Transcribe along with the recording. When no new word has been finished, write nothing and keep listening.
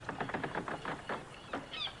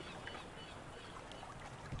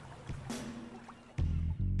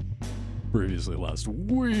Previously last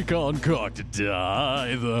week on Cock to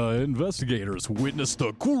Die, the investigators witnessed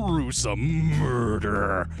the gruesome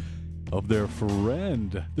murder of their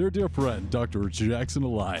dear friend, Dr. Jackson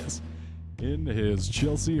Elias, in his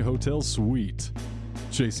Chelsea hotel suite.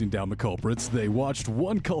 Chasing down the culprits, they watched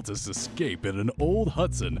one cultist escape in an old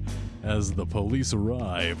Hudson as the police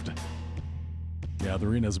arrived.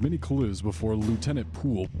 Gathering as many clues before Lieutenant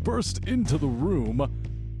Poole burst into the room,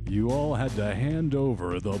 you all had to hand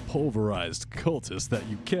over the pulverized cultist that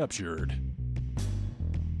you captured.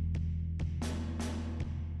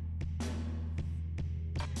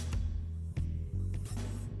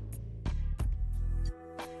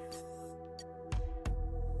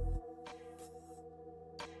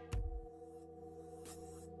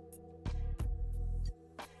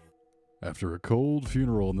 After a cold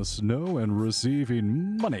funeral in the snow and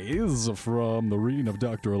receiving monies from the reading of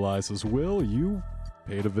Dr. Elias's will, you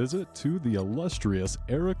paid a visit to the illustrious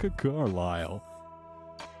Erica Carlisle,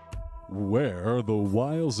 where the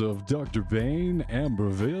wiles of Dr. Vane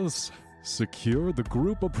Ambervis secured the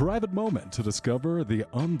group a private moment to discover the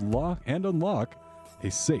unlock a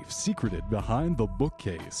safe secreted behind the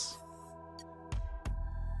bookcase.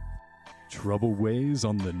 Trouble weighs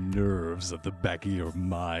on the nerves at the back of your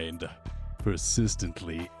mind,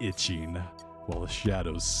 persistently itching, while the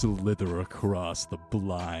shadows slither across the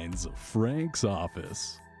blinds of Frank's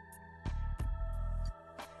office.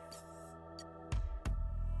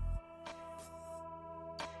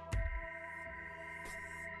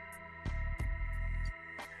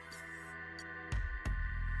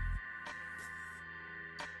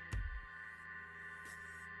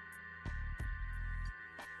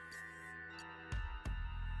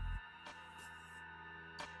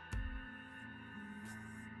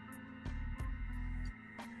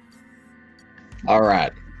 All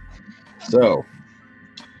right. So,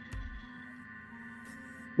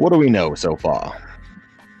 what do we know so far?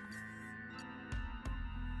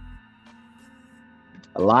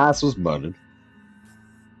 Elias was murdered.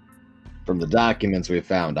 From the documents we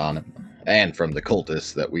found on it, and from the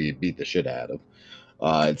cultists that we beat the shit out of,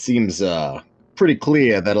 it seems pretty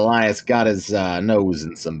clear that Elias got his nose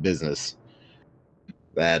in some business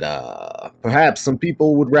that perhaps some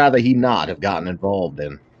people would rather he not have gotten involved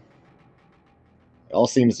in. It all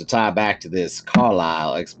seems to tie back to this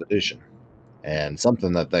Carlisle expedition and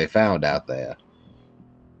something that they found out there.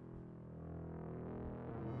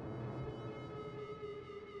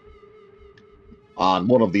 On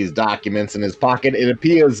one of these documents in his pocket, it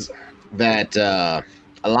appears that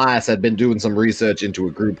Elias had been doing some research into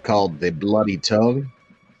a group called the Bloody Tongue.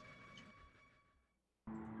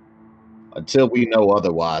 Until we know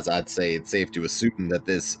otherwise, I'd say it's safe to assume that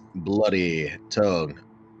this Bloody Tongue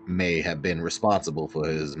may have been responsible for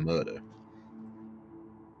his murder.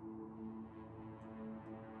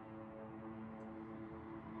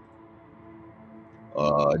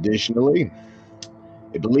 Additionally,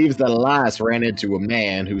 it believes that Elias ran into a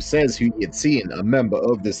man who says he had seen a member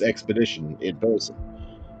of this expedition in person.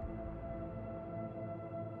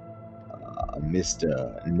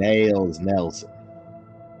 Mr. Nails Nelson.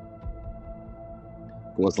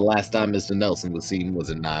 Of course, the last time Mr. Nelson was seen was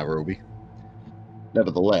in Nairobi.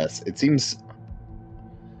 Nevertheless, it seems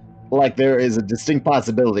like there is a distinct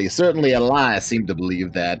possibility. Certainly, Elias seemed to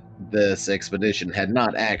believe that this expedition had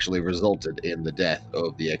not actually resulted in the death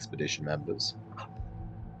of the expedition members.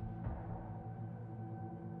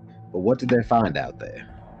 But what did they find out there?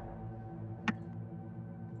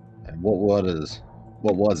 And what was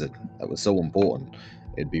it that was so important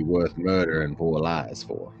it'd be worth murdering poor Elias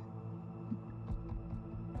for?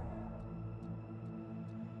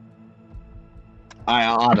 I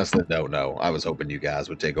honestly don't know. I was hoping you guys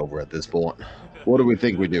would take over at this point. What do we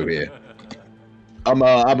think we do here? I'm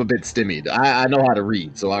a bit stymied. I know how to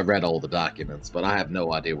read, so I read all the documents, but I have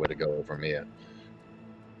no idea where to go from here.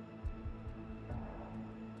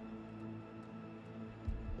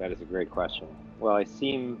 That is a great question. Well, I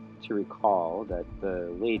seem to recall that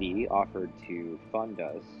the lady offered to fund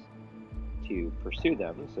us to pursue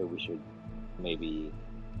them, so we should maybe...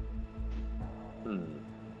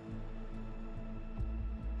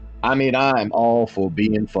 I mean, I'm all for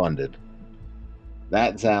being funded.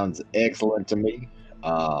 That sounds excellent to me.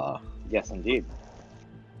 Yes, indeed.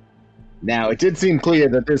 Now, it did seem clear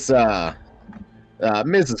that this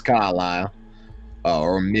Mrs. Carlisle,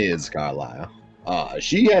 or Ms. Carlisle,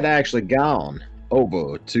 she had actually gone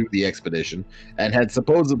over to the expedition and had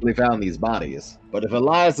supposedly found these bodies. But if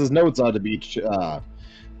Elias's notes are to be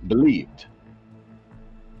believed,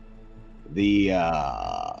 the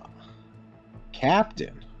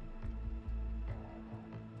captain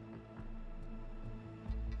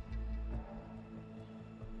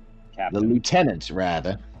Captain. The lieutenant,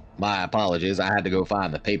 rather. My apologies. I had to go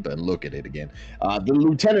find the paper and look at it again. The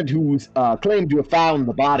lieutenant who claimed to have found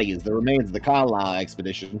the bodies, the remains of the Carlisle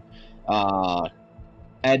expedition,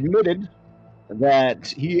 admitted that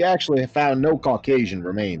he actually found no Caucasian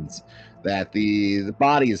remains. That the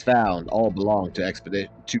bodies found all belonged to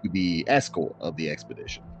the escort of the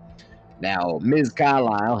expedition. Now, Ms.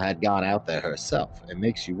 Carlisle had gone out there herself. It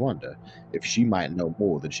makes you wonder if she might know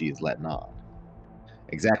more than she is letting on.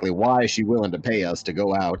 Exactly why is she willing to pay us to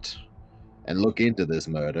go out and look into this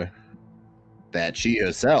murder that she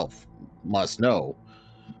herself must know?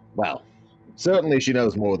 Well, certainly she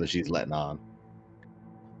knows more than she's letting on.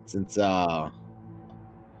 Since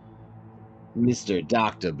Mr.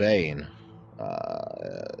 Dr. Bain,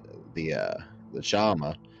 the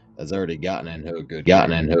charmer, has already gotten in her good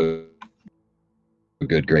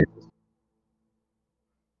graces.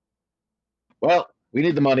 Well, we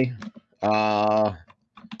need the money.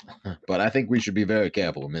 But I think we should be very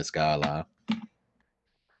careful with Miss Carlisle.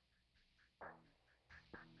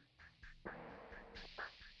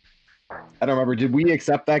 I don't remember. Did we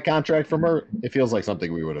accept that contract from her? It feels like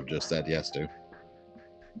something we would have just said yes to.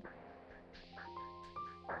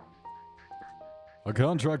 A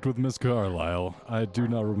contract with Miss Carlisle. I do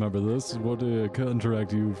not remember this. What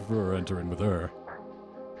contract you were entering with her?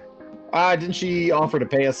 Didn't she offer to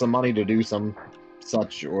pay us some money to do some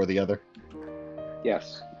such or the other?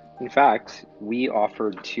 Yes. In fact, we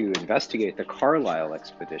offered to investigate the Carlisle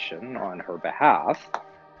expedition on her behalf,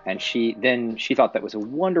 and she thought that was a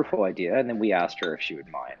wonderful idea, and then we asked her if she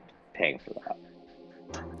would mind paying for that.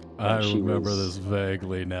 I remember this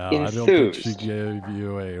vaguely now. Enthused. I don't think she gave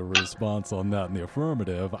you a response on that in the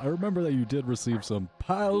affirmative. I remember that you did receive some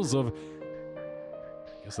piles of,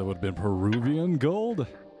 I guess that would have been Peruvian gold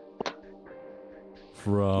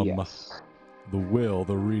from Yes. the will,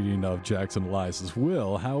 the reading of Jackson Elias's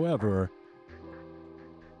will. However,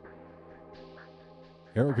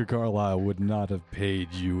 Erica Carlisle would not have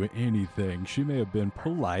paid you anything. She may have been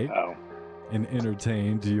polite Oh. and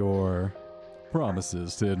entertained your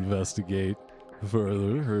promises to investigate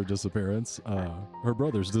further her disappearance, her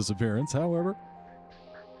brother's disappearance. However,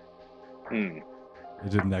 it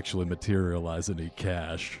didn't actually materialize any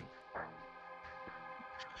cash.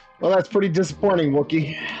 Well, that's pretty disappointing,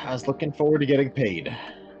 Wookie. I was looking forward to getting paid.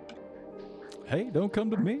 Hey, don't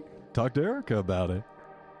come to me. Talk to Erica about it.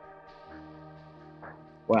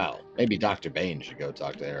 Well, maybe Dr. Bain should go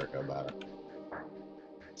talk to Erica about it.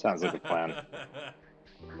 Sounds like a plan.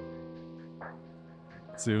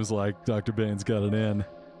 Seems like Dr. Bain's got an in.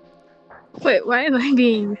 Wait, why am I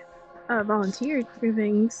being volunteered for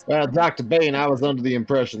things? Well, Dr. Bain, I was under the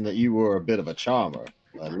impression that you were a bit of a charmer,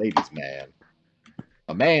 a ladies' man.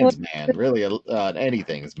 A man's man, really, an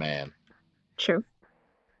anything's man. True.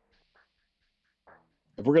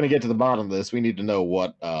 If we're going to get to the bottom of this, we need to know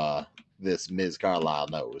what this Ms. Carlisle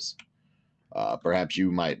knows. Perhaps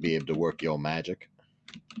you might be able to work your magic.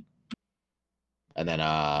 And then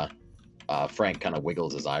Frank kind of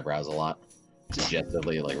wiggles his eyebrows a lot.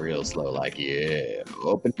 Suggestively, like real slow, like, yeah,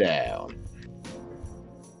 up and down.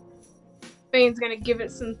 Bane's gonna give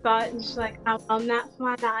it some thought and she's like, oh, not,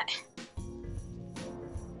 why not?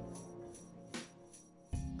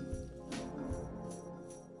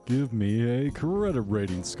 Give me a credit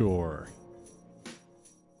rating score.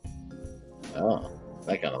 Oh,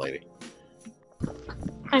 that kind of lady.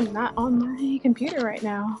 I'm not on my computer right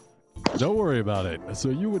now. Don't worry about it. So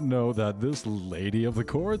you would know that this lady of the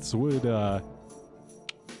courts would,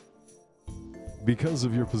 because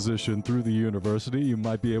of your position through the university, you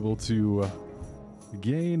might be able to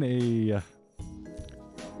gain a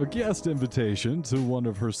guest invitation to one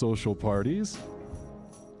of her social parties.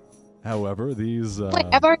 However, these... Wait,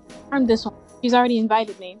 I've already confirmed this one. She's already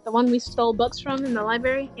invited me. The one we stole books from in the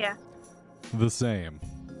library? Yeah. The same.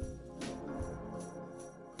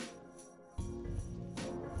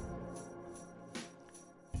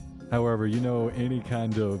 However, you know, any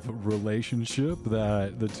kind of relationship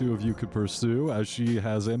that the two of you could pursue, as she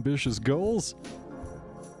has ambitious goals,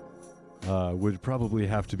 would probably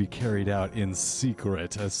have to be carried out in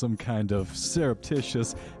secret as some kind of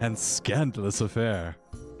surreptitious and scandalous affair.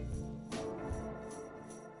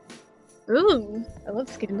 Ooh, I love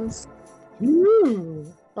scandals.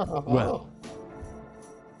 Well,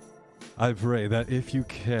 I pray that if you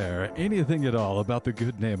care anything at all about the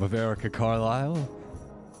good name of Erica Carlisle,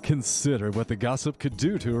 consider what the gossip could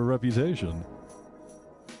do to her reputation.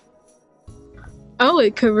 Oh,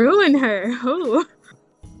 it could ruin her. Ooh.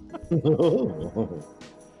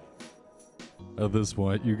 At this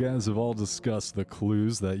point, you guys have all discussed the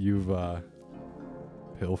clues that you've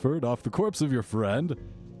pilfered off the corpse of your friend.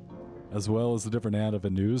 as well as the different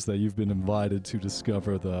avenues that you've been invited to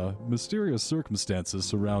discover the mysterious circumstances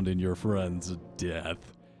surrounding your friend's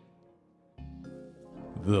death.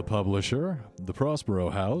 The publisher, the Prospero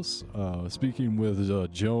House, speaking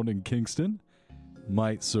with Joan and Kingston,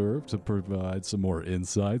 might serve to provide some more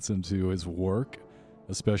insights into his work,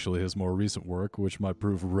 especially his more recent work, which might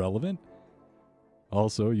prove relevant.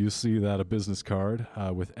 Also, you see that a business card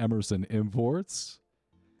with Emerson Imports,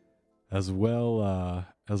 as well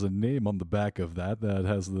as a name on the back of that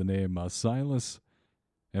has the name Silas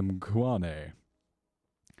Mkwane.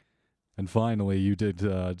 And finally, you did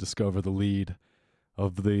discover the lead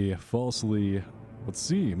of what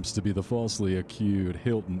seems to be the falsely accused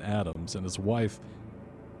Hilton Adams and his wife,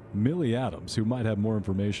 Millie Adams, who might have more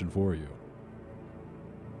information for you.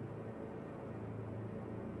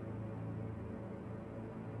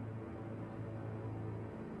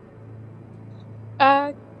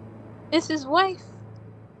 Is his wife?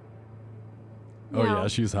 Oh, No. yeah,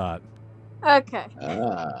 she's hot. Okay.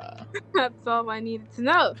 Ah. That's all I needed to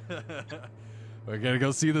know. We're gonna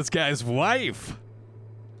go see this guy's wife.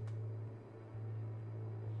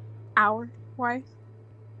 Our wife?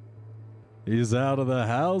 He's out of the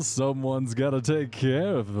house. Someone's got to take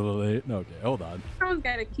care of the lady. Okay, hold on. Someone's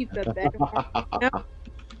gotta keep the bed warm.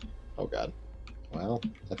 Oh, God. Well,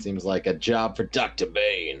 that seems like a job for Dr.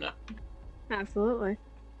 Bane. Absolutely.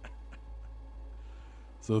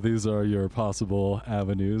 So these are your possible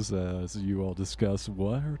avenues as you all discuss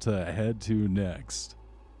where to head to next.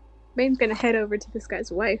 Bane's gonna head over to this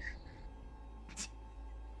guy's wife.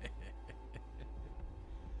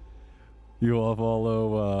 You all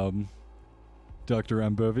follow Dr.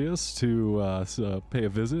 Ambivius to pay a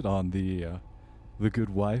visit on the good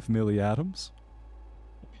wife, Millie Adams.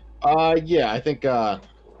 Yeah, I think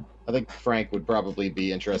Frank would probably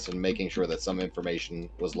be interested in making sure that some information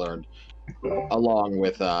was learned, along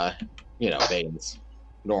with Bane's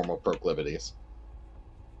normal proclivities.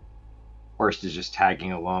 Horst is just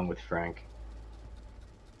tagging along with Frank.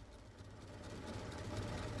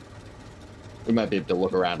 We might be able to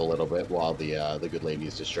look around a little bit while the good lady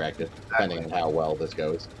is distracted, depending on how well this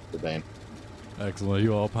goes for Bane. Excellent.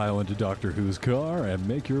 You all pile into Doctor Who's car and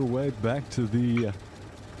make your way back to the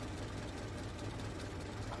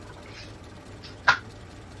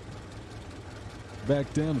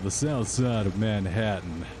back down to the south side of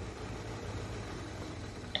Manhattan.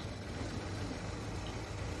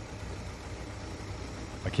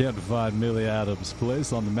 I can't find Millie Adams'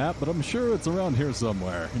 place on the map, but I'm sure it's around here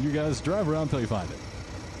somewhere. And you guys drive around till you find it.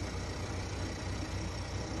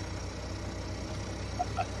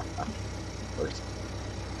 First.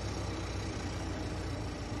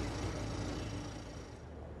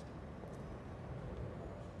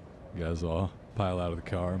 You guys all pile out of the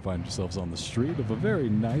car and find yourselves on the street of a very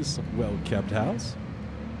nice, well-kept house.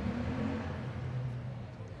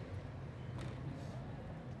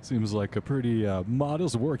 Seems like a pretty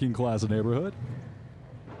modest working-class neighborhood.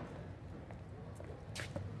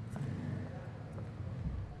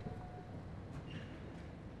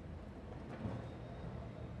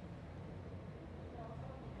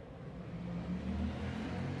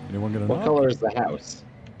 Anyone gonna What knock? color is the house?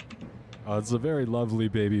 It's a very lovely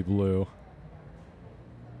baby blue.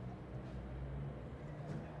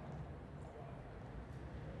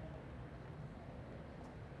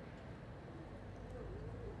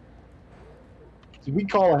 Did we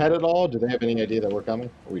call ahead at all? Do they have any idea that we're coming?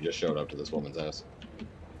 Or we just showed up to this woman's house?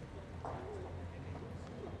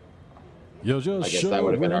 You're just I guess that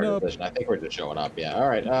would have been our decision. I think we're just showing up. Yeah. All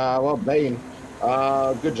right. Well, Bane.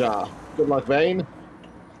 Good job. Good luck, Bane.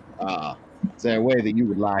 Is there a way that you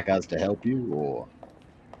would like us to help you, or?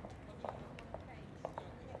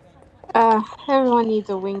 Everyone needs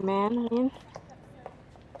a wingman.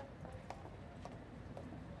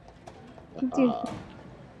 I mean,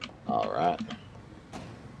 All right.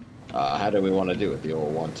 How do we want to do it? The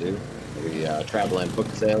old 1-2? Are we traveling book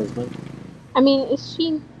salesman? is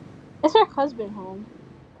her husband home?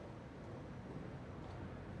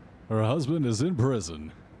 Her husband is in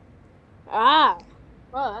prison. Ah,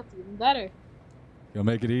 well, that's even better. You'll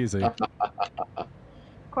make it easy.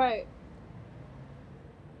 Quite.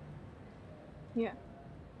 Yeah.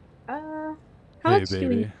 How Hey, much do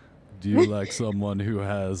baby. we... Do you like someone who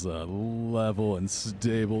has a level and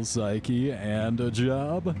stable psyche and a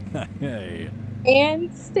job? Hey.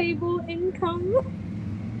 And stable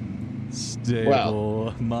income?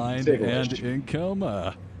 Stable mind stable and issue.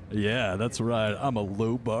 income? Yeah, that's right. I'm a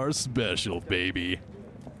low bar special, baby.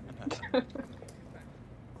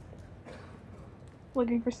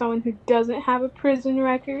 Looking for someone who doesn't have a prison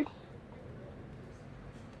record?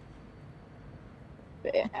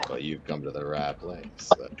 Yeah. Well, you've come to the right place.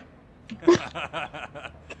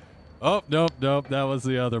 Oh, nope. That was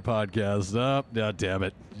the other podcast. Oh, God damn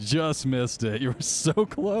it. Just missed it. You were so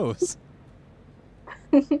close.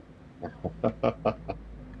 All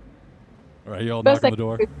right, you all knock on the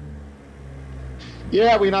door?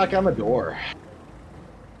 Yeah, we knock on the door.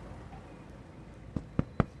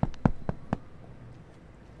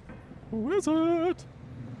 Who is it?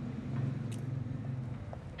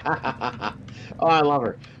 Oh, I love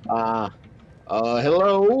her.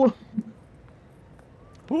 Hello?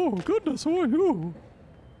 Oh, goodness, who are you?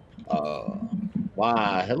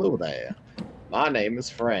 Why, hello there. My name is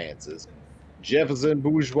Francis Jefferson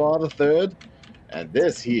Bourgeois III, and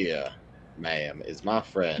this here, ma'am, is my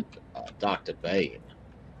friend, Dr. Bain.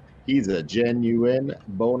 He's a genuine,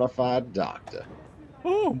 bona fide doctor.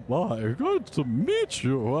 Oh my, good to meet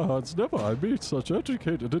you. It's never I meet such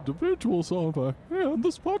educated individuals over here in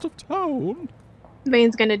this part of town.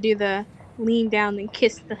 Bane's gonna do the lean down and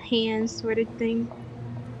kiss the hand sort of thing.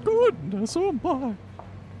 Goodness, oh my.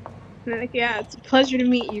 And like, yeah, it's a pleasure to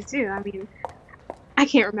meet you too. I mean, I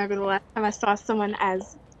can't remember the last time I saw someone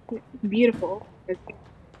as beautiful as you.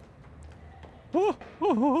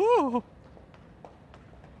 Oh.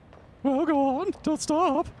 Well, go on, don't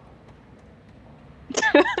stop.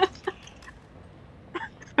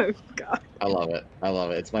 Oh god. I love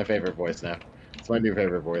it. It's my favorite voice now. It's my new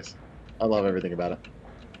favorite voice. I love everything about it.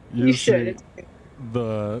 You should. See,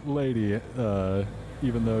 the lady,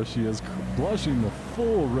 even though she is blushing with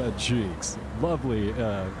full red cheeks, lovely,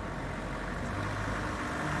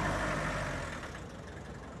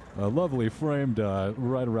 lovely framed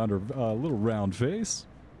right around her little round face,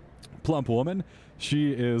 plump woman.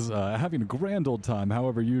 She is having a grand old time.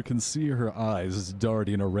 However, you can see her eyes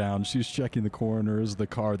darting around. She's checking the corners, the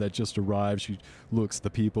car that just arrived. She looks at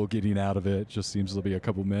the people getting out of it. Just seems to be a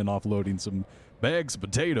couple men offloading some bags of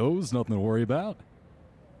potatoes. Nothing to worry about.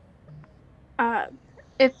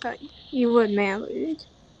 If you would, ma'am, it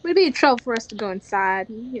would be a trouble for us to go inside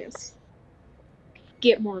and,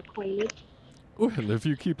 get more acquainted. Well, if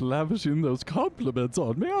you keep lavishing those compliments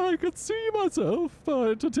on me, I could see myself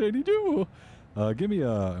entertaining you. Give me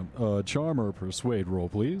a charm or persuade roll,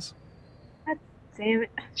 please. God damn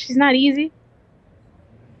it. She's not easy.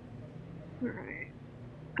 Alright.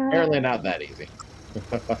 Apparently not that easy.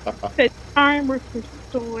 The charm or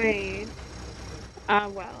persuade.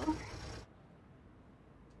 Well.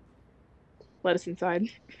 Let us inside.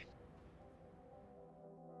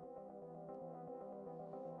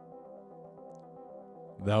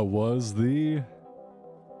 That was the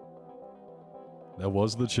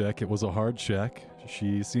check. It was a hard check.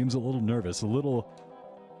 She seems a little nervous, a little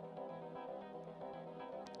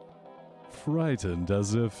frightened,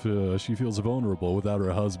 as if she feels vulnerable without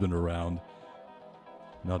her husband around.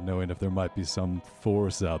 Not knowing if there might be some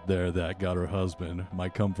force out there that got her husband,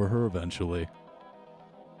 might come for her eventually.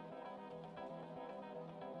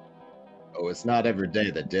 Oh, it's not every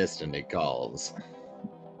day that destiny calls.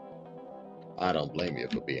 I don't blame you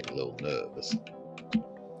for being a little nervous.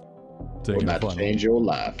 We're about to change your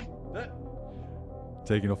life.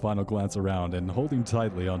 Taking a final glance around and holding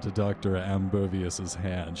tightly onto Dr. Ambervius's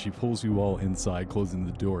hand, she pulls you all inside, closing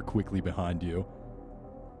the door quickly behind you.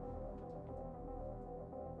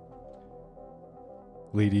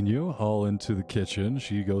 Leading you all into the kitchen,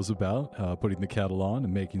 she goes about putting the kettle on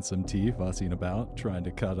and making some tea, fussing about, trying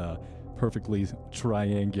to cut perfectly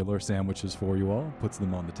triangular sandwiches for you all, puts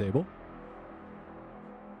them on the table.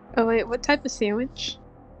 Oh wait, what type of sandwich?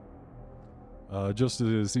 Just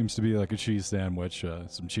seems to be like a cheese sandwich,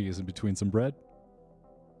 some cheese in between some bread.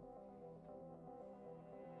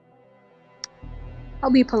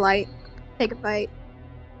 I'll be polite. Take a bite.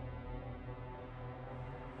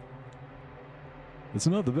 It's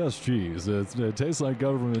not the best cheese. It tastes like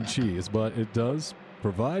government cheese, but it does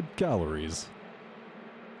provide calories.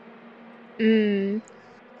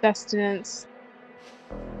 Sustenance.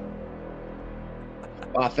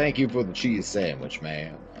 Thank you for the cheese sandwich,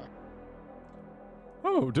 ma'am.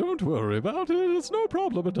 Oh, don't worry about it. It's no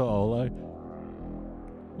problem at all. I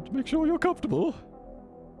want to make sure you're comfortable.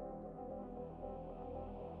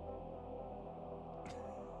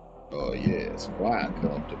 Oh, yes, quite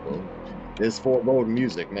comfortable. This foreboding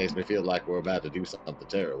music makes me feel like we're about to do something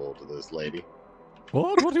terrible to this lady.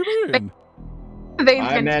 What? What do you mean?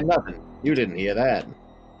 I meant nothing. You didn't hear that.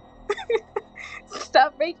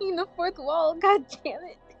 Stop breaking the fourth wall, god damn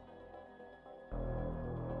it.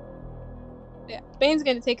 Yeah, Bane's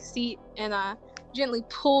gonna take a seat and gently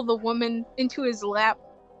pull the woman into his lap.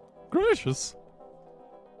 Gracious.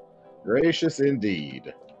 Gracious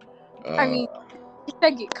indeed. I mean, you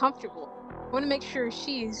should get comfortable. I want to make sure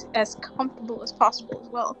she's as comfortable as possible as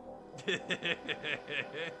well.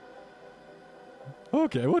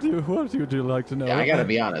 Okay, what would you like to know? Yeah, I gotta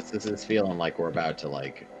be honest. This is feeling like we're about to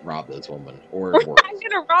like rob this woman, or I'm worse.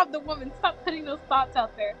 gonna rob the woman. Stop putting those thoughts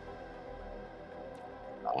out there.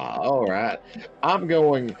 All right. I'm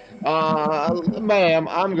going, ma'am,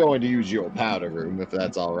 I'm going to use your powder room if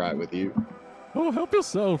that's all right with you. Oh, help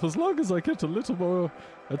yourself. As long as I get a little more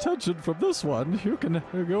attention from this one, you can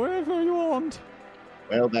go wherever you want.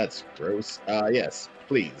 Well, that's gross. Yes,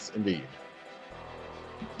 please, indeed.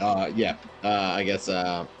 Yeah. I guess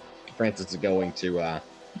Francis is going to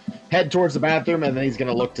head towards the bathroom, and then he's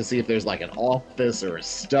gonna look to see if there's like an office or a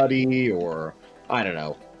study or I don't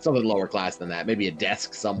know, something lower class than that. Maybe a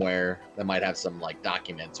desk somewhere that might have some like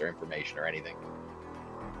documents or information or anything.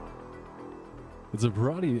 It's a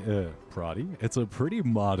pretty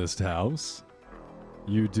modest house.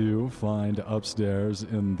 You do find upstairs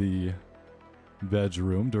in the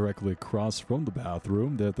bedroom, directly across from the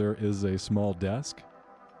bathroom, that there is a small desk.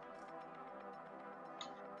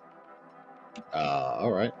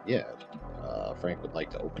 All right, yeah. Frank would like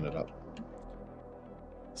to open it up.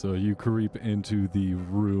 So you creep into the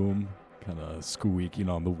room, kind of squeaking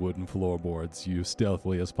on the wooden floorboards. You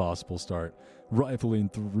stealthily as possible start rifling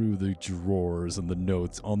through the drawers and the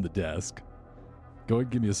notes on the desk. Go ahead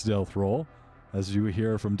and give me a stealth roll as you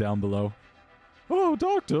hear from down below. Oh,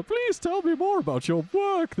 Doctor, please tell me more about your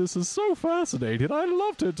work. This is so fascinating. I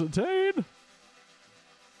love to entertain.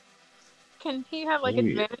 Can he have like Oh,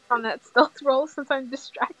 yeah. advantage on that stealth roll since I'm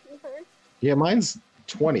distracting her? Yeah, mine's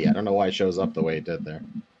 20. I don't know why it shows up the way it did there.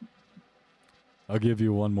 I'll give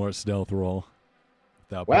you one more stealth roll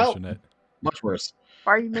without Well- pushing it. Much worse.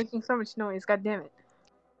 Why are you making so much noise? God damn it.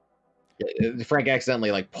 Frank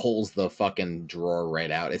accidentally like pulls the fucking drawer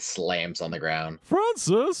right out. It slams on the ground.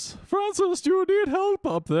 Francis, do you need help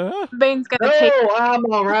up there? Bane's gonna take Oh, I'm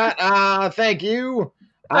all right. Thank you.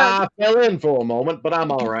 I fell in for a moment, but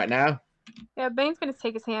I'm all right now. Yeah, Bane's gonna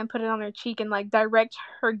take his hand, put it on her cheek, and like direct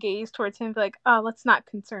her gaze towards him, be like, "Oh, let's not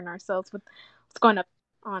concern ourselves with what's going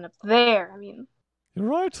on up there." I mean, You're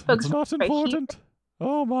right. Folks It's not right here. important.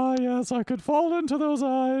 Oh my, yes, I could fall into those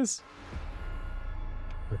eyes.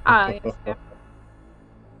 yes, yeah.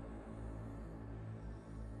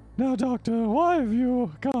 Now, Doctor, why have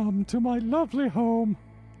you come to my lovely home?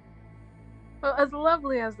 Well, as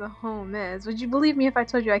lovely as the home is, would you believe me if I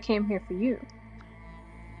told you I came here for you?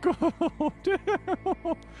 Oh, dear.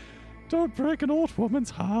 Don't break an old woman's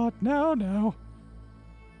heart. Now.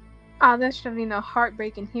 Ah, there should be no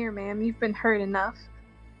heartbreak in here, ma'am. You've been hurt enough.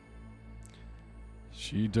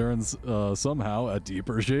 She turns somehow a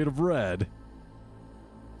deeper shade of red.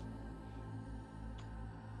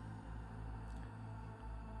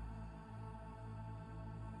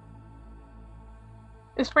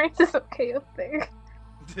 Is Francis okay up there?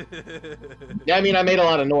 Yeah, I mean, I made a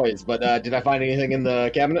lot of noise, but did I find anything in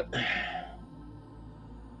the cabinet?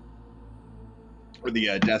 Or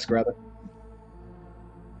the desk, rather?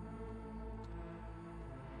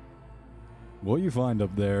 What you find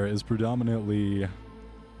up there is predominantly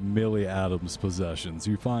Millie Adams' possessions.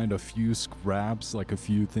 You find a few scraps, like a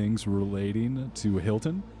few things relating to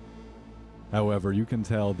Hilton. However, you can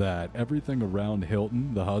tell that everything around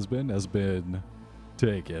Hilton, the husband, has been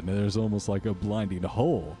taken. There's almost like a blinding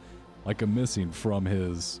hole, like a missing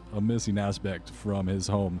aspect from his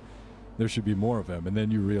home. There should be more of him. And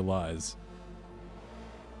then you realize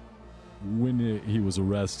when he was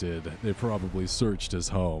arrested, they probably searched his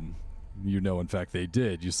home. You know, in fact, they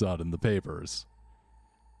did. You saw it in the papers.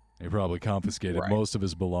 They probably confiscated Right. most of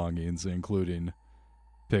his belongings, including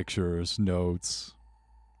pictures, notes.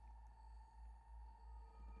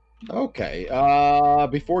 Okay.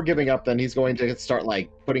 Before giving up, then he's going to start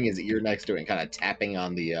like putting his ear next to it and kind of tapping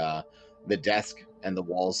on the desk and the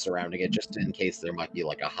walls surrounding it, just in case there might be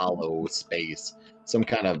like a hollow space, some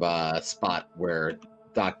kind of spot where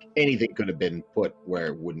anything could have been put where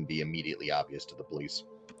it wouldn't be immediately obvious to the police.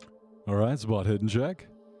 All right, spot hidden check.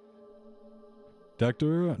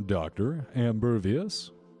 Dr.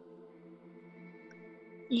 Ambervius.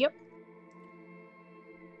 Yep.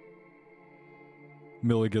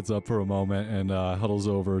 Millie gets up for a moment and huddles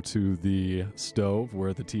over to the stove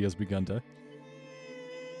where the tea has begun to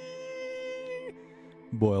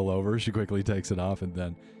boil over. She quickly takes it off and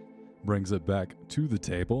then brings it back to the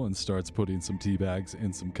table and starts putting some tea bags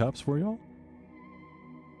in some cups for y'all.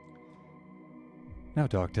 Now,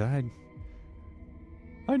 Doctor,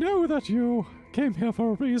 I know that you came here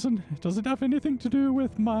for a reason. Does it have anything to do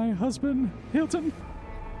with my husband, Hilton?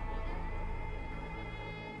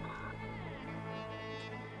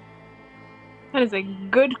 That is a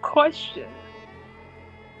good question.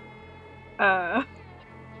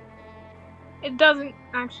 It doesn't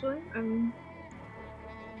actually.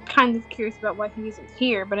 kind of curious about why he isn't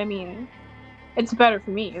here, but I mean, it's better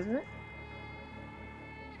for me, isn't it?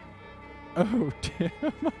 Oh, dear.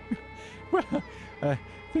 Well, I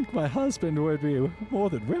think my husband would be more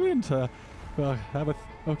than willing to have a...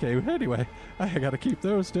 Okay, anyway, I gotta keep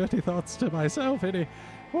those dirty thoughts to myself,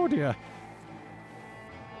 Oh, dear.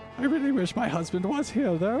 I really wish my husband was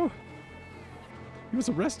here, though. He was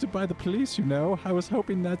arrested by the police, you know. I was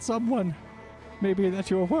hoping that someone... Maybe that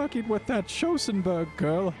you were working with that Schosenberg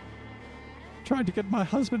girl. Trying to get my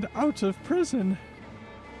husband out of prison.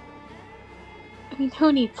 I mean,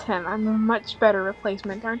 who needs him? I'm a much better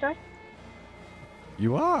replacement, aren't I?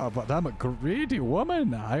 You are, but I'm a greedy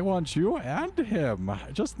woman. I want you and him.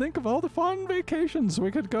 Just think of all the fun vacations we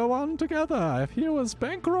could go on together if he was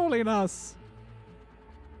bankrolling us.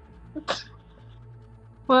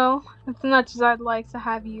 Well, as much as I'd like to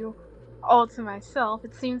have you all to myself,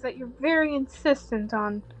 it seems that you're very insistent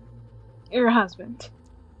on your husband.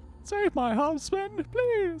 Save my husband,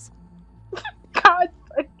 please. God,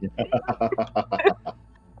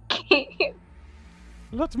 can't.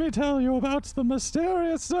 Let me tell you about the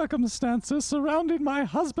mysterious circumstances surrounding my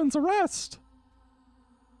husband's arrest.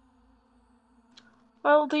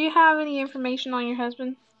 Well, do you have any information on your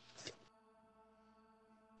husband?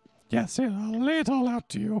 Yes, here, I'll lay it all out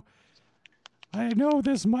to you. I know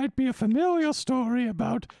this might be a familiar story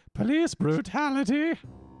about police brutality,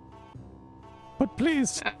 but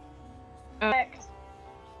please...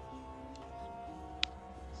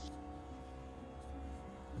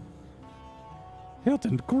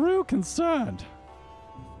 Hilton grew concerned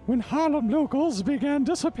when Harlem locals began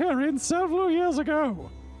disappearing several years ago.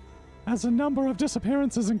 As the number of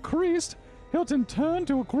disappearances increased, Hilton turned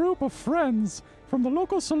to a group of friends from the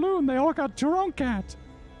local saloon they all got drunk at.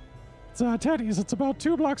 It's Teddy's. It's about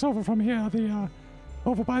 2 blocks over from here,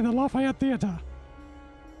 over by the Lafayette Theater.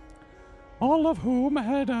 All of whom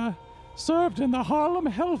had served in the Harlem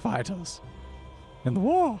Hellfighters. In the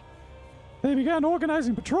war, they began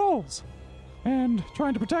organizing patrols and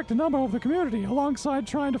trying to protect a number of the community, alongside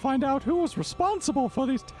trying to find out who was responsible for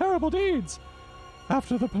these terrible deeds,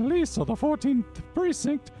 after the police of the 14th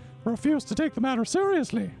Precinct refused to take the matter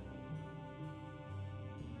seriously.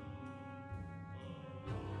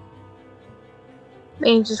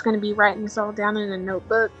 Bane's just gonna be writing this all down in a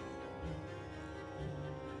notebook.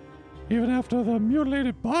 Even after the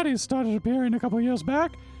mutilated bodies started appearing a couple years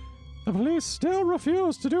back, the police still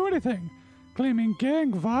refused to do anything, claiming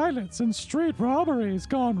gang violence and street robberies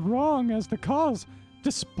gone wrong as the cause,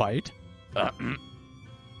 despite the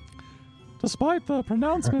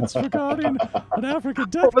pronouncements regarding an African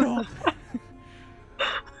death cult.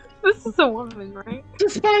 This is a woman, right?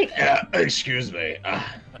 Despite, excuse me.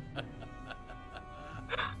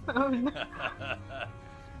 Oh, no.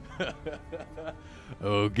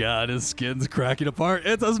 Oh god, his skin's cracking apart.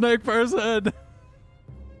 It's a snake person!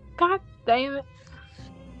 God damn it.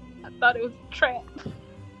 I thought it was a trap.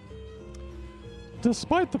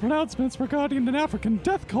 Despite the pronouncements regarding an African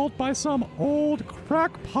death cult by some old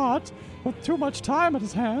crackpot with too much time at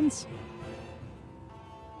his hands,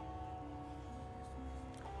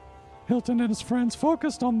 Hilton and his friends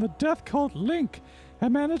focused on the death cult link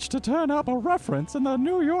and managed to turn up a reference in the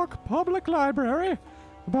New York Public Library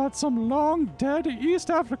about some long-dead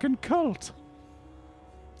East African cult.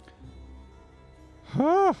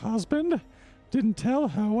 Her husband didn't tell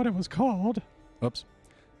her what it was called. Oops.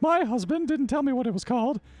 My husband didn't tell me what it was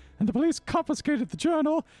called, and the police confiscated the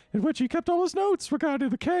journal in which he kept all his notes regarding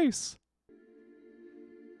the case.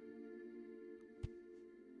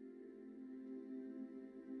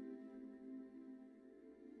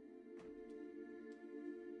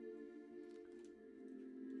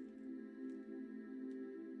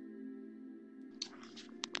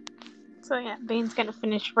 So yeah, Bane's gonna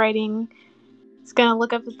finish writing. He's gonna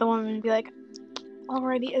look up at the woman and be like,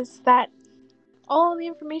 "Alrighty, is that all the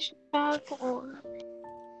information you have, or?"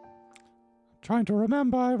 Trying to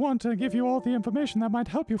remember, I want to give you all the information that might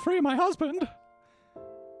help you free my husband.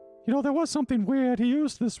 You know, there was something weird. He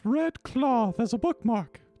used this red cloth as a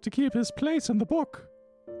bookmark to keep his place in the book.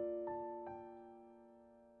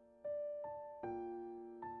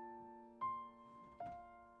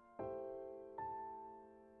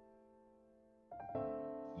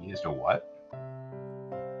 Used a what?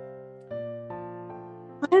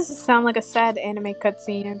 Why does it sound like a sad anime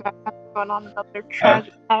cutscene about what's going on about their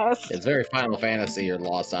tragic past? It's very Final Fantasy or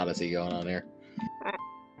Lost Odyssey going on here.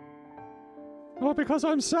 Oh, because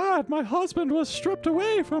I'm sad. My husband was stripped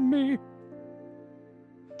away from me.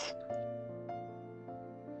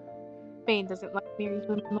 Bane doesn't like married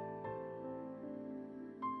women.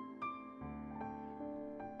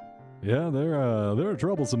 Yeah, they're a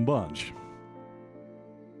troublesome bunch.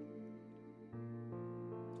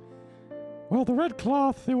 Well, the red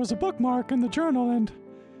cloth, it was a bookmark in the journal, and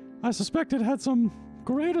I suspect it had some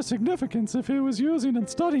greater significance if he was using and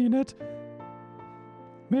studying it.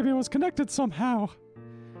 Maybe it was connected somehow.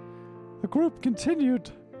 The group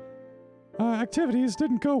continued. Activities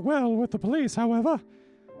didn't go well with the police, however,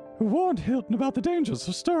 who warned Hilton about the dangers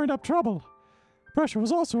of stirring up trouble. Pressure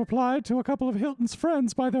was also applied to a couple of Hilton's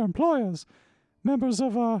friends by their employers, members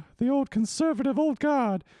of the old conservative old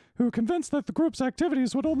guard, who were convinced that the group's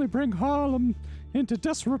activities would only bring Harlem into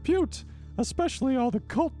disrepute, especially all the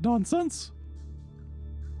cult nonsense.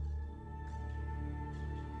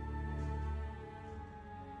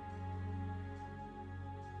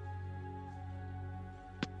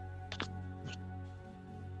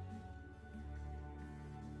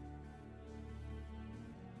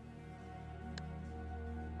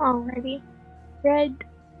 Alrighty. Red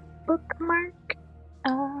bookmark.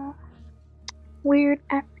 Weird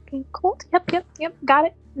African cult. Yep. Got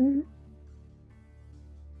it. Mm-hmm.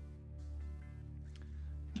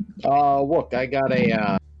 Look, I got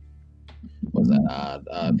a, what's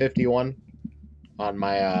that, 51 on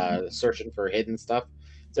my, searching for hidden stuff.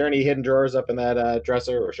 Is there any hidden drawers up in that,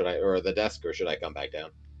 dresser, or the desk, or should I come back down?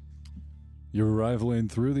 You're rifling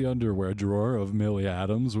through the underwear drawer of Millie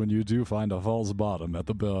Adams when you do find a false bottom at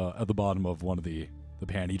the bottom of one of the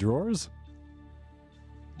panty drawers.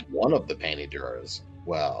 One of the panty drawers.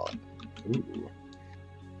 Well, ooh.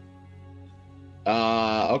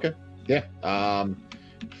 Okay. Yeah.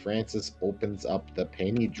 Francis opens up the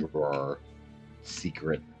panty drawer.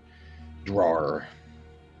 Secret drawer.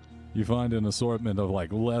 You find an assortment of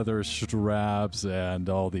like leather straps and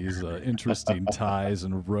all these interesting ties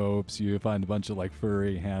and ropes. You find a bunch of like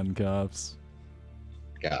furry handcuffs.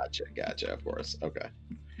 Gotcha, of course. Okay.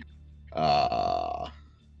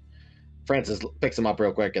 Francis picks him up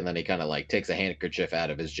real quick, and then he kind of like takes a handkerchief out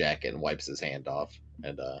of his jacket and wipes his hand off,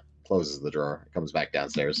 and closes the drawer. Comes back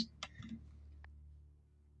downstairs.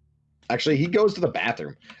 Actually, he goes to the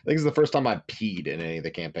bathroom. I think it's the first time I've peed in any of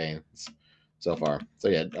the campaigns so far. So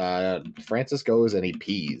yeah, Francis goes and he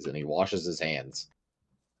pees and he washes his hands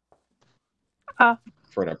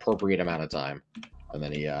for an appropriate amount of time, and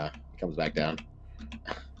then he comes back down.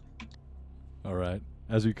 All right.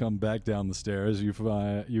 As you come back down the stairs, you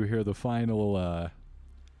hear the final,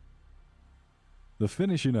 the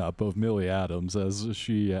finishing up of Millie Adams as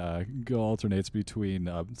she alternates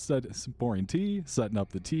between pouring tea, setting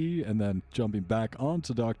up the tea, and then jumping back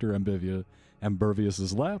onto Dr.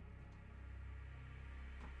 Ambervius's lap.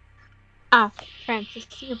 Francis,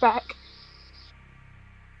 you're back.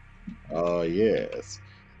 Oh, yes.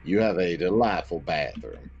 You have a delightful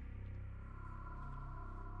bathroom.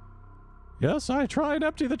 Yes, I try and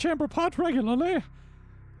empty the chamber pot regularly.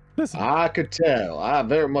 Listen. I could tell. I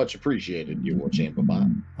very much appreciated your chamber pot.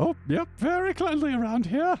 Oh, yep, very cleanly around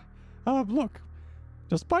here. Look,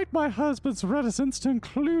 despite my husband's reticence to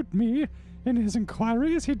include me in his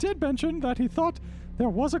inquiries, he did mention that he thought there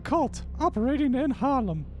was a cult operating in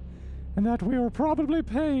Harlem, and that we were probably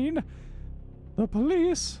paying the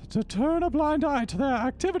police to turn a blind eye to their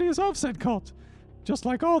activities of said cult, just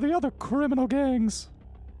like all the other criminal gangs.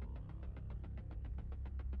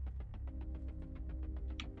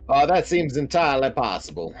 That seems entirely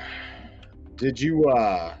possible. Did you,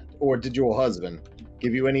 or did your husband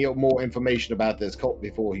give you any more information about this cult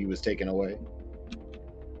before he was taken away?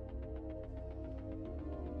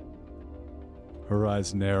 Her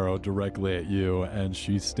eyes narrow directly at you, and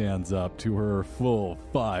she stands up to her full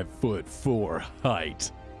 5'4"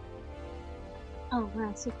 height. Oh,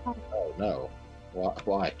 wow, so tall. Oh, no.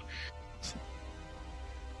 Why?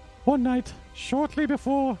 One night, shortly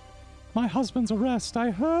before my husband's arrest,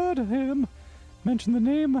 I heard him mention the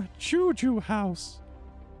name Juju House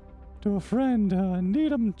to a friend,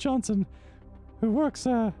 Needham Johnson, who works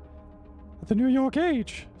at the New York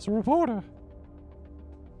Age as a reporter.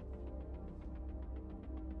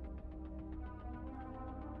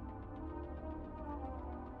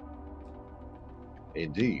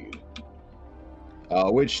 Indeed.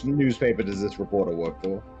 Which newspaper does this reporter work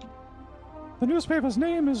for? The newspaper's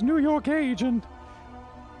name is New York Age, and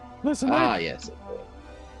listen, yes.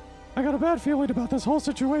 I got a bad feeling about this whole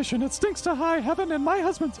situation. It stinks to high heaven, and my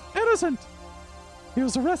husband's innocent. He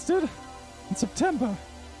was arrested in September,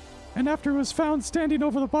 and after he was found standing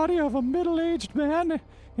over the body of a middle-aged man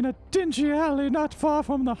in a dingy alley not far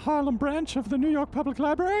from the Harlem branch of the New York Public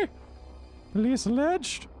Library, police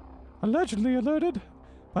allegedly alerted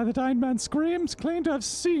by the dying man's screams, claimed to have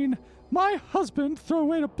seen my husband throw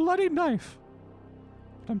away a bloody knife.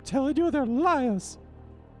 But I'm telling you, they're liars.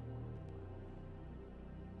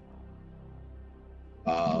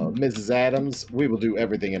 Mrs. Adams, we will do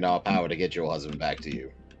everything in our power to get your husband back to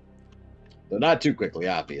you. Though not too quickly,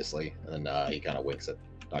 obviously. And he kind of winks at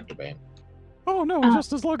Dr. Bane. Oh no,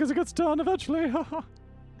 just as long as it gets done eventually.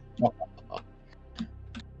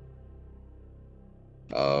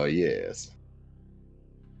 Oh, yes.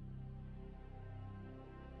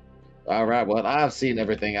 All right, well, I've seen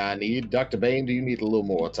everything I need. Dr. Bane, do you need a little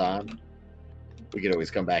more time? We could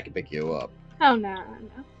always come back and pick you up. Oh, no.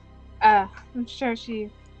 I'm sure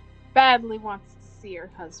she badly wants to see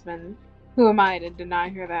her husband. Who am I to deny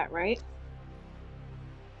her that, right?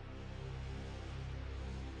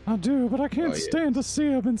 I do, but I can't stand to see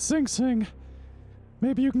him in Sing Sing.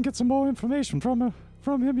 Maybe you can get some more information from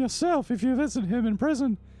him yourself if you visit him in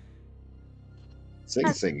prison.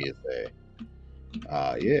 Sing Sing, you say?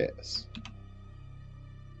 Yes.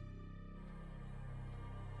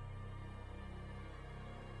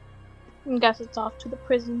 I guess it's off to the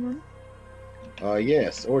prison then.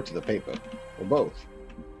 Yes, or to the paper. Or both.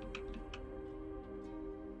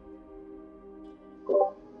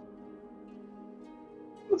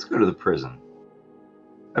 Let's go to the prison.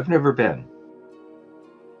 I've never been.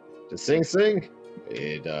 To Sing Sing?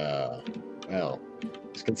 Well,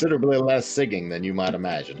 it's considerably less singing than you might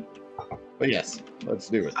imagine. But yes, let's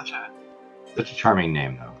do it. Such a charming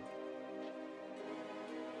name, though.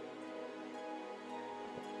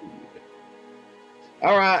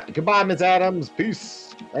 All right, goodbye, Miss Adams.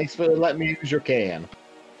 Peace. Thanks for letting me use your can.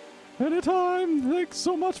 Anytime. Thanks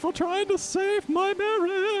so much for trying to save my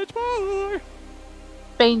marriage. Bye.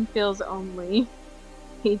 Bane feels only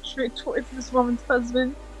hatred towards this woman's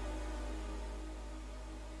husband.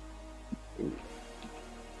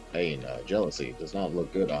 Bane, jealousy does not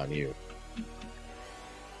look good on you.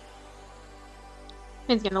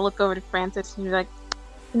 He's gonna look over to Francis and be like,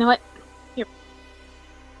 you know what? Here.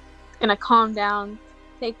 Gonna calm down,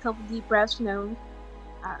 take a couple deep breaths, calm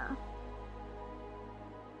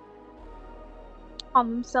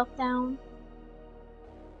himself down,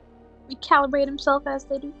 recalibrate himself as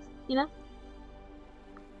they do,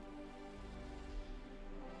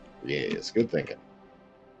 Yes, good thinking.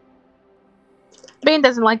 Bane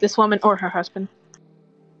doesn't like this woman or her husband.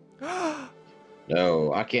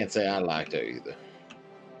 No, I can't say I liked her either.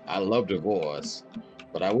 I loved her voice,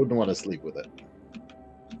 but I wouldn't want to sleep with it.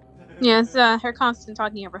 Yes, her constant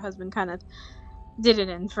talking of her husband kind of did it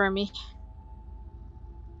in for me.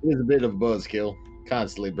 It is a bit of a buzzkill,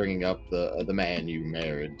 constantly bringing up the man you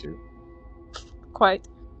married to. Quite.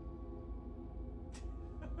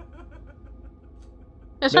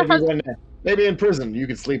 Yes, her husband. Maybe in prison you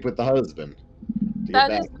could sleep with the husband. To That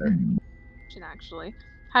get is back there. Actually.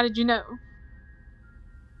 How did you know?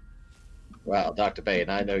 Well, Dr. Payne,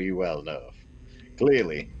 I know you well enough.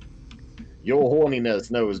 Clearly, your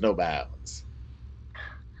horniness knows no bounds.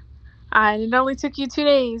 It only took you 2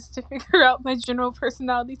 days to figure out my general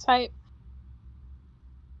personality type.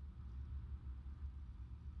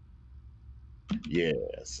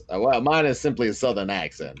 Yes. Well, mine is simply a southern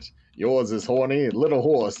accent. Yours is horny. Little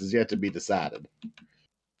horse is yet to be decided.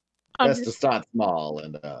 Best to start small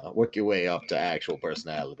and work your way up to actual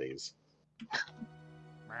personalities.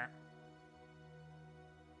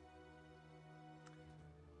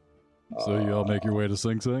 So you all make your way to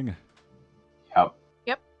Sing Sing?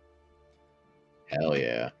 Yep. Hell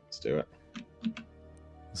yeah. Let's do it.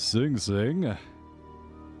 Sing Sing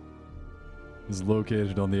is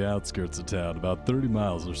located on the outskirts of town, about 30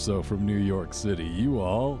 miles or so from New York City. You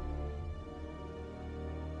all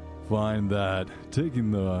find that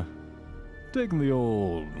taking the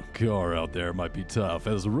old car out there might be tough,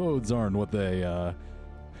 as roads aren't what they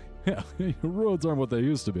roads aren't what they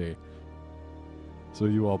used to be. So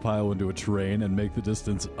you all pile into a train and make the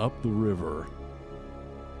distance up the river.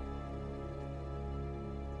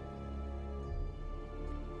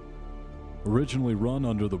 Originally run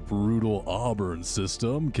under the brutal Auburn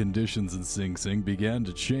system, conditions in Sing Sing began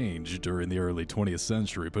to change during the early 20th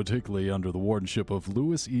century, particularly under the wardenship of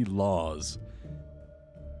Louis E. Laws.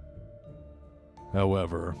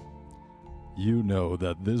 However, you know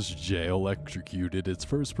that this jail executed its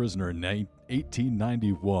first prisoner in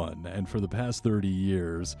 1891, and for the past 30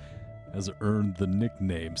 years has earned the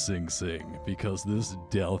nickname Sing Sing because this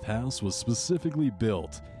death house was specifically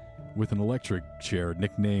built with an electric chair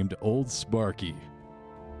nicknamed Old Sparky.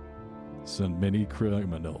 Sent many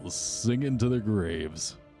criminals singing to their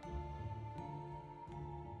graves.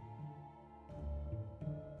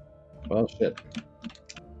 Well, shit.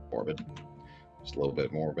 Morbid. Just a little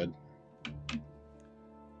bit morbid.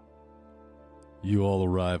 You all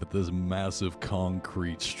arrive at this massive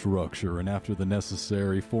concrete structure, and after the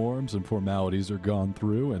necessary forms and formalities are gone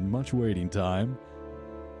through and much waiting time,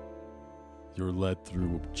 you're led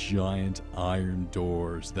through giant iron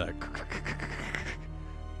doors that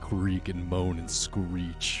creak and moan and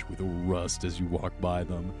screech with rust as you walk by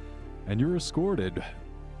them, and you're escorted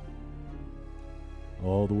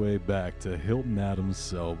all the way back to Hilton Adams'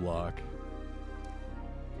 cell block.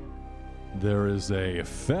 There is a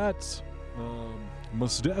fat,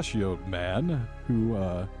 mustachioed man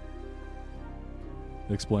who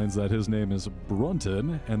explains that his name is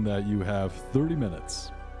Brunton and that you have 30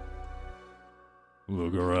 minutes.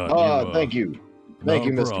 Look around. Thank you. Thank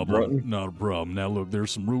you, Mr. Problem. Brunton. Not a problem. Now, look,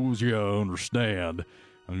 there's some rules you gotta understand.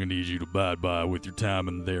 I'm gonna need you to abide by with your time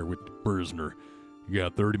in there with the prisoner. You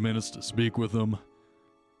got 30 minutes to speak with him.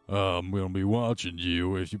 I'm gonna be watching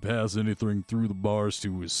you. If you pass anything through the bars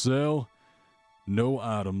to his cell, no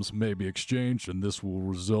items may be exchanged, and this will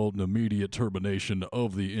result in immediate termination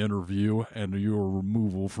of the interview and your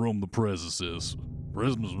removal from the premises.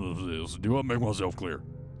 Do I make myself clear?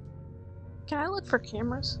 Can I look for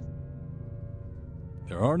cameras?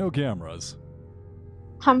 There are no cameras.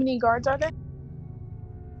 How many guards are there?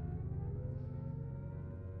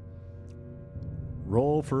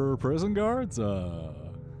 Roll for prison guards?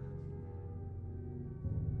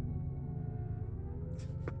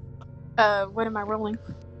 What am I rolling?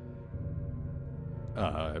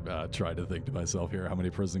 I tried to think to myself here how many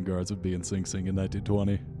prison guards would be in Sing Sing in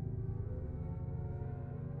 1920.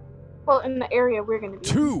 Well, in the area we're gonna be.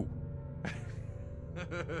 2!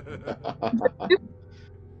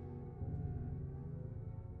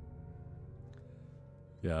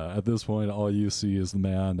 Yeah, at this point, all you see is the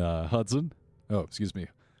man,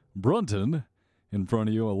 Brunton, in front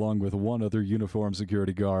of you, along with one other uniformed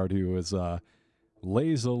security guard who is,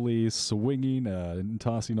 lazily swinging and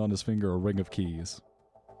tossing on his finger a ring of keys.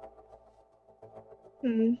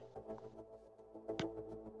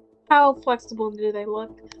 How flexible do they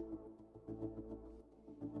look?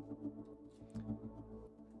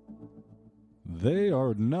 They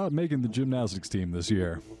are not making the gymnastics team this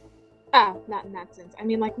year. Not in that sense. I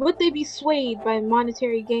mean, like, would they be swayed by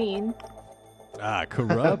monetary gain?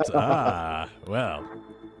 Corrupt? Well.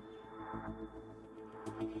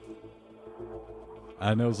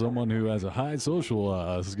 I know someone who has a high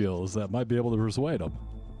social skills that might be able to persuade them.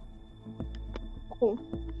 Cool.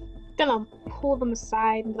 Gonna pull them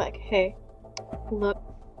aside and be like, hey, look,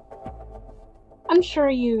 I'm sure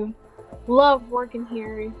you love working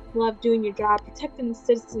here, love doing your job, protecting the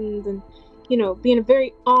citizens, and, you know, being a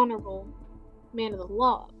very honorable man of the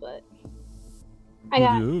law, but I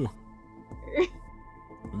got...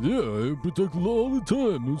 Yeah, I protect the law all the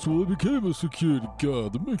time. That's why I became a security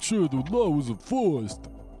guard, to make sure the law was enforced.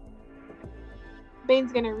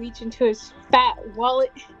 Bane's gonna reach into his fat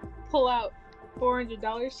wallet, pull out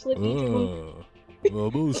 $400, slip each one.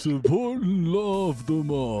 The most important law of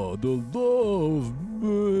them all, the law of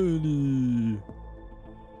money.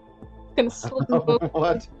 Gonna slip them both,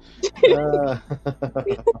 What?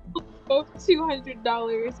 both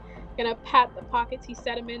 $200. Gonna pat the pockets he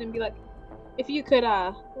set him in and be like, if you could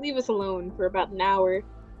leave us alone for about an hour,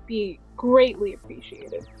 be greatly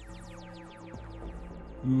appreciated.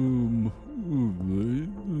 And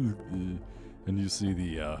you see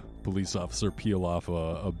the police officer peel off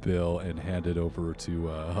a bill and hand it over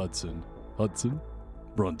to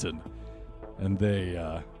Brunton. And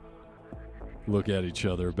they look at each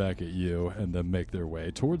other, back at you, and then make their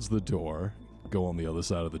way towards the door, go on the other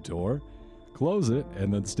side of the door, close it,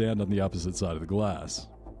 and then stand on the opposite side of the glass.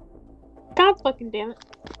 God fucking damn it.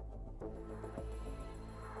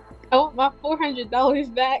 I want my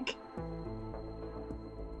 $400 back.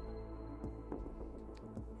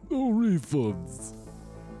 No refunds.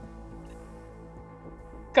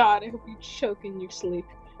 God, I hope you choke in your sleep.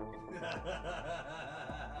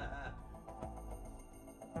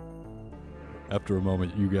 After a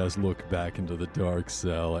moment, you guys look back into the dark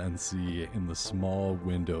cell and see in the small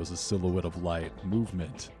windows a silhouette of light,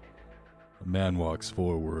 movement. A man walks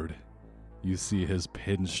forward. You see his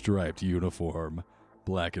pinstriped uniform,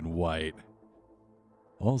 black and white.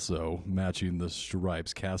 Also, matching the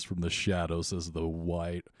stripes cast from the shadows as the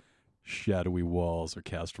white, shadowy walls are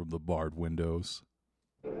cast from the barred windows.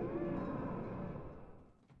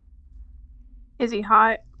 Is he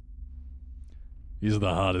hot? He's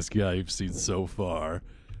the hottest guy you've seen so far.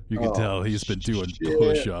 You can tell he's been doing shit.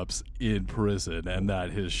 push-ups in prison, and that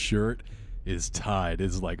his shirt is tied.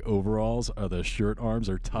 His like overalls, the shirt arms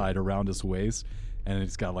are tied around his waist, and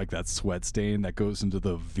it's got like that sweat stain that goes into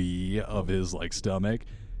the V of his like stomach.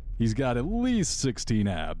 He's got at least 16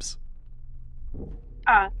 abs.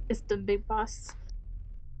 It's the big boss.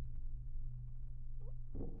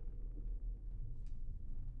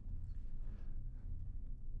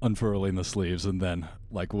 Unfurling the sleeves and then,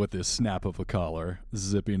 like with this snap of a collar,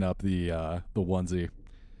 zipping up the onesie.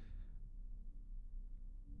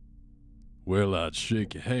 Well, I'd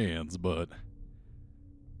shake your hands, but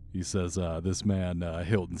he says, this man,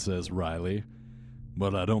 Hilton says, Riley,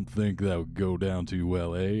 but I don't think that would go down too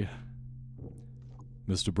well, eh?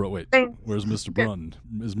 Mr. Wait, Thanks. where's Mr. Brunn?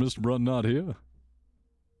 Is Mr. Brunn not here?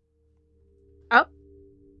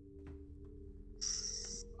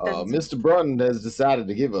 Oh. Mr. Brunn has decided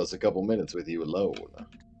to give us a couple minutes with you alone.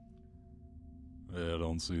 I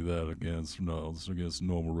don't see that against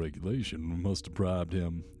normal regulation. We must have bribed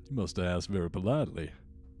him. He must have asked very politely.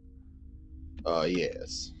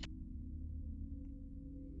 Yes.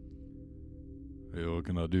 Hey, what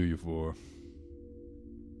can I do you for?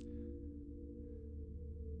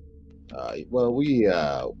 Well, we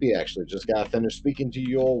actually just got finished speaking to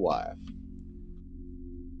your wife.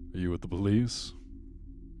 Are you with the police?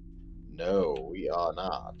 No, we are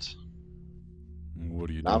not. What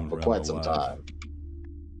are you doing Not for around quite my some wife? time.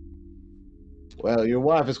 Well, your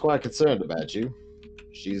wife is quite concerned about you.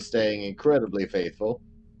 She's staying incredibly faithful.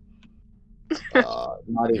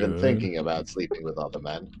 Not even Good. thinking about sleeping with other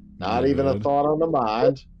men. Not even a Good. thought on the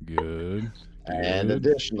mind. Good. And Good.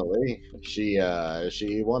 additionally, she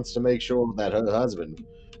wants to make sure that her husband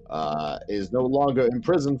is no longer in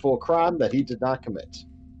prison for a crime that he did not commit.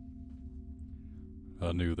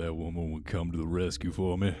 I knew that woman would come to the rescue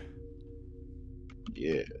for me.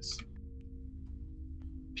 Yes.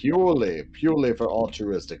 Purely for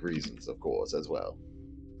altruistic reasons, of course, as well.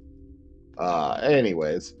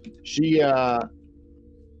 Anyways, she Oh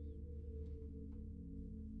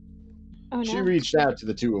no. she reached out to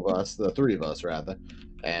the three of us rather,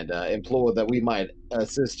 and implored that we might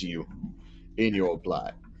assist you in your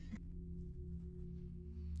plight.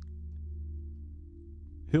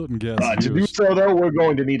 Hilton gets To do so, though, we're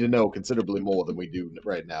going to need to know considerably more than we do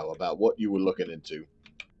right now about what you were looking into.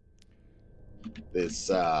 This,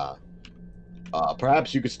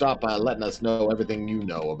 perhaps you could start by letting us know everything you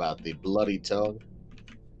know about the Bloody Tongue.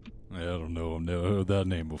 I don't know. I've never heard that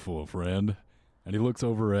name before, friend. And he looks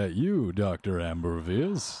over at you, Dr.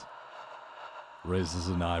 Amberviz. Raises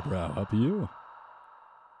an eyebrow up at you.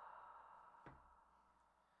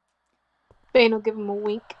 Bane will give him a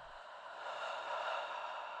wink.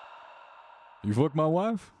 You fuck my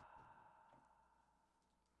wife?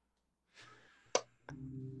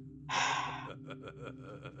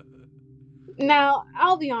 Now,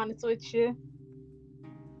 I'll be honest with you.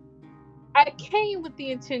 I came with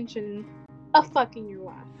the intention of fucking your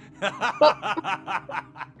wife.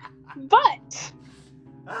 But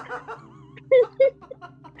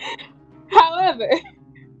however,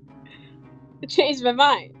 I changed my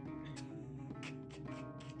mind.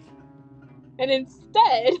 And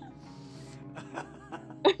instead,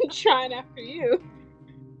 I'm trying after you.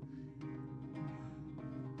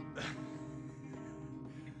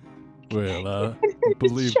 Well, I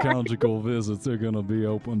believe conjugal visits are gonna be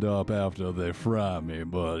opened up after they fry me,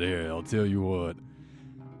 but here, I'll tell you what.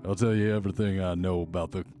 I'll tell you everything I know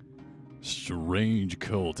about the strange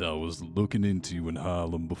cult I was looking into in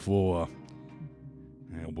Harlem before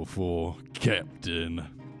Captain,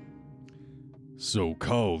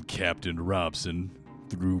 so-called Captain Robson,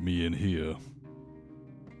 threw me in here.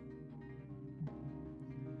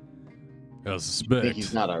 I suspect. Think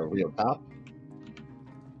he's not a real cop?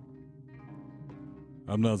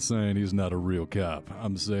 I'm not saying he's not a real cop.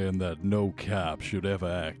 I'm saying that no cop should ever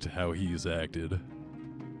act how he's acted.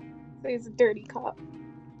 So he's a dirty cop.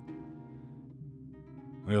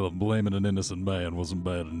 Well, if blaming an innocent man wasn't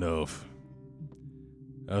bad enough,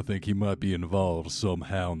 I think he might be involved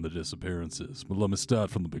somehow in the disappearances. But let me start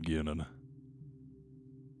from the beginning.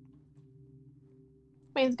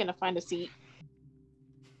 Bane's gonna find a seat.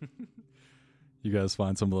 You guys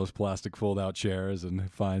find some of those plastic fold-out chairs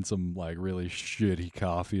and find some, like, really shitty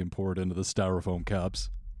coffee and pour it into the styrofoam cups.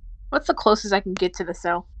 What's the closest I can get to the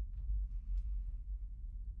cell?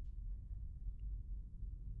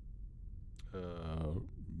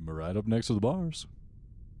 Right up next to the bars.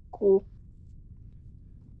 Cool.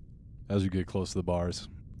 As you get close to the bars,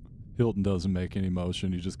 Hilton doesn't make any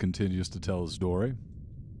motion. He just continues to tell his story.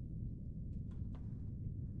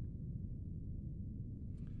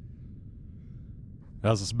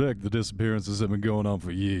 I suspect the disappearances have been going on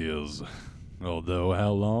for years. Although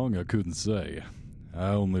how long, I couldn't say. I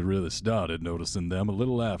only really started noticing them a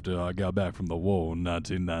little after I got back from the war in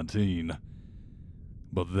 1919.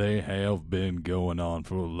 But they have been going on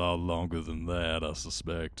for a lot longer than that, I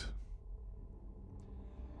suspect.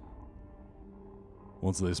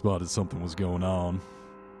 Once they spotted something was going on,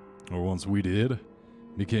 or once we did, it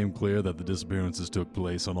became clear that the disappearances took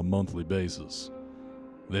place on a monthly basis.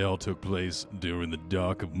 They all took place during the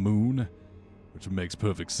dark of moon, which makes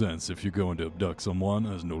perfect sense if you're going to abduct someone.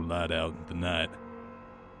 There's no light out at the night.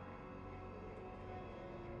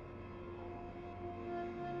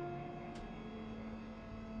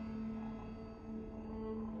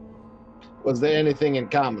 Was there anything in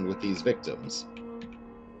common with these victims?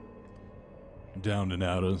 Down and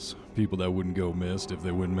outers, people that wouldn't go missed if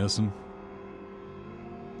they went missing.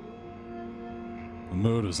 The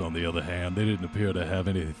murders, on the other hand, they didn't appear to have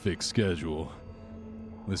any fixed schedule.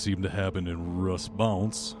 They seemed to happen in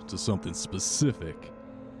response to something specific.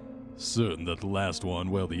 Certain that the last one,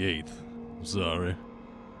 well, the 8th,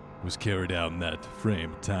 was carried out in that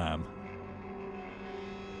frame of time.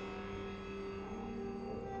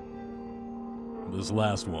 This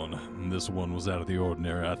last one, and this one was out of the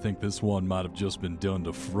ordinary. I think this one might have just been done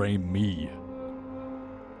to frame me.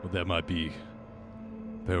 But that might be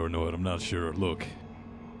paranoid, I'm not sure. Look,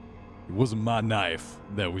 it wasn't my knife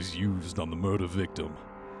that was used on the murder victim.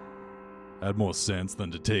 I had more sense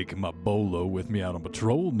than to take my bolo with me out on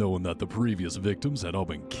patrol, knowing that the previous victims had all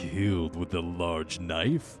been killed with a large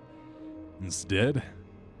knife. Instead,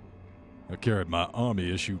 I carried my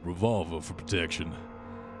army-issued revolver for protection.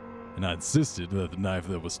 And I insisted that the knife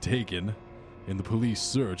that was taken in the police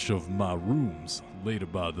search of my rooms, later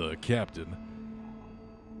by the captain,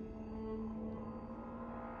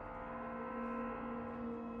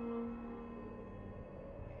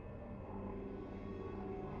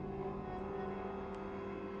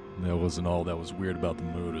 that wasn't all that was weird about the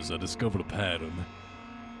murders. I discovered a pattern.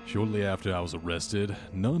 Shortly after I was arrested,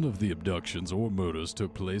 none of the abductions or murders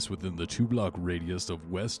took place within the 2-block radius of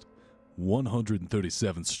West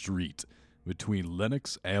 137th Street, between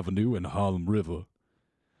Lenox Avenue and Harlem River.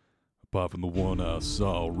 Apart from the one I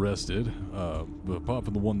saw arrested, apart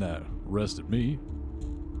from the one that arrested me,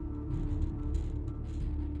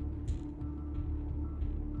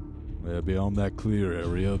 beyond that clear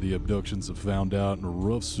area, the abductions are found out in a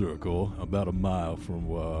rough circle about a mile from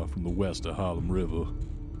the west of Harlem River.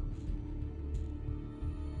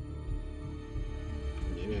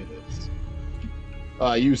 Yes.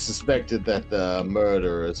 You suspected that the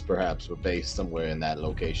murderers perhaps were based somewhere in that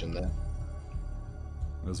location then?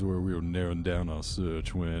 That's where we were narrowing down our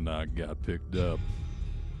search when I got picked up.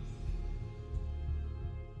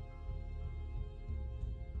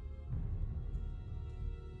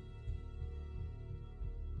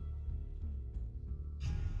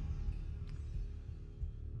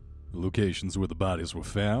 The locations where the bodies were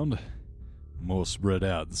found, more spread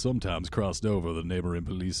out and sometimes crossed over the neighboring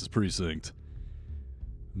police's precinct.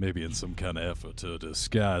 Maybe in some kind of effort to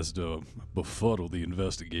disguise or befuddle the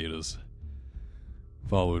investigators.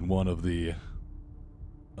 Following on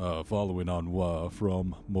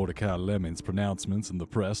from Mordecai Lemon's pronouncements in the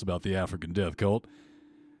press about the African death cult,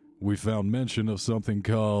 we found mention of something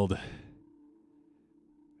called...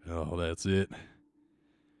 Oh, that's it.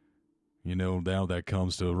 You know, now that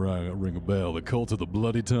comes to ring a bell. The Cult of the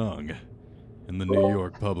Bloody Tongue in the New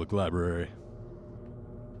York Public Library.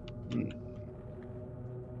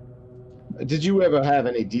 Did you ever have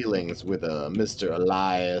any dealings with Mr.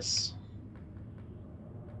 Elias?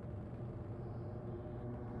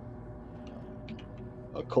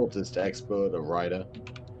 A cultist expert, a writer?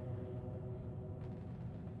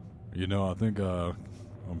 You know, I think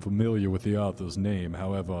I'm familiar with the author's name.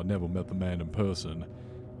 However, I never met the man in person.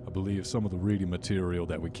 I believe some of the reading material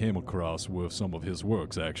that we came across were some of his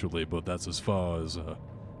works, actually, but that's as far as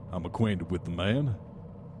I'm acquainted with the man.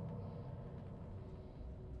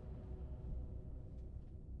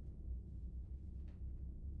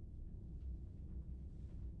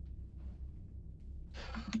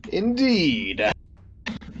 Indeed.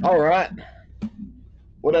 All right.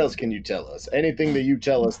 What else can you tell us? Anything that you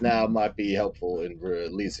tell us now might be helpful in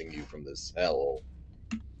releasing you from this hellhole.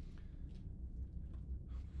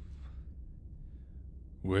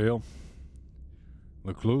 Well,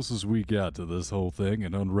 the closest we got to this whole thing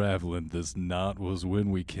and unraveling this knot was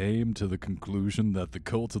when we came to the conclusion that the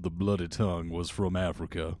Cult of the Bloody Tongue was from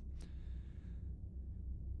Africa.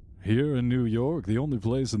 Here in New York, the only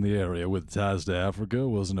place in the area with ties to Africa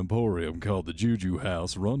was an emporium called the Juju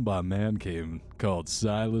House, run by a man called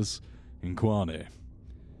Silas Nkwane,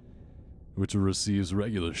 which receives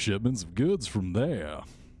regular shipments of goods from there.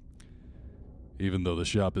 Even though the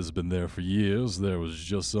shop has been there for years, there was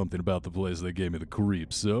just something about the place that gave me the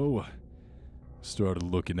creeps, so started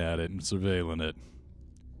looking at it and surveilling it.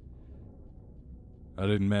 I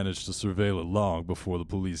didn't manage to surveil it long before the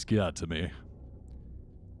police got to me.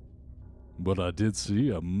 But I did see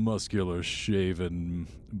a muscular, shaven,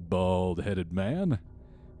 bald-headed man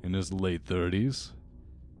in his late 30s.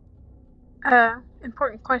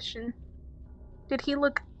 Important question. Did he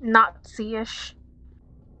look Nazi-ish?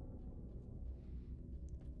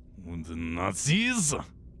 The Nazis?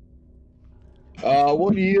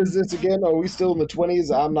 What year is this again? Are we still in the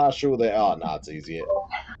 20s? I'm not sure they are Nazis yet.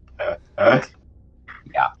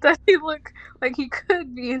 Does he look like he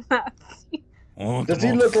could be in that scene? Does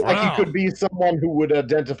he look like he could be someone who would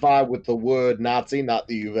identify with the word Nazi? Not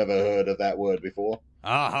that you've ever heard of that word before.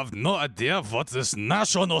 I have no idea what this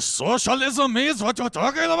National Socialism is, what you're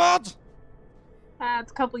talking about?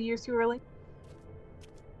 It's a couple years too early.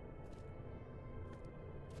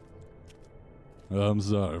 I'm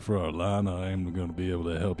sorry, Fraulein. I am going to be able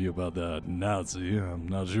to help you about that Nazi. I'm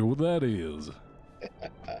not sure what that is.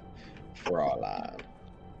 Fraulein.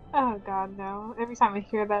 Oh god, no. Every time I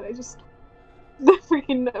hear that, I just... The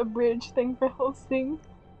freaking abridged thing for Helsing.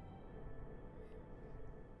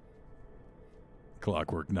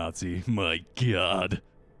 Clockwork Nazi. My god.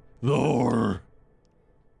 The horror.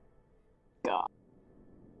 God.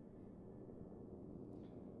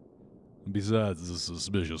 Besides the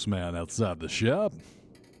suspicious man outside the shop,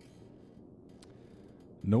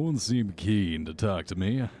 no one seemed keen to talk to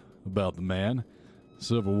me about the man.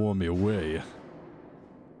 Several warned me away.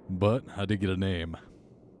 But I did get a name.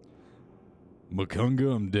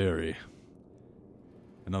 Makunga Mderi.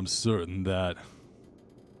 And I'm certain that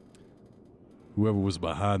whoever was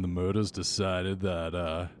behind the murders decided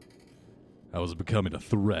that I was becoming a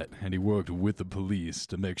threat, and he worked with the police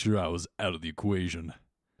to make sure I was out of the equation.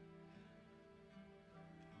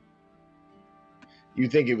 You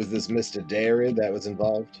think it was this Mr. Derry that was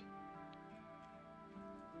involved?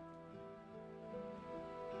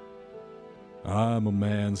 I'm a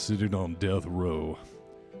man sitting on death row.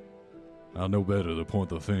 I know better to point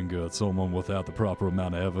the finger at someone without the proper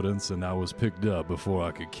amount of evidence, and I was picked up before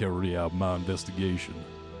I could carry out my investigation.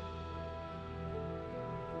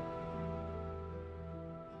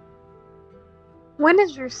 When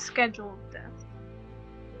is your scheduled death?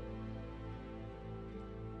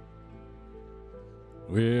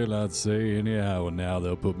 Well, I'd say any hour now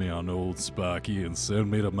they'll put me on Old Sparky and send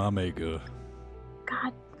me to my maker.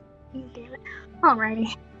 God damn it.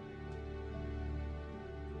 Alrighty.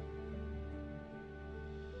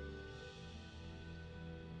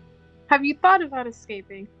 Have you thought about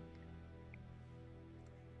escaping?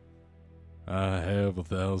 I have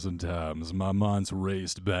 1,000 times. My mind's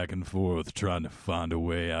raced back and forth trying to find a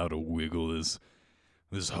way out of wiggle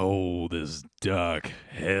this hole, this dark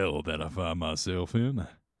hell that I find myself in.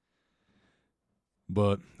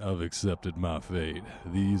 But I've accepted my fate.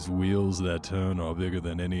 These wheels that turn are bigger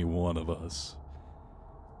than any one of us.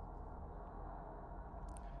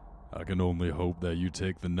 I can only hope that you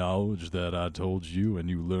take the knowledge that I told you and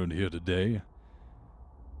you learned here today,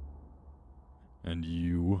 and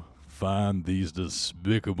you find these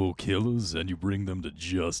despicable killers and you bring them to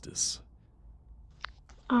justice.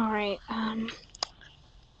 Alright,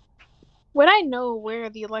 would I know where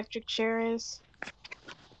the electric chair is?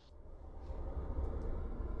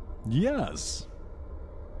 Yes.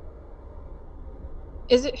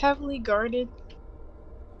 Is it heavily guarded?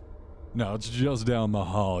 No, it's just down the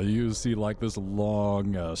hall. You see like this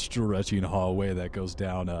long, stretching hallway that goes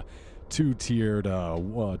down a two-tiered,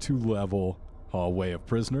 two-level hallway of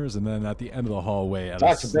prisoners, and then at the end of the hallway...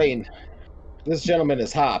 Dr. Bain, this gentleman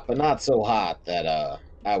is hot, but not so hot that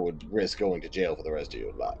I would risk going to jail for the rest of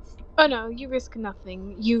your life. Oh no, you risk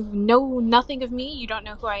nothing. You know nothing of me, you don't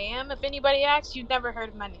know who I am. If anybody asks, you've never heard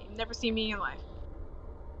of my name, never seen me in your life.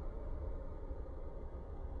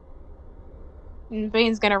 And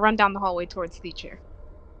Bane's gonna run down the hallway towards the chair.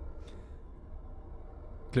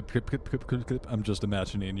 Clip, clip, clip, clip, clip, clip. I'm just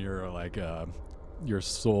imagining your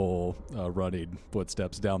soul running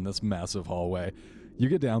footsteps down this massive hallway. You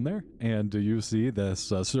get down there, and you see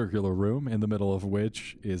this circular room, in the middle of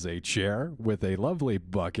which is a chair with a lovely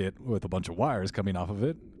bucket with a bunch of wires coming off of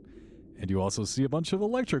it. And you also see a bunch of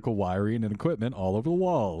electrical wiring and equipment all over the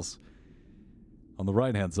walls. On the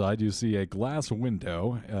right-hand side, you see a glass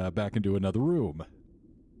window back into another room.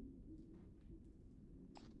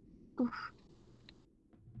 Oof.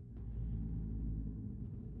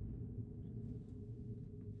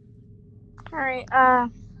 Alright,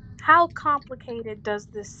 how complicated does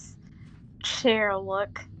this chair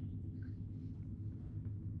look?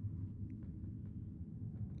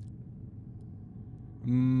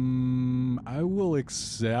 I will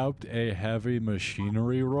accept a heavy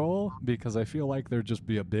machinery roll because I feel like there'd just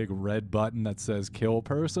be a big red button that says kill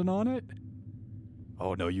person on it.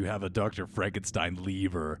 Oh no, you have a Dr. Frankenstein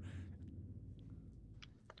lever.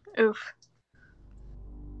 Oof.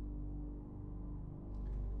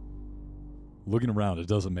 Looking around, it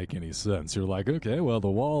doesn't make any sense. You're like, okay, well, the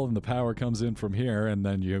wall and the power comes in from here, and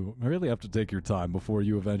then you really have to take your time before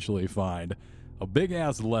you eventually find a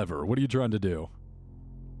big-ass lever. What are you trying to do?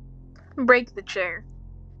 Break the chair.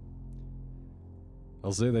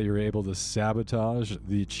 I'll say that you're able to sabotage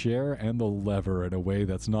the chair and the lever in a way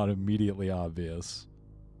that's not immediately obvious.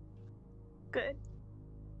 Good.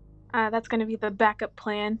 That's gonna be the backup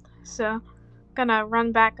plan. So, gonna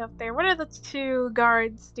run back up there. What are the two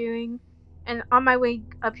guards doing? And on my way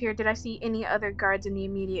up here, did I see any other guards in the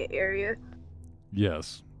immediate area?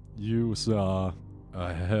 Yes, you saw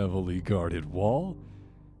a heavily guarded wall.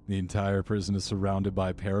 The entire prison is surrounded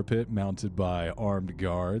by parapet mounted by armed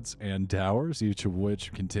guards and towers, each of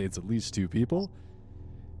which contains at least 2 people,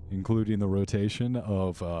 including the rotation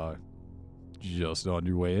of, just on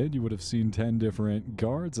your way in, you would have seen 10 different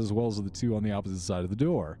guards, as well as the 2 on the opposite side of the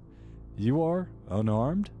door. You are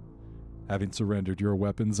unarmed, having surrendered your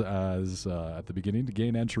weapons as at the beginning to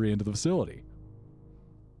gain entry into the facility.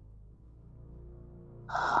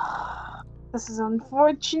 This is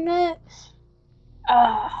unfortunate.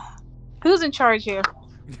 Who's in charge here?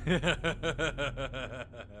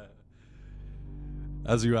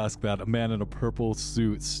 As you ask that, a man in a purple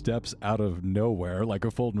suit steps out of nowhere like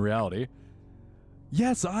a Fulton reality.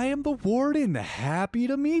 Yes, I am the warden. Happy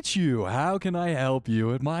to meet you. How can I help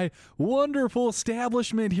you at my wonderful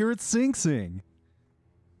establishment here at Sing Sing?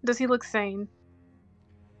 Does he look sane?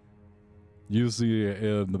 You see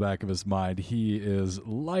in the back of his mind, he is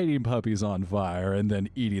lighting puppies on fire and then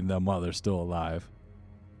eating them while they're still alive.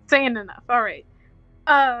 Sane enough. All right.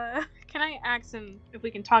 Can I ask him if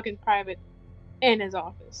we can talk in private in his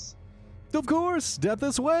office? Of course, step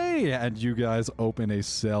this way! And you guys open a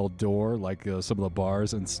cell door like some of the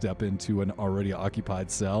bars and step into an already occupied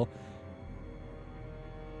cell.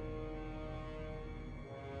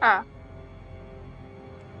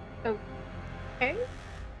 Okay.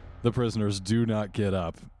 The prisoners do not get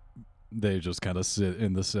up. They just kind of sit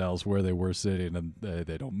in the cells where they were sitting, and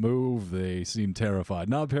they don't move. They seem terrified.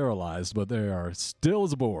 Not paralyzed, but they are still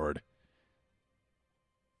as a board.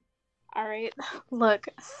 All right. Look,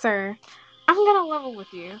 sir, I'm gonna level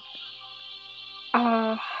with you.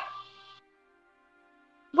 What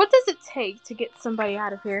does it take to get somebody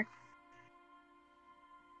out of here?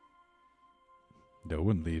 No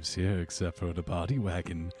one leaves here except for the body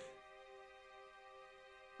wagon.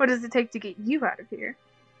 What does it take to get you out of here?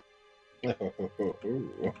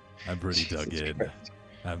 I'm pretty dug in.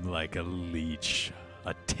 I'm like a leech,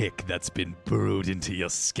 a tick that's been burrowed into your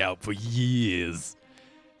scalp for years.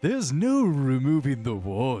 There's no removing the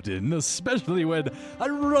warden, especially when I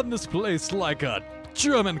run this place like a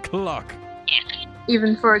German clock.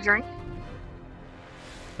 Even for a drink?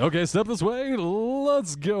 Okay, step this way.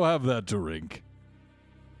 Let's go have that drink.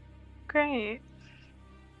 Great.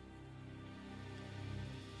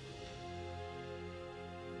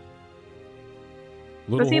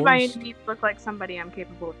 Little Does he by horse? any means look like somebody I'm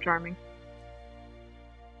capable of charming?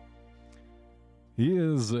 He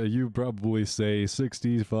is, you probably say,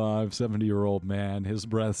 65, 70-year-old man. His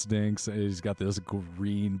breath stinks. He's got this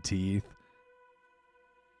green teeth.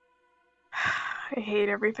 I hate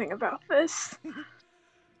everything about this.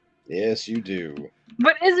 Yes, you do.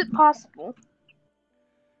 But is it possible?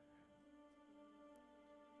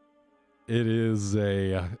 It is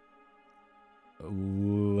a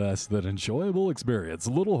less than enjoyable experience.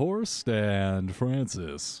 Little Horse and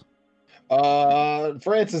Francis.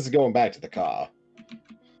 Francis is going back to the car.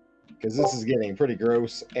 Because this is getting pretty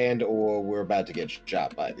gross, and or we're about to get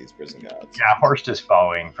shot by these prison guards. Yeah, Horst is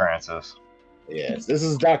following Francis. Yes, this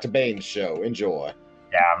is Dr. Bane's show. Enjoy.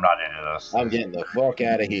 Yeah, I'm not into this. I'm getting the fuck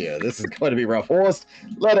out of here. This is going to be rough. Horst,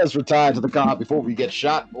 let us retire to the car before we get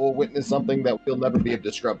shot or witness something that we'll never be able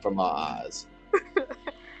to scrub from our eyes.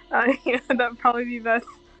 Yeah, that'd probably be best.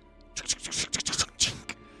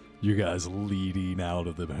 You guys leading out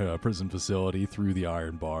of the prison facility through the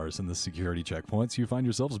iron bars and the security checkpoints, you find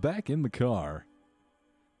yourselves back in the car,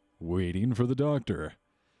 waiting for the doctor.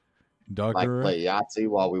 Like Doctor, play Yahtzee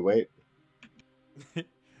while we wait.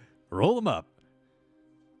 roll him up.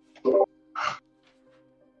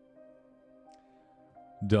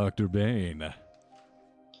 Dr. Bane.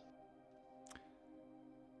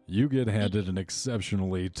 You get handed an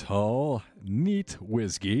exceptionally tall, neat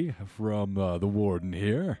whiskey from the warden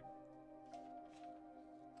here.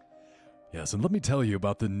 Yes, and let me tell you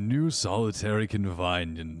about the new solitary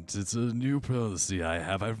confinement. It's a new policy I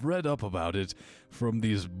have. I've read up about it from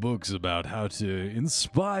these books about how to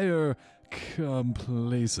inspire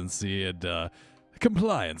complacency and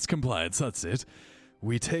compliance, that's it.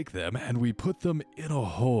 We take them and we put them in a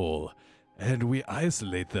hole, and we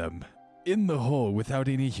isolate them in the hole without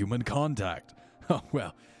any human contact. Oh,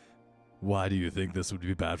 well, why do you think this would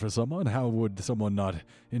be bad for someone? How would someone not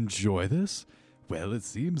enjoy this? Well, it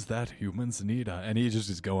seems that humans need and he just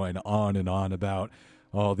is going on and on about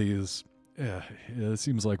all these, it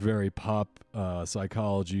seems like very pop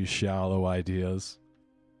psychology, shallow ideas.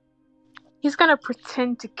 He's gonna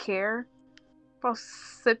pretend to care while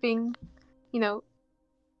sipping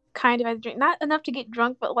kind of as a drink. Not enough to get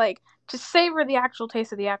drunk, but like to savor the actual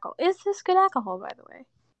taste of the alcohol. Is this good alcohol, by the way?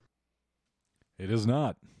 It is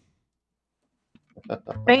not.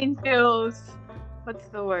 Bane feels, what's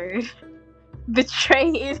the word?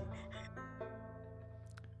 Betrayed.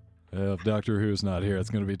 If Doctor Who's not here, it's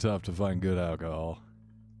going to be tough to find good alcohol.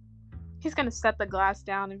 He's gonna set the glass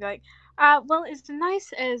down and be like, well, as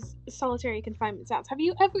nice as solitary confinement sounds, have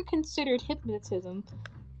you ever considered hypnotism?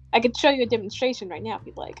 I could show you a demonstration right now if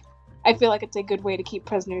you'd like. I feel like it's a good way to keep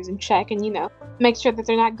prisoners in check and, make sure that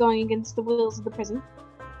they're not going against the wills of the prison.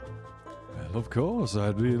 Well, of course,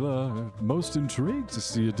 I'd be most intrigued to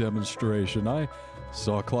see a demonstration. I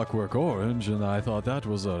saw Clockwork Orange, and I thought that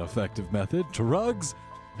was an effective method. Drugs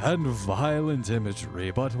and violent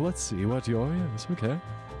imagery, but let's see what is, okay?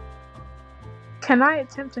 Can I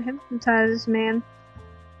attempt to hypnotize this man?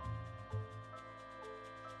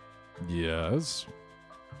 Yes.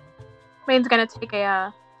 Man's gonna take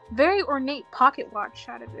a very ornate pocket watch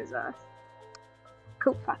out of his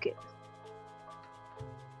coat pocket.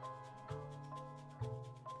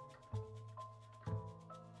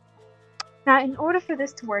 Now, in order for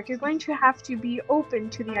this to work, you're going to have to be open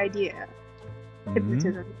to the idea of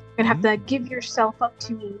hypnotism. You're gonna have to give yourself up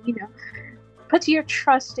to me, put your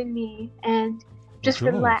trust in me, and just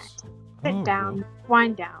relax, sit down,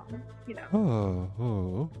 wind down,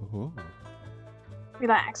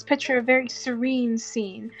 Relax. Picture a very serene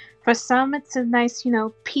scene. For some, it's a nice,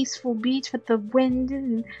 peaceful beach with the wind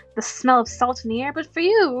and the smell of salt in the air. But for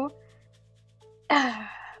you,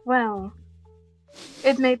 well,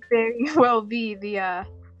 it may very well be the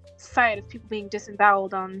sight of people being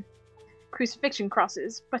disemboweled on crucifixion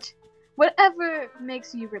crosses. But whatever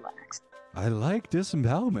makes you relax. I like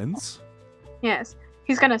disembowelments. Yes.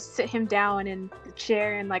 He's gonna sit him down in the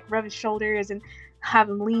chair and rub his shoulders and have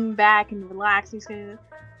him lean back and relax. He's gonna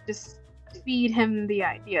just feed him the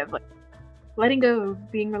idea of letting go,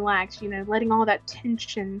 being relaxed, letting all that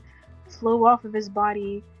tension flow off of his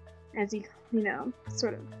body as he,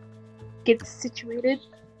 sort of gets situated.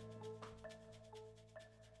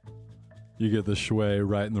 You get the shui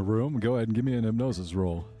right in the room. Go ahead and give me an hypnosis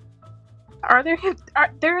roll. There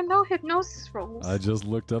are no hypnosis rolls? I just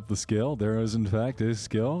looked up the skill. There is, in fact, a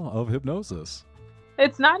skill of hypnosis.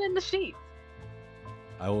 It's not in the sheet.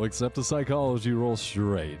 I will accept a psychology roll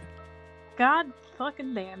straight. God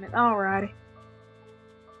fucking damn it. Alrighty.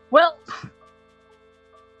 Well.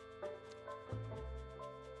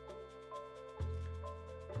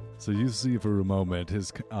 So you see for a moment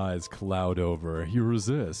his eyes cloud over. He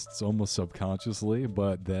resists, almost subconsciously,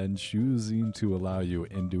 but then choosing to allow you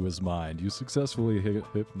into his mind. You successfully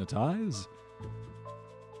hypnotize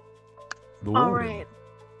the warden. Alright.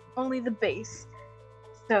 Only the base.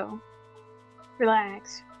 So,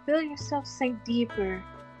 relax. Feel yourself sink deeper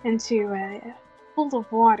into a pool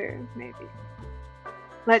of water, maybe.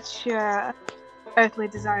 Let your earthly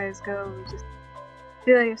desires go. Just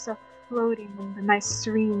feel yourself floating in the nice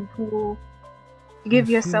serene pool. Give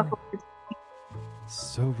yourself a...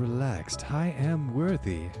 So relaxed. I am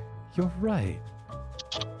worthy. You're right.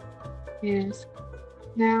 Yes.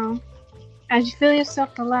 Now, as you feel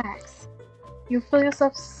yourself relax, you feel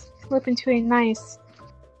yourself slip into a nice,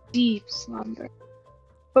 deep slumber.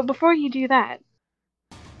 But before you do that,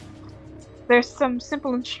 there's some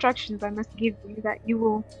simple instructions I must give you that you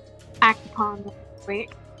will act upon when you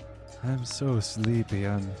wake. I'm so sleepy.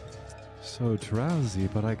 I'm so drowsy,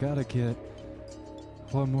 but I gotta get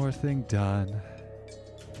one more thing done.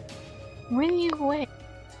 When you wake,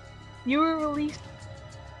 you will release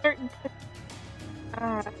certain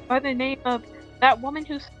by the name of that woman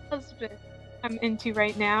whose husband I'm into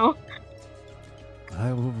right now.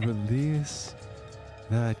 I will release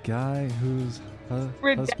that guy whose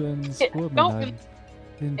husband's woman I'm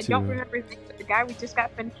into. I don't remember his name, but the guy we just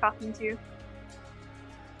got finished talking to.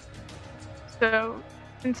 So,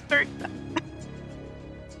 insert that.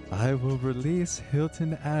 I will release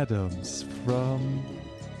Hilton Adams from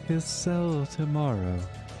his cell tomorrow.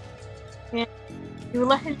 And you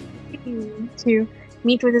let him continue to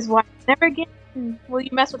meet with his wife. Never again will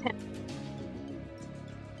you mess with him.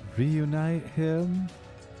 Reunite him,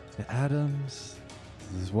 the Adams,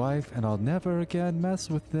 his wife, and I'll never again mess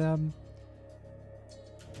with them.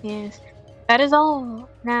 Yes, that is all.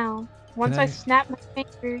 Now, once I snap my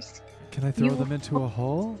fingers... Can I throw them into a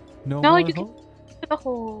hole? No, you hole? Can into the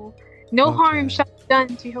hole. No harm shall be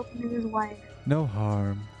done to Hilton and his wife. No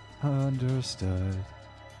harm. Understood.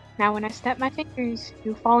 Now, when I snap my fingers,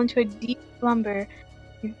 you'll fall into a deep slumber,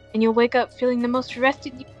 and you'll wake up feeling the most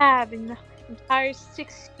rested you have in the entire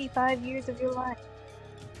 65 years of your life.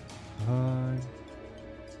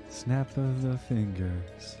 Snap of the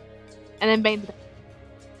fingers. And then Bane's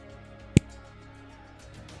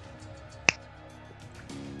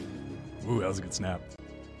Ooh, that was a good snap.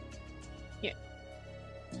 Yeah.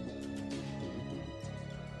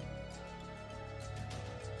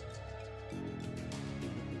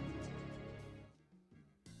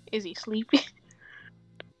 Is he sleepy?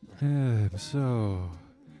 I'm so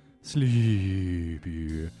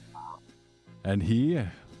sleepy. And he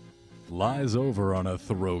lies over on a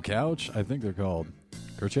throw couch. I think they're called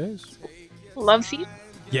kerchiefs? Love seat?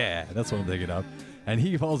 Yeah, that's what I'm thinking of. And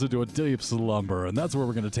he falls into a deep slumber, and that's where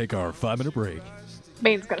we're going to take our 5-minute break.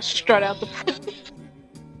 Bane's gonna strut out the prison.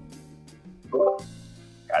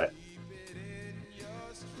 Got it.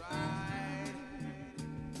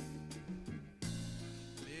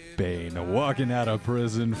 Bane walking out of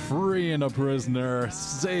prison, freeing a prisoner,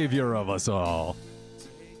 savior of us all.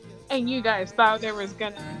 And you guys thought there was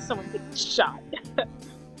gonna be someone getting shot.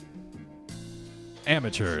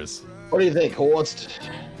 Amateurs. What do you think, Horst?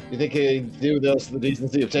 You think he'd do this the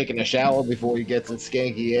decency of taking a shower before he gets his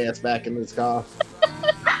skanky ass back in his car?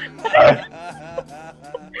 I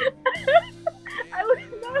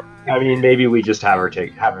wouldn't know. I mean, maybe we just have him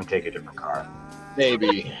take a different car.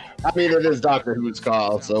 Maybe. I mean, it is Doctor Who's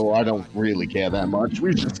call, so I don't really care that much.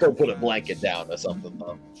 We should still put a blanket down or something,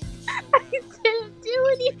 though. I didn't do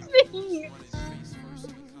anything.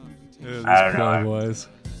 I don't know. Boys.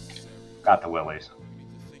 Got the willies.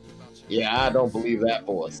 Yeah, I don't believe that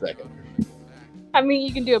for a second. I mean,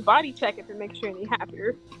 you can do a body check if it makes you any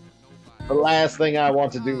happier. The last thing I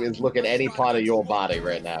want to do is look at any part of your body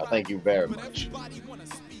right now. Thank you very much.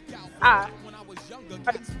 I'm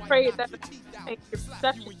afraid that makes your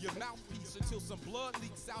perception.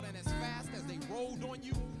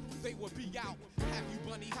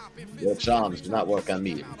 Your charms do not work on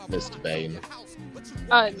me, Mr. Bane.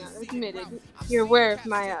 No, admitted. You're aware of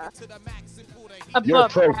my, Your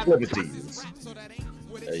above proclivities.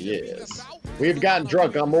 Yes. We've gotten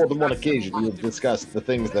drunk on more than one occasion. We have discussed the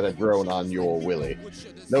things that have grown on your willy.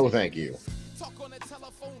 No, thank you.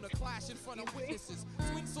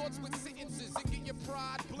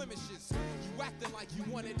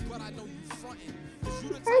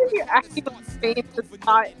 How do you acting like Bane is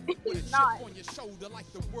not? He's not.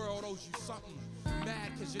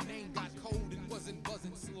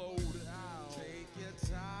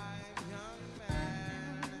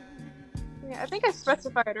 Yeah, I think I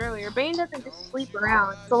specified earlier. Bane doesn't just sleep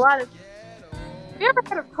around. It's a lot of. Have you ever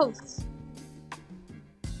heard of posts?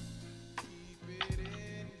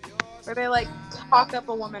 Where they like talk up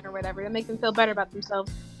a woman or whatever to make them feel better about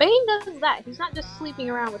themselves. Bane does that. He's not just sleeping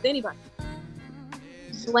around with anybody.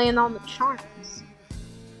 He's laying on the charms.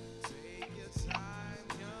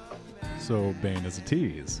 So Bane is a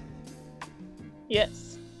tease.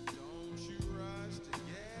 Yes.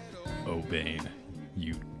 Oh, Bane.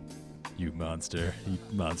 You monster. You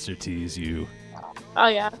monster tease, you. Oh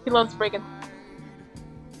yeah, he loves breaking.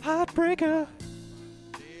 Heartbreaker.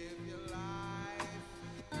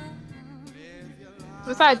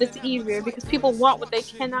 Besides, it's easier because people want what they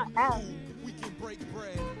cannot have. We can break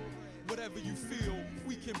bread. Whatever you feel,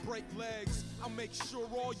 we can break legs. I'll make sure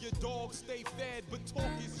all your dogs stay fed, but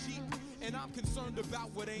talk is cheap, and I'm concerned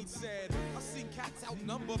about what ain't said. I've seen cats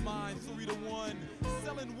outnumber mine 3-1,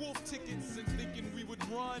 selling wolf tickets and thinking we would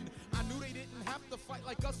run. I knew they didn't have to fight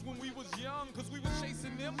like us when we was young, cause we was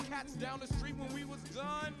chasing them cats down the street when we was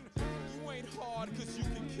done. You ain't hard cause you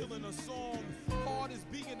can kill in a song. Hard is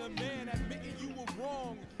being a man, admitting you were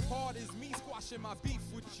wrong. Hard is me squashing my beef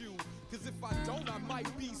with you, cause if I don't I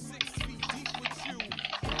might be 6 feet deep with you.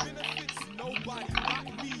 It benefits nobody, not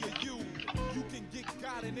me or you. You can get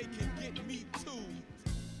God and they can get me too.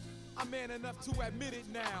 I'm man enough to admit it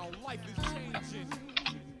now. Life is changing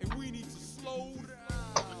and we need to slow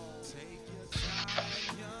down. Take your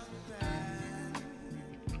time, young man.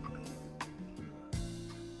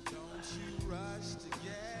 Don't you rush to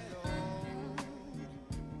get old.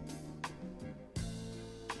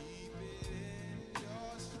 Keep it in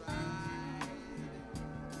your stride.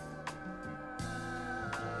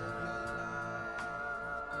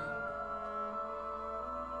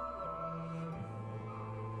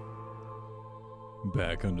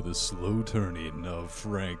 Back under the slow turning of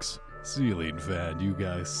Frank's ceiling fan, you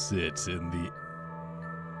guys sit in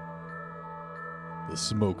the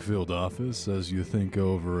smoke-filled office as you think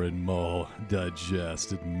over and mull,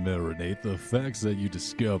 digest, and marinate the facts that you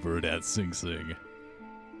discovered at Sing Sing.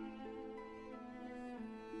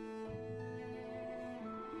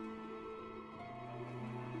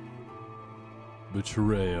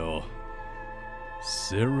 Betrayal,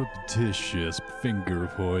 surreptitious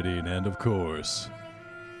finger-pointing, and of course,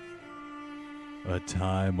 A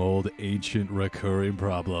time-old, ancient, recurring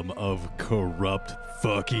problem of corrupt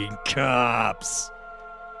fucking cops.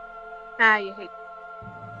 You hate.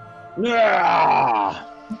 Yeah.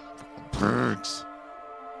 Perks.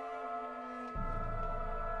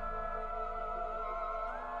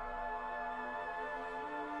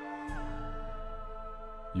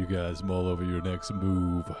 You guys mull over your next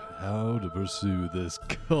move. How to pursue this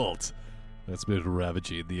cult that's been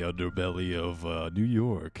ravaging the underbelly of New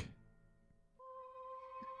York.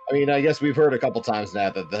 I mean, I guess we've heard a couple times now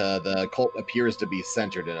that the cult appears to be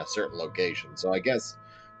centered in a certain location. So I guess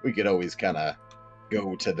we could always kind of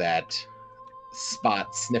go to that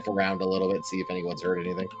spot, sniff around a little bit, see if anyone's heard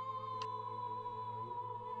anything.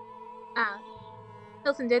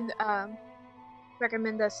 Hilton did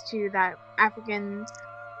recommend us to that African.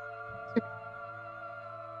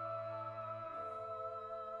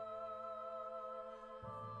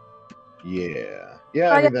 Yeah.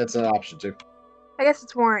 Yeah, I think that's an option too. I guess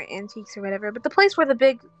it's more antiques or whatever, but the place where the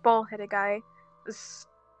big bald-headed guy was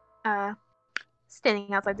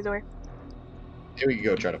standing outside the door. Maybe we could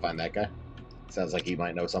go try to find that guy. Sounds like he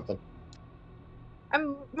might know something.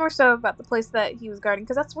 I'm more so about the place that he was guarding,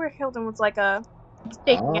 because that's where Hilton was like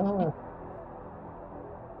staking it. Ah,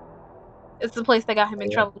 It's the place that got him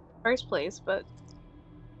in Yeah. trouble in the first place, but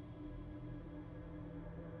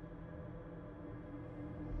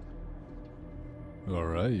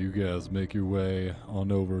Alright, you guys make your way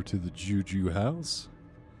on over to the Juju house.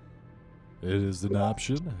 It is an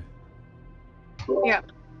option. Yep.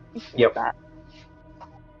 that.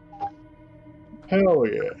 hell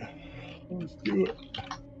yeah. Let's do it.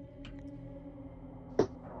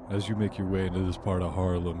 As you make your way into this part of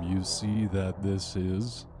Harlem, you see that this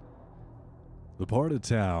is the part of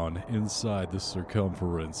town inside the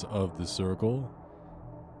circumference of the circle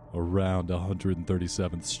around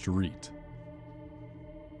 137th Street.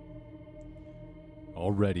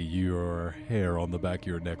 Already your hair on the back of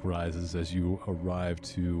your neck rises as you arrive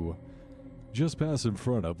to just pass in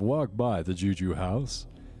front of, walk by the Juju house.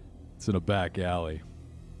 It's in a back alley.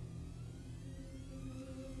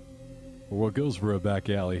 For what goes for a back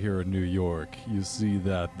alley here in New York, you see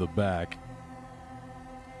that the back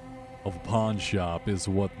of a pawn shop is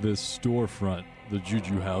what this storefront, the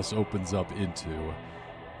Juju house, opens up into.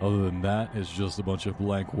 Other than that, it's just a bunch of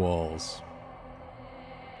blank walls.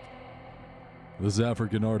 This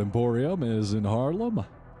African Art Emporium is in Harlem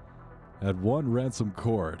at 1 Ransom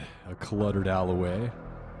Court, a cluttered alleyway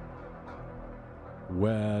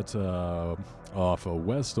off of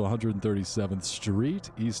West 137th Street,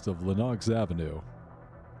 east of Lenox Avenue.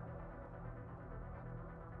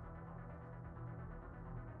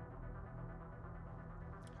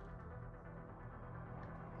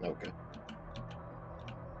 Okay.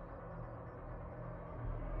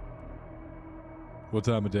 What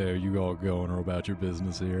time of day are you all going or about your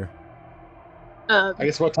business here? I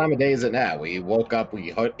guess what time of day is it now? We woke up,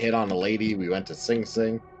 we hit on a lady, we went to Sing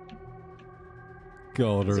Sing.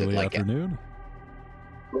 Call it Is it early like afternoon.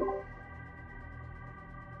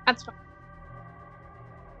 That's fine.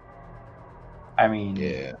 I mean,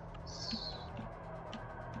 Yeah.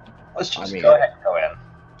 let's just I mean- go ahead and go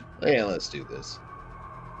in. Yeah, let's do this.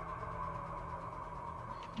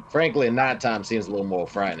 Frankly, nighttime seems a little more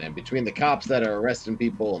frightening. Between the cops that are arresting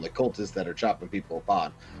people and the cultists that are chopping people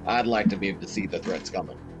apart, I'd like to be able to see the threats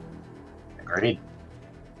coming. Agreed.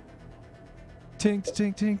 Tink,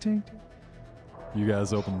 tink, tink, tink. You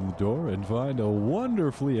guys open the door and find a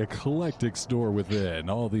wonderfully eclectic store within.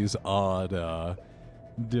 All these odd,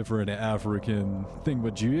 different African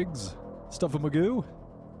thingamajigs. Stuff-a-magoo.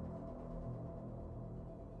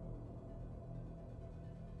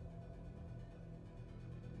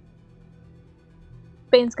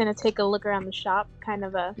 Bane's gonna take a look around the shop, kind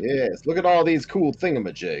of Yes, look at all these cool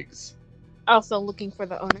thingamajigs. also looking for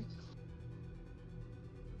the owner.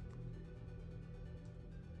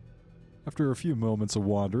 After a few moments of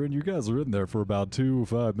wandering, you guys are in there for about 2 or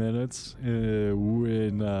 5 minutes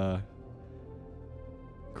when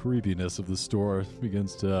creepiness of the store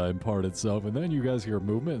begins to impart itself, and then you guys hear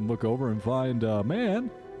movement and look over and find a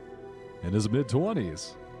man in his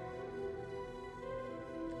mid-20s.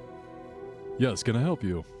 Yes, can I help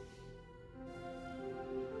you?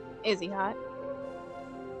 Is he hot?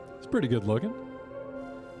 It's pretty good looking.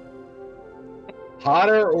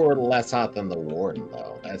 Hotter or less hot than the warden,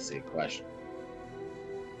 though? That's the question.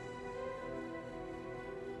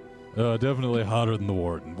 Definitely hotter than the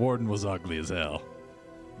warden. Warden was ugly as hell.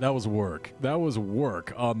 That was work. That was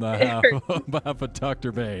work on the behalf of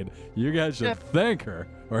Dr. Bane. You guys should thank her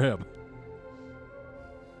or him.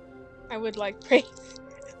 I would like praise.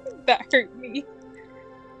 That hurt me.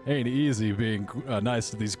 Ain't easy being nice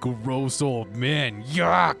to these gross old men.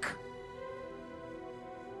 Yuck!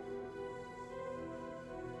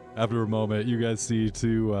 After a moment, you guys see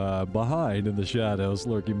two behind in the shadows,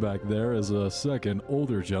 lurking back there, is a second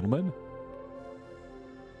older gentleman.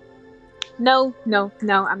 No,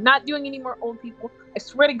 I'm not doing any more old people. I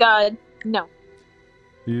swear to God, no.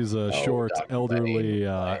 He's a short, Dr. elderly, Bane.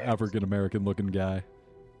 African-American looking guy.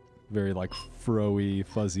 Very, like, fro-y,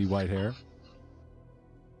 fuzzy white hair.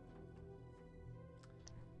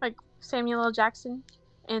 Like Samuel L. Jackson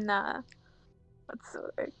in what's the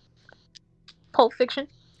word? Pulp Fiction.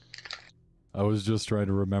 I was just trying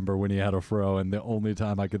to remember when he had a fro, and the only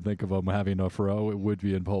time I could think of him having a fro, it would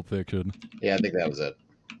be in Pulp Fiction. Yeah, I think that was it.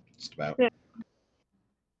 Just about. Yeah.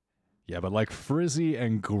 Yeah, but like frizzy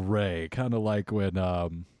and gray, kind of like when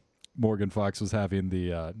Morgan Fox was having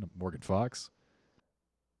the Morgan Fox.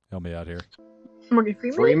 Help me out here. Morgan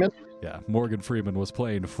Freeman. Freeman? Yeah, Morgan Freeman was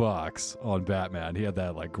playing Fox on Batman. He had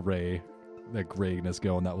that like that grayness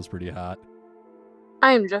going. That was pretty hot.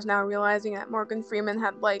 I am just now realizing that Morgan Freeman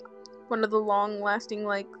had like one of the long-lasting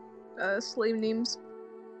like slave names,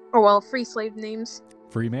 or well, free slave names.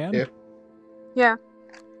 Free man? Yeah. Yeah.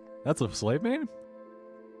 That's a slave name?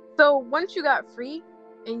 So once you got free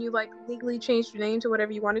and you like legally changed your name to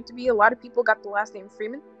whatever you wanted to be, a lot of people got the last name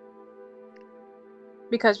Freeman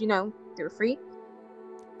because they were free.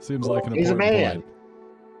 Seems like an He's a important man.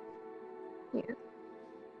 point. Yeah.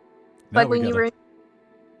 Now Like we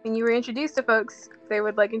when you were introduced to folks, they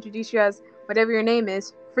would like introduce you as whatever your name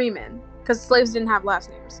is, Freeman, because slaves didn't have last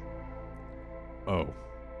names. Oh.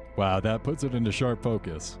 Wow, that puts it into sharp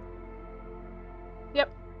focus.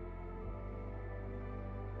 Yep.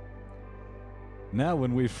 Now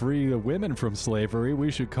when we free the women from slavery,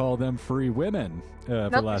 we should call them free women for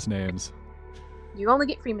Nope. last names. You only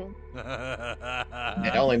get free men.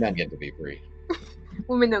 And only men get to be free.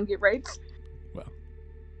 Women don't get rights.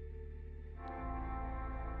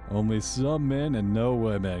 Only some men and no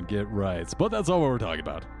women get rights. But that's not what we're talking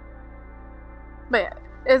about. But yeah,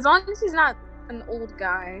 as long as he's not an old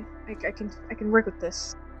guy, I can work with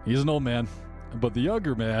this. He's an old man. But the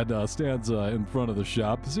younger man stands in front of the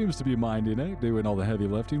shop, seems to be minding it, doing all the heavy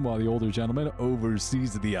lifting, while the older gentleman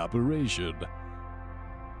oversees the operation.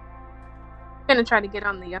 Gonna try to get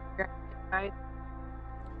on the younger side.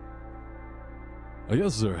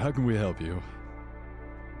 Yes, sir. How can we help you?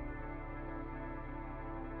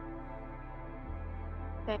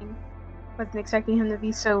 Thing. Wasn't expecting him to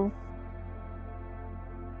be so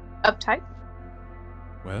uptight.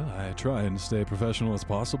 Well, I try and stay professional as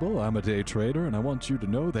possible. I'm a day trader, and I want you to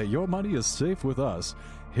know that your money is safe with us.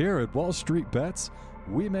 Here at Wall Street Bets,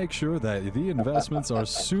 we make sure that the investments are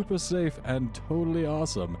super safe and totally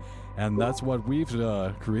awesome. And that's what we've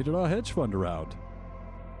created our hedge fund around.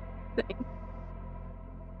 Thing.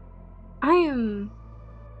 I am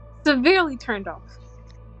severely turned off.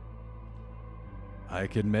 I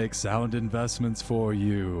can make sound investments for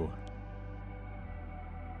you.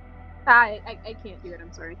 I can't do it.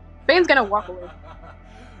 I'm sorry. Bane's gonna walk away.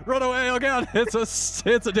 Run away! Oh God! It's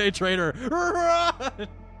a day trader. Run!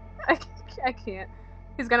 I can't.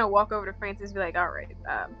 He's gonna walk over to Francis and be like, "All right,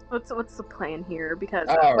 what's the plan here? Because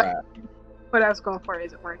All right. what I was going for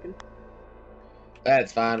isn't working."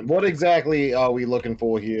 That's fine. What exactly are we looking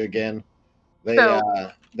for here again?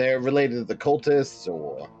 They're related to the cultists,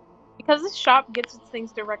 or Because this shop gets its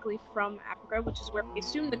things directly from Africa, which is where we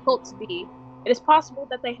assume the cults be, it is possible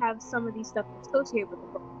that they have some of these stuff associated with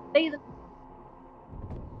the cult.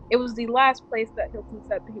 It was the last place that Hilton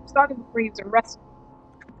said that he was talking before he was arrested.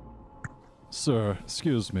 Sir,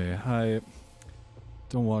 excuse me. I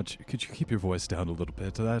don't want you. Could you keep your voice down a little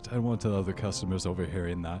bit? I don't want the other customers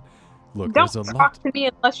overhearing that. Look, Don't there's a talk lot. to me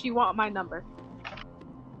unless you want my number.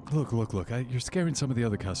 Look. You're scaring some of the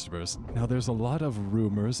other customers. Now, there's a lot of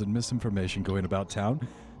rumors and misinformation going about town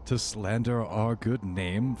to slander our good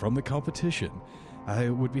name from the competition. I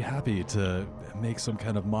would be happy to make some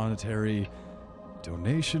kind of monetary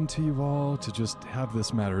donation to you all to just have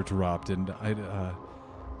this matter dropped, and I'd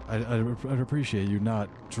appreciate you not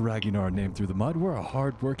dragging our name through the mud. We're a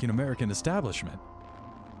hard-working American establishment.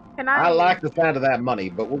 Can I I like the sound of that money,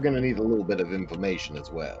 but we're gonna need a little bit of information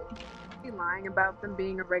as well. be lying about them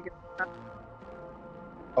being a regular customer?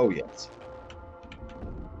 Oh yes.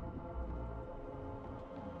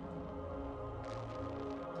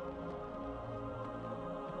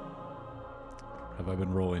 Have I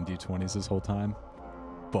been rolling d20s this whole time?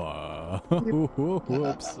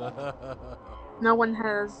 Whoops. No one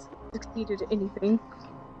has succeeded at anything.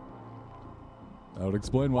 That would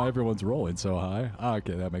explain why everyone's rolling so high.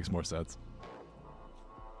 Okay, that makes more sense.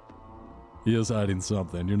 He is hiding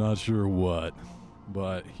something. You're not sure what.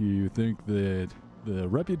 but you think that the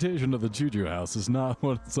reputation of the Juju House is not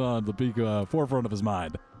what's on the forefront of his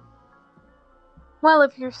mind. Well,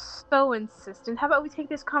 if you're so insistent, how about we take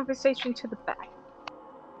this conversation to the back?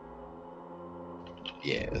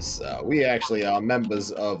 Yes, we actually are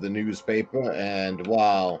members of the newspaper, and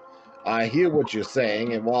while I hear what you're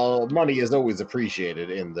saying, and while money is always appreciated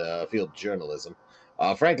in the field of journalism,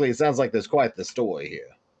 frankly, it sounds like there's quite the story here.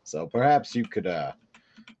 So perhaps you could,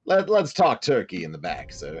 let's talk turkey in the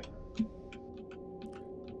back, sir.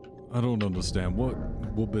 I don't understand.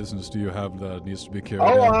 What business do you have that needs to be carried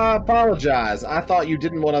Oh, out? I apologize. I thought you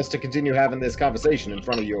didn't want us to continue having this conversation in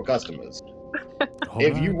front of your customers. All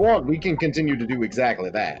If right. you want, we can continue to do exactly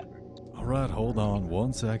that. All right, hold on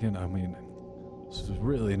 1 second. I mean, this is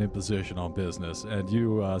really an imposition on business, and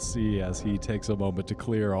you see as he takes a moment to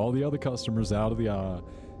clear all the other customers out of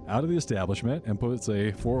the establishment and puts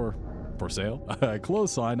a for sale a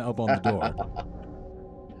close sign up on the door.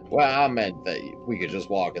 Well, I meant that we could just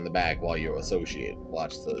walk in the back while your associate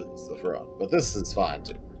watched the front, but this is fine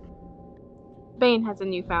too. Bane has a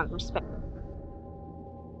newfound respect.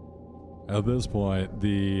 At this point,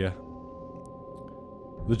 the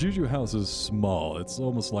Juju House is small. It's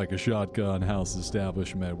almost like a shotgun house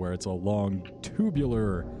establishment where it's a long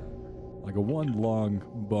tubular, like a one long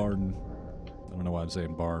barn. I don't know why I'm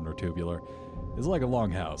saying barn or tubular. It's like a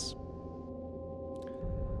long house.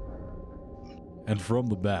 And from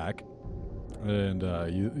the back, and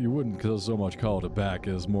you wouldn't so much call it a back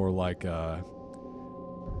as more like,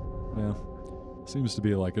 seems to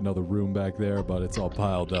be like another room back there, but it's all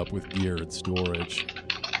piled up with gear and storage.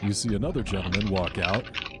 You see another gentleman walk out.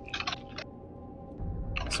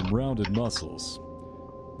 Some rounded muscles.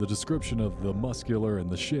 The description of the muscular and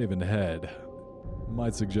the shaven head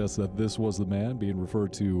might suggest that this was the man being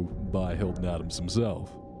referred to by Hilton Adams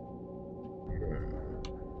himself.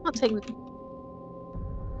 I'll take it.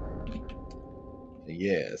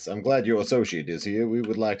 Yes, I'm glad your associate is here. We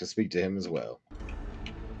would like to speak to him as well.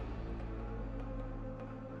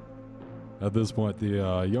 At this point,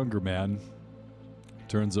 the younger man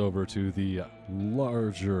turns over to the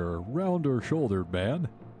larger, rounder-shouldered man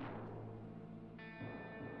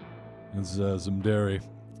and says, Mdari,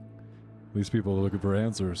 these people are looking for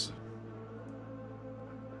answers.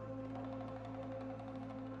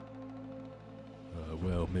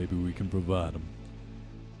 Well, maybe we can provide them.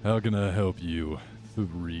 How can I help you,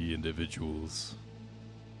 3 individuals?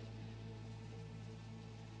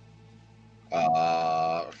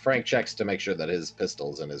 Frank checks to make sure that his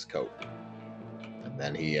pistol's in his coat. And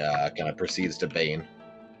then he kind of proceeds to Bane.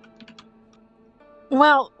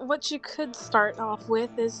 Well, what you could start off with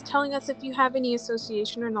is telling us if you have any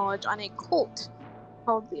association or knowledge on a cult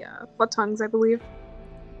called the Tongues, I believe.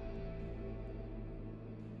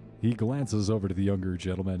 He glances over to the younger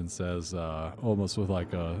gentleman and says, almost with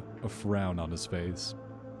like a frown on his face,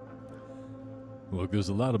 Look, there's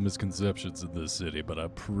a lot of misconceptions in this city, but I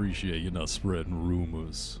appreciate you not spreading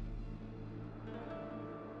rumors.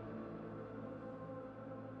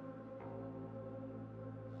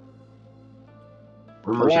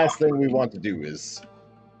 The last thing we want to do is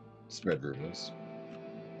spread rumors.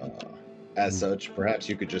 As such, perhaps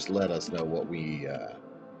you could just let us know what we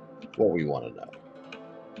want to know.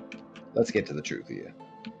 Let's get to the truth here.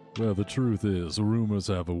 Well, the truth is, rumors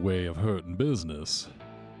have a way of hurting business.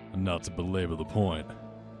 And not to belabor the point,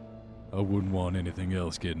 I wouldn't want anything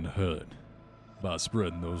else getting hurt by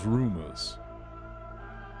spreading those rumors.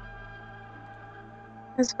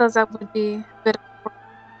 I suppose that would be a bit of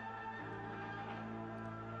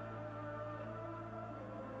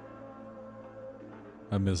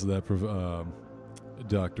I missed that,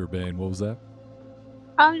 Dr. Bane. What was that?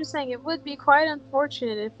 I'm just saying it would be quite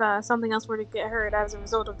unfortunate if something else were to get hurt as a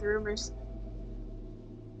result of the rumors.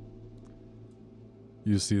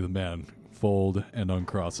 You see the man fold and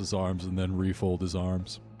uncross his arms and then refold his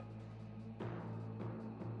arms.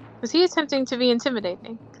 Was he attempting to be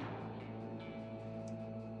intimidating?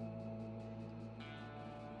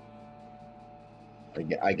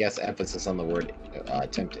 I guess emphasis on the word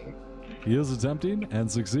tempting. He is attempting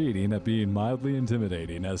and succeeding at being mildly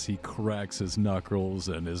intimidating as he cracks his knuckles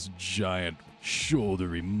and his giant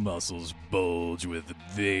shouldery muscles bulge with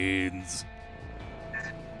veins.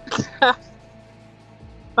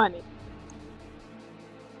 Funny.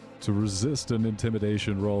 To resist an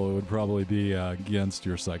intimidation roll, it would probably be against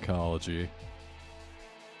your psychology.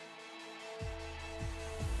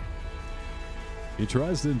 He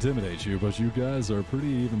tries to intimidate you, but you guys are pretty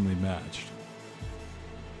evenly matched.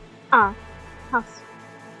 Ah, us.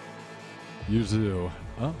 You two,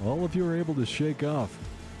 all of you are able to shake off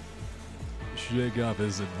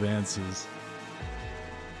his advances.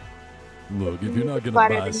 Look, if you're not gonna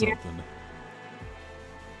Flattered buy in here. something,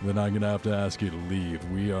 then I'm gonna have to ask you to leave.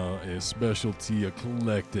 We are a specialty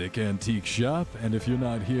eclectic antique shop, and if you're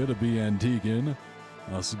not here to be antiquing,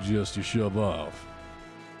 I suggest you shove off.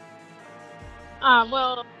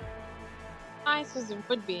 Well, nice as it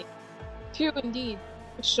would be to indeed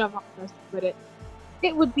shove off us with it.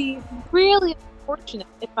 It would be really unfortunate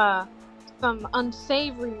if some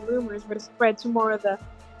unsavory rumors were to spread to more of the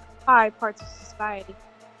high parts of society.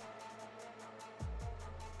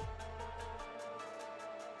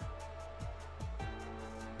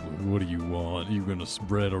 What do you want? You gonna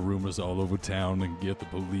spread our rumors all over town and get the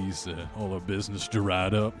police, all our business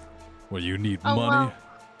dried up? Well, you need Oh, money?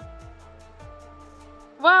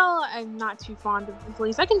 Well, I'm not too fond of the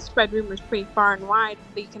police. I can spread rumors pretty far and wide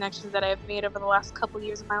with the connections that I've made over the last couple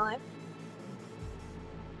years of my life.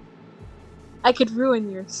 I could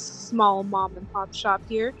ruin your small mom and pop shop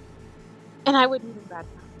here, and I wouldn't even bat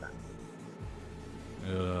an eyelash.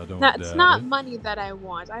 I don't Now, it's doubt not it. money that I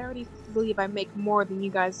want. I already believe I make more than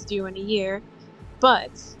you guys do in a year,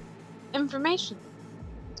 but information.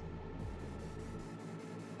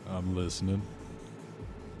 I'm listening.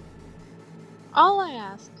 All I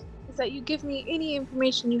ask is that you give me any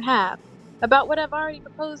information you have about what I've already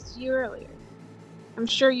proposed to you earlier. I'm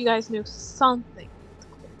sure you guys know something.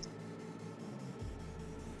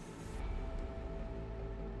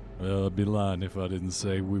 Well, I'd be lying if I didn't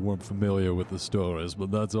say we weren't familiar with the stories,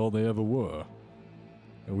 but that's all they ever were.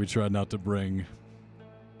 And we try not to bring...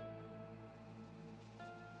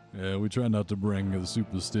 we try not to bring the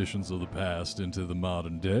superstitions of the past into the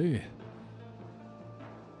modern day.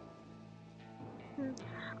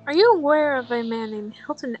 Are you aware of a man named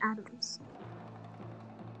Hilton Adams?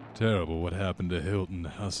 Terrible what happened to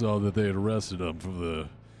Hilton. I saw that they had arrested him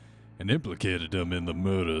and implicated him in the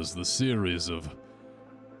murders, the series of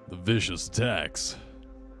the vicious attacks.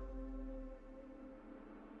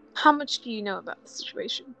 How much do you know about the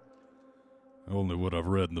situation? Only what I've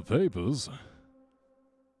read in the papers.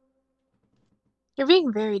 You're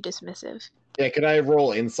being very dismissive. Yeah, could I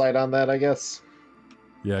roll insight on that, I guess?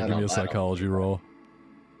 Yeah, I give me don't- a I don't- psychology roll.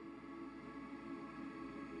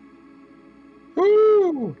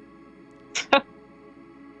 Woo!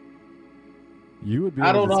 You would be I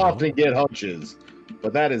able don't to tell. often get hunches,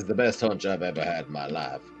 but that is the best hunch I've ever had in my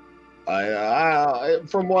life. I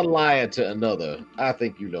from one liar to another, I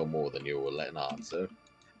think you know more than you were letting on, sir.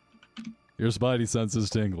 Your spidey sense is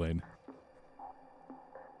tingling.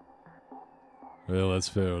 Well, that's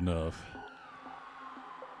fair enough.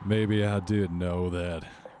 Maybe I did know that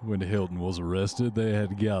when Hilton was arrested, they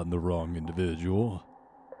had gotten the wrong individual.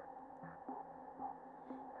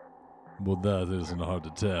 But that isn't hard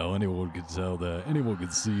to tell. Anyone could tell that. Anyone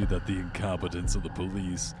could see that the incompetence of the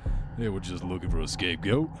police, they were just looking for a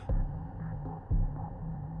scapegoat.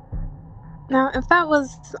 Now, if that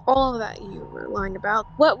was all that you were lying about,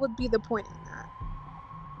 what would be the point in that?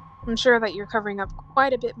 I'm sure that you're covering up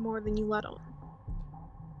quite a bit more than you let on.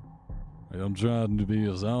 I'm trying to be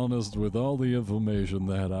as honest with all the information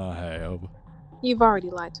that I have. You've already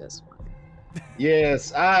lied to us once.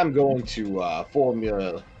 Yes, I'm going to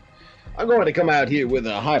formula. I'm going to come out here with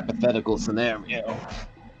a hypothetical scenario.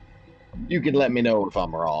 You can let me know if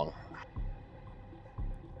I'm wrong.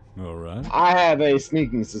 All right. I have a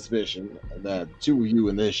sneaking suspicion that two of you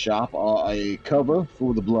in this shop are a cover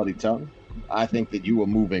for the Bloody Tongue. I think that you are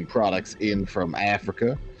moving products in from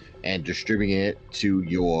Africa and distributing it to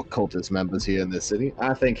your cultist members here in this city.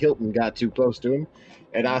 I think Hilton got too close to him,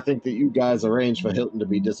 and I think that you guys arranged for Hilton to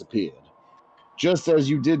be disappeared. Just as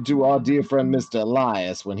you did to our dear friend Mr.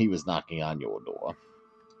 Elias when he was knocking on your door.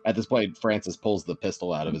 At this point, Francis pulls the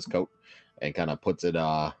pistol out of his coat and kind of puts it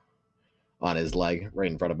on his leg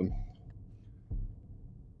right in front of him.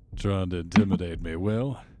 Trying to intimidate me.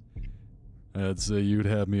 Well, I'd say you'd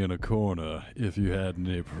have me in a corner if you had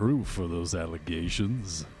any proof for those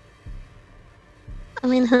allegations. I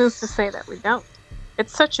mean, who's to say that we don't?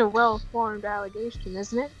 It's such a well-formed allegation,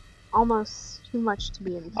 isn't it? Almost too much to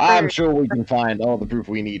be inferred. I'm sure we can find all the proof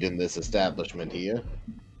we need in this establishment here.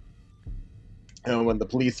 And when the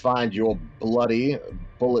police find your bloody,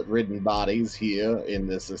 bullet-ridden bodies here in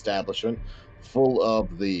this establishment, full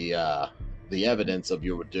of the evidence of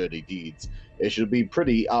your dirty deeds, it should be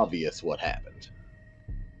pretty obvious what happened.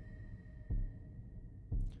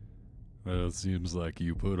 Well, it seems like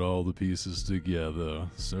you put all the pieces together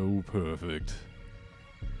so perfect.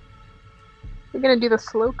 We're gonna do the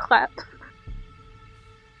slow clap.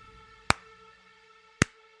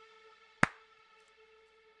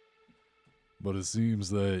 But it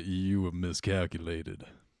seems that you have miscalculated.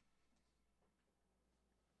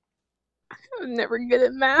 I'm never good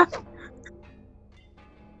at math.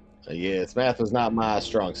 Yes, math was not my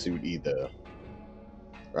strong suit either.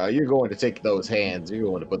 You're going to take those hands, you're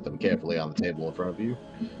going to put them carefully on the table in front of you.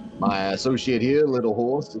 My associate here, Little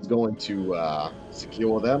Horse, is going to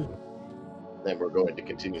secure them. Then we're going to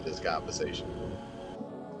continue this conversation.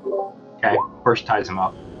 Okay, Horse ties him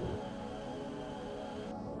up.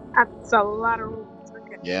 That's a lot of rules.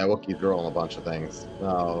 Okay. Yeah, we'll keep rolling a bunch of things.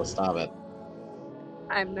 No, stop it.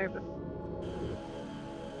 I'm nervous.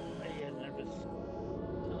 Are you nervous?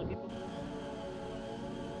 Telling people?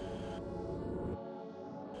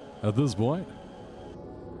 At this point,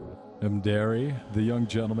 Mdari, the young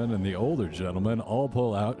gentleman, and the older gentleman all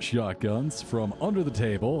pull out shotguns from under the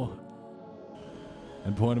table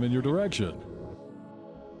and point them in your direction.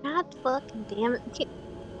 God fucking damn it.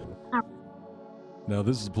 Now,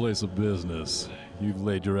 this is a place of business. You've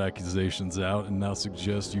laid your accusations out and now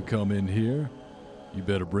suggest you come in here. You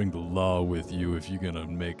better bring the law with you if you're gonna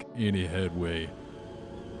make any headway.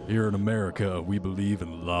 Here in America, we believe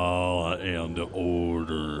in law and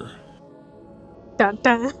order. Dun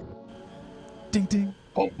dun. Ding ding.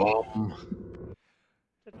 Bum bum.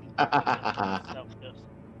 Self-justice.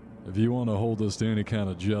 If you want to hold us to any kind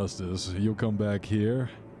of justice, you'll come back here,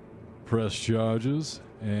 press charges,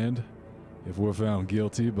 and if we're found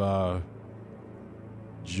guilty by a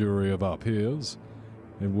jury of our peers,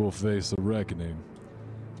 then we'll face a reckoning.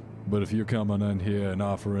 But if you're coming in here and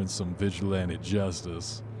offering some vigilante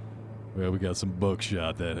justice, well, we got some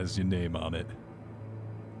buckshot that has your name on it.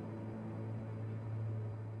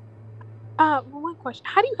 One question.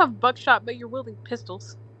 How do you have buckshot but you're wielding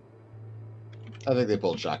pistols? I think they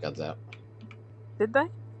pulled shotguns out. Did they?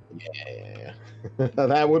 Yeah.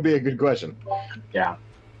 That would be a good question. Yeah.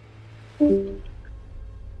 A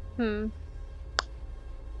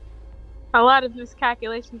lot of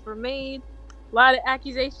miscalculations were made. A lot of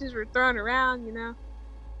accusations were thrown around, you know.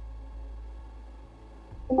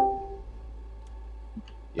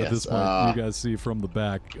 Yes, At this point, you guys see from the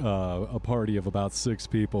back a party of about 6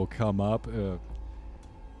 people come up.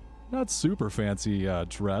 Not super fancy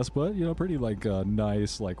dress, but, you know, pretty, like,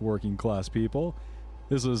 nice, like, working class people.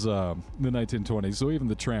 This is the 1920s, so even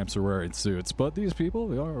the tramps are wearing suits. But these people,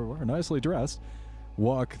 they are nicely dressed,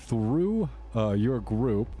 walk through your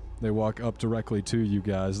group. They walk up directly to you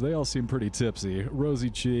guys. They all seem pretty tipsy, rosy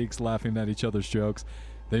cheeks, laughing at each other's jokes.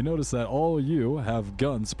 They notice that all of you have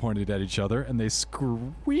guns pointed at each other, and they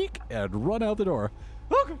squeak and run out the door.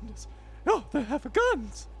 Oh, goodness. Oh, they have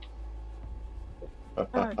guns.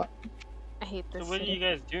 I hate this. So what are you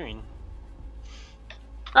guys doing?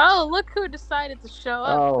 Oh, look who decided to show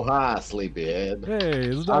up. Oh, hi, sleepyhead. Hey,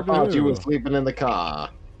 it's I Dr. thought you Who. were sleeping in the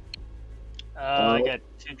car. I got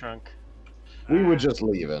too drunk. We were just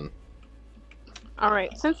leaving. All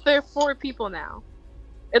right, since there are 4 people now,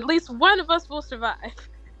 at least one of us will survive.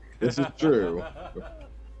 This is true. At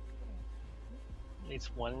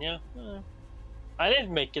least one, yeah. I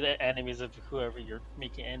didn't make it enemies of whoever you're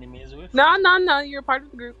making enemies with. No, you're part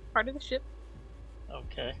of the group, part of the ship.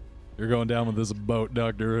 Okay. You're going down with this boat,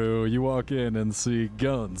 Doctor Who. You walk in and see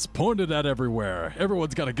guns pointed at everywhere.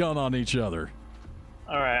 Everyone's got a gun on each other.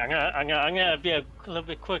 All right. I'm gonna be a little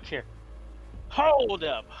bit quick here. Hold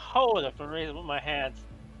up, and raise up my hands.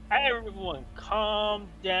 Everyone, calm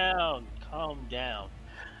down.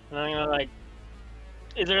 And I'm gonna like.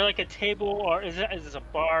 Is there like a table or is this a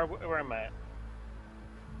bar? Where am I at?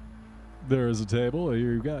 There is a table.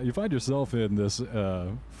 You find yourself in this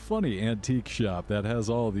funny antique shop that has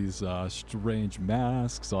all these strange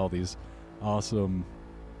masks, all these awesome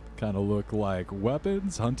kind of look like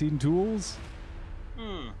weapons, hunting tools.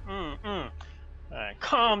 All right,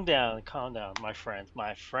 calm down, my friends.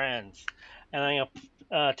 And I'm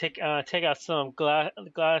gonna take out some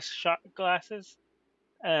shot glasses,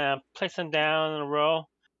 and place them down in a row.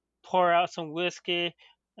 Pour out some whiskey,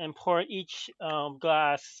 and pour each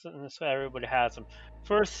glass, so everybody has them.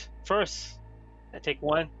 First, I take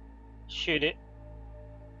one, shoot it,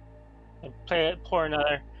 and pour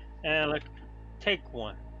another, and take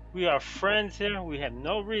one. We are friends here. We have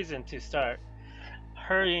no reason to start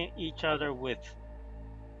hurting each other with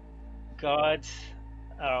God's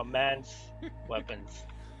man's weapons.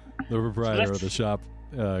 The proprietor of the shop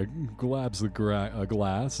grabs the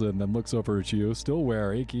glass and then looks over at you, still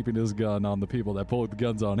wary, keeping his gun on the people that pulled the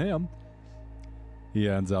guns on him. He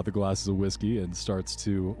hands out the glasses of whiskey and starts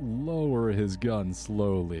to lower his gun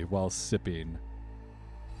slowly while sipping.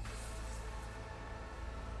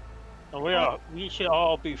 We should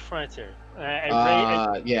all be friends here.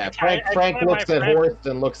 Yeah, Frank looks at Horst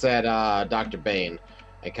and looks at Dr. Bane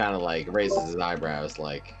and kind of like raises his eyebrows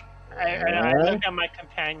like... I look at my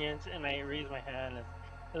companions and I raise my hand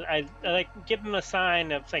and I like give them a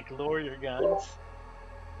sign of like lower your guns.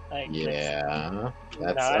 Like, Yeah,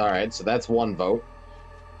 that's not- all right. So that's one vote.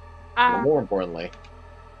 But Uh, more importantly,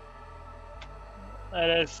 that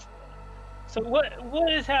is. So what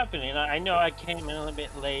is happening? I know I came in a little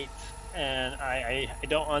bit late, and I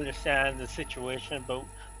don't understand the situation, but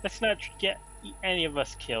let's not get any of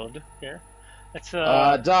us killed here. Let's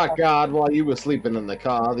Doc God, while you were sleeping in the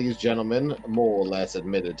car, these gentlemen more or less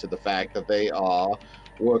admitted to the fact that they are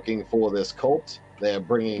working for this cult. They're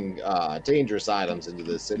bringing dangerous items into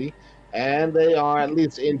this city, and they are at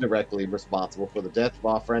least indirectly responsible for the death of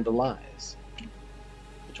our friend Elias.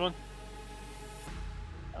 which one?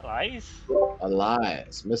 Lies?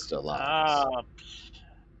 Elias, Mr. Elias.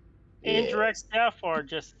 Indirect Yes. death, or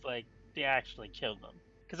just like they actually killed them?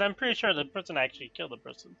 Because I'm pretty sure the person actually killed the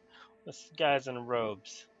person. This guy's in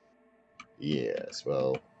robes. Yes,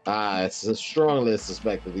 well, I strongly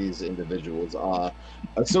suspect that these individuals are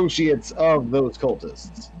associates of those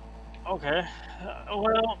cultists. Okay.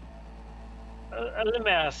 Well, let me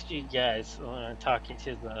ask you guys when I'm talking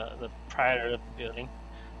to the proprietor of the building.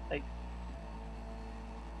 Like,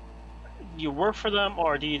 you work for them,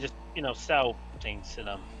 or do you just sell things to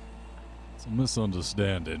them? It's a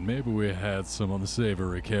misunderstanding. Maybe we had some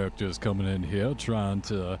unsavory characters coming in here trying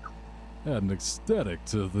to add an aesthetic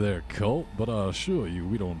to their cult, but I assure you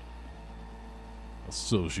we don't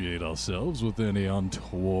associate ourselves with any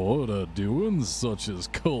untoward doings such as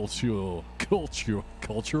cultural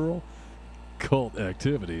cult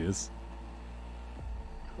activities.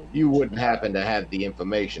 You wouldn't happen to have the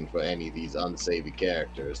information for any of these unsavory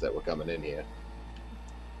characters that were coming in here.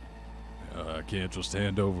 I can't just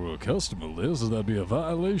hand over a customer list. That'd be a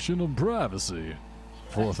violation of privacy.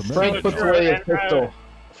 Fourth Amendment. Frank puts away his pistol.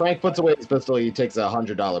 Frank puts away his pistol. He takes a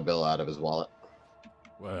 $100 bill out of his wallet.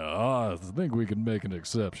 Well, I think we can make an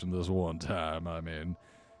exception this one time. I mean,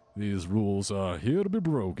 these rules are here to be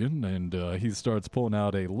broken, and he starts pulling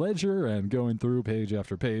out a ledger and going through page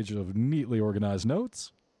after page of neatly organized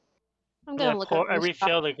notes. I'm gonna look up I this shop.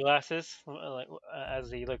 refill the glasses like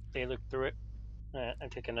as they look through it. I'm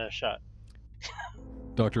taking a shot.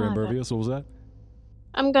 Dr. Oh, Ambervius, what was that?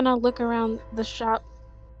 I'm gonna look around the shop.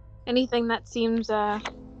 Anything that seems, I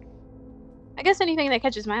guess anything that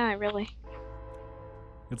catches my eye, really.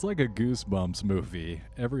 It's like a Goosebumps movie.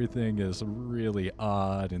 Everything is really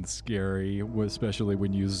odd and scary, especially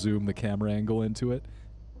when you zoom the camera angle into it.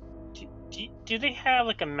 Do they have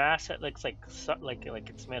like a mask that looks like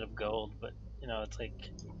it's made of gold, but it's like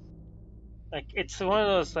it's one of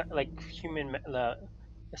those like human a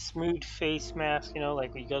smooth face mask,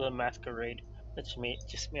 like when you go to the masquerade that's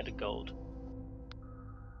just made of gold.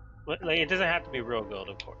 But like it doesn't have to be real gold,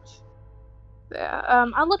 of course. Yeah,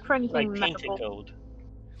 I'll look for anything Like painted medical. gold.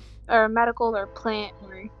 Or medical or plant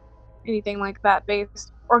or anything like that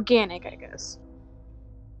based. Organic, I guess.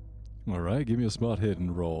 All right, give me a spot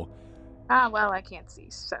hidden roll. Ah, well, I can't see,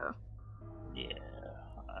 so. Yeah,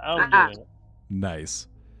 I'll do it. Nice.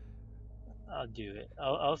 I'll do it.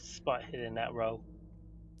 I'll spot hit in that row.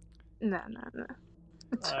 No.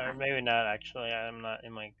 It's Or fine. maybe not. Actually, I'm not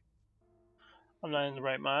in the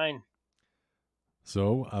right mind.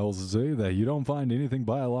 So, I will say that you don't find anything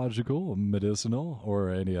biological, medicinal, or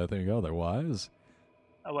anything otherwise.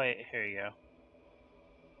 Oh wait, here you go.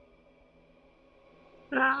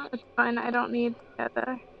 No, it's fine. I don't need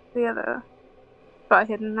the other spot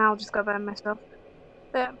hidden. I'll just go by myself.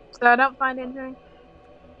 Yeah, so I don't find anything.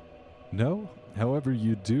 No. However,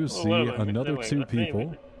 you do see another two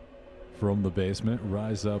people from the basement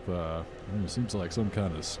rise up, it seems like some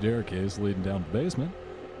kind of staircase leading down the basement,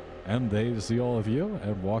 and they see all of you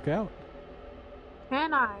and walk out.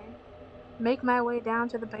 Can I make my way down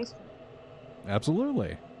to the basement?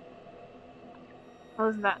 Absolutely.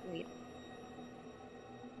 What does that mean?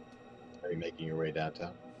 Are you making your way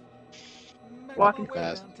downtown? Walking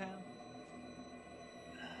fast.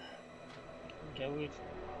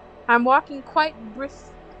 I'm walking quite brisk.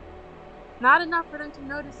 Not enough for them to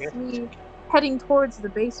notice me heading towards the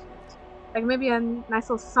basement. Like maybe a nice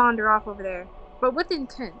little saunter off over there, but with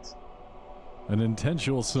intent. An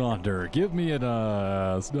intentional saunter. Give me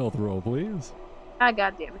a stealth roll, please. Ah,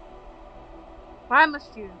 goddamn it! Why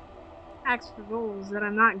must you ask for rolls that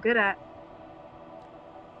I'm not good at?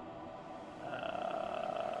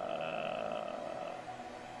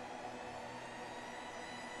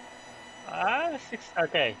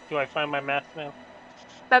 Okay, do I find my mask now?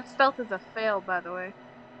 That stealth is a fail, by the way.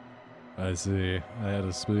 I see. I had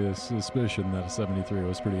a suspicion that a 73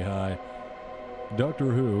 was pretty high. Doctor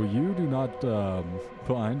Who, you do not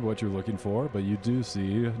find what you're looking for, but you do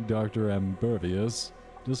see Dr. Ambervius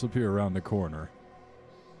disappear around the corner.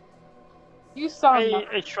 You saw I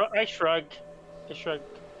nothing. shrug.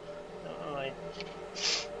 I'm like,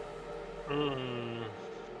 Hmm.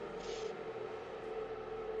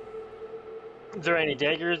 Is there any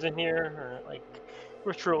daggers in here, or like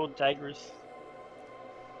ritual daggers?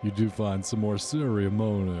 You do find some more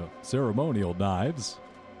ceremonial knives.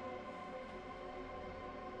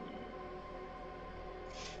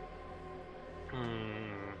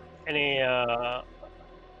 Hmm.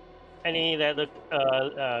 Any that look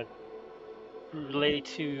related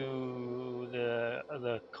to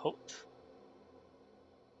the cult?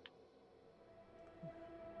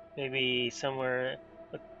 Maybe somewhere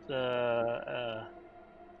with the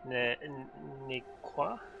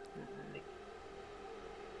Niqua?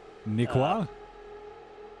 Niqua?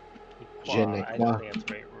 Je ne Niqua, I don't crois. think that's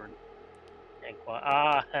the right word.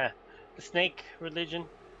 Niqua. The snake religion,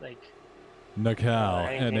 like Nakal.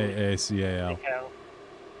 anything Naacal. Nikau.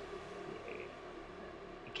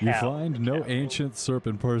 You find no ancient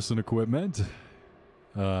serpent person equipment.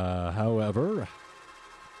 However,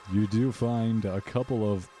 you do find a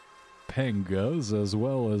couple of pangas as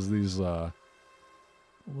well as these,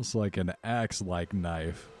 almost like an axe-like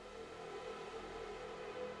knife.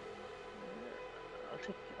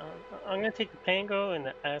 I'm gonna take the pango and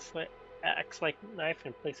the axe-like knife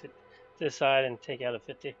and place it to the side and take out a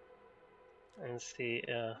 50 and see,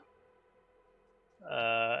 and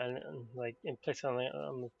place it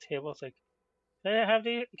on the table. It's like, can I have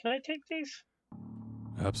these? Can I take these? See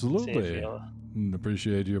if Absolutely. you'll.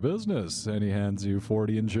 Appreciate your business. And he hands you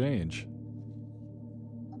 40 and change.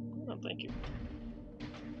 Oh, thank you.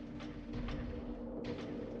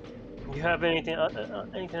 You have anything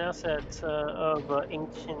else that's of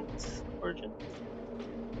ancient origin?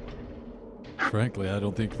 Frankly, I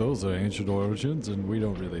don't think those are ancient origins, and we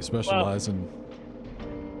don't really specialize in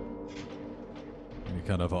any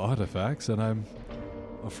kind of artifacts, and I'm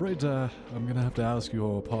afraid I'm going to have to ask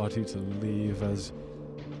your party to leave as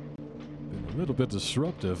been a little bit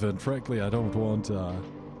disruptive, and frankly, I don't want the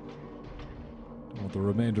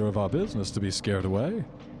remainder of our business to be scared away.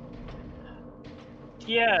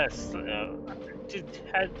 Yes.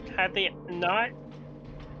 Had they not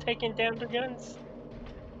taken down their guns?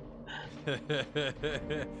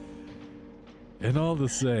 And all the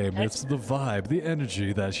same, it's the vibe, the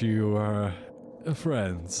energy that you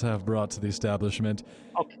friends have brought to the establishment.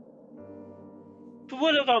 Okay. But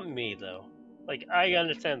what about me, though? Like, I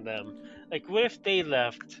understand them. Like, what if they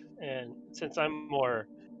left, and since I'm more,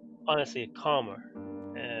 honestly, calmer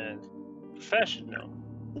and professional,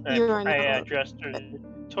 I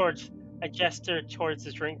gesture towards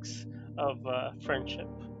the drinks of friendship.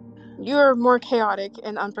 You're more chaotic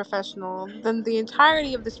and unprofessional than the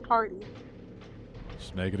entirety of this party.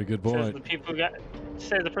 Just making a good Says point.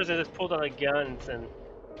 the person that pulled out the guns and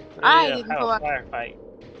I have didn't a pull out. firefight.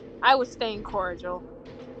 I was staying cordial.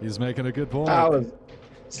 He's making a good point. I was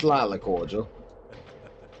slightly cordial.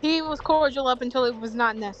 He was cordial up until it was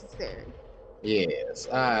not necessary. Yes.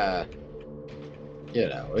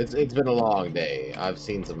 It's been a long day. I've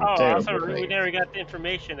seen some Oh, terrible also we things. never got the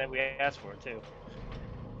information that we asked for too.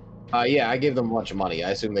 Yeah, I gave them a bunch of money.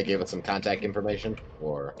 I assume they gave us some contact information,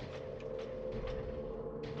 or...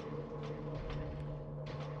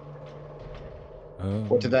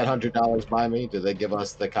 What did that $100 buy me? Did they give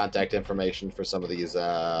us the contact information for some of these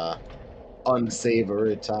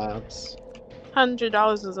unsavory times? $100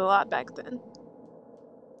 was a lot back then.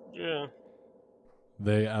 Yeah.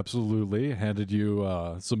 They absolutely handed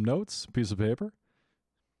you some notes, piece of paper.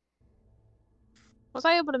 Was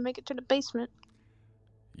I able to make it to the basement?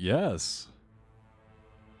 Yes.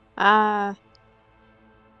 Dr.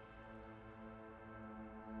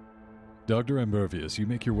 Ambervius, you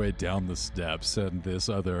make your way down the steps, and this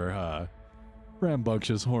other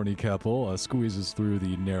rambunctious, horny couple squeezes through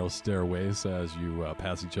the narrow stairways as you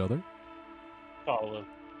pass each other. Follow.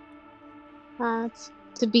 It's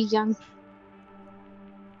to be young.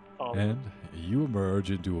 Follow. And you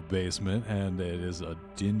emerge into a basement, and it is a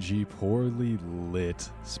dingy, poorly lit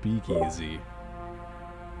speakeasy.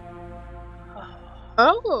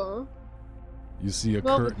 Oh. You see a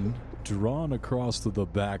Well- curtain drawn across to the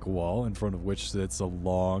back wall, in front of which sits a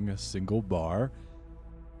long, single bar.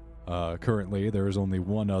 Currently, there is only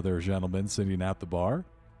one other gentleman sitting at the bar.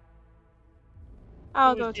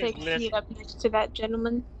 I'll Who go is take this a seat up next to that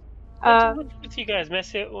gentleman. What's with you guys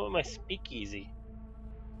messing with my speakeasy?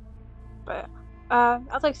 But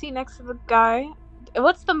I'll take a seat next to the guy.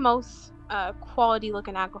 What's the most quality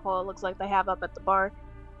looking alcohol it looks like they have up at the bar?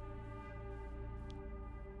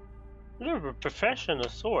 They're a professional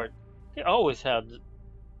sort. They always have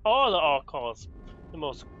all the alcohols, the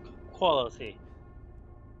most quality.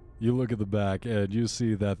 You look at the back and you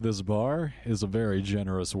see that this bar is a very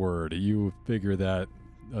generous word. You figure that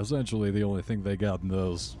essentially the only thing they got in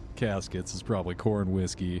those caskets is probably corn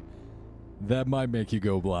whiskey. That might make you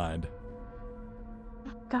go blind.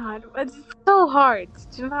 God, it's so hard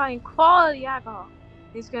to find quality alcohol.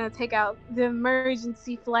 He's gonna take out the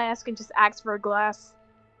emergency flask and just ask for a glass.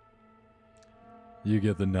 You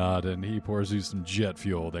get the nod, and he pours you some jet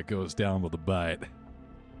fuel that goes down with a bite.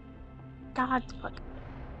 God, fuck.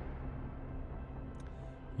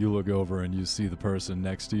 You look over and you see the person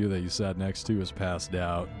next to you that you sat next to is passed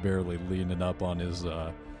out, barely leaning up on his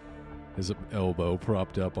elbow,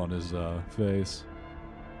 propped up on his face.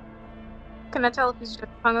 Can I tell if he's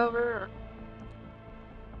just hungover or?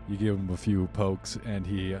 You give him a few pokes, and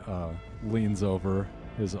he leans over,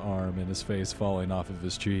 his arm and his face falling off of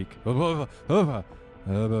his cheek.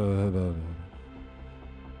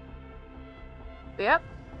 Yep.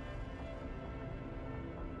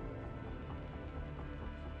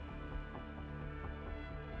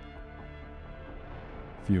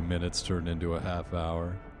 A few minutes turn into a half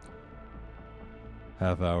hour.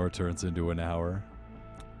 Half hour turns into an hour.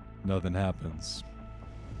 Nothing happens.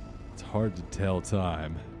 It's hard to tell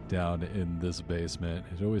time down in this basement.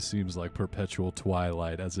 It always seems like perpetual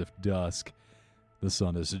twilight, as if dusk. The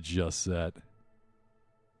sun has just set.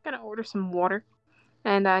 Gonna order some water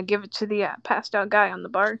and give it to the passed out guy on the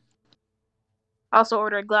bar. Also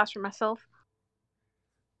order a glass for myself.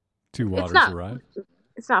 2 waters not- arrive.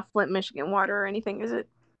 It's not Flint, Michigan water or anything, is it?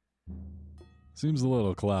 Seems a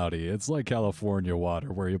little cloudy. It's like California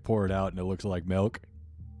water, where you pour it out and it looks like milk.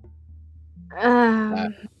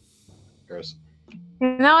 Gross.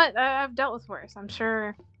 You know what? I've dealt with worse. I'm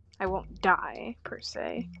sure I won't die, per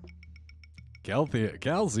se.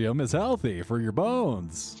 Calcium is healthy for your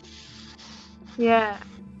bones. Yeah.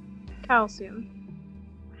 Calcium.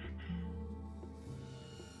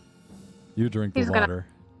 You drink the He's gonna- water.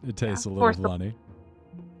 It tastes a force little the- funny.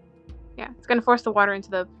 Yeah, it's gonna force the water into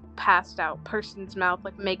the passed out person's mouth,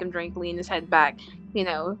 like make him drink, lean his head back,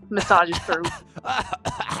 massage his throat.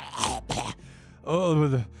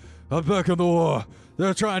 Oh, I'm back in the war.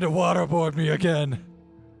 They're trying to waterboard me again.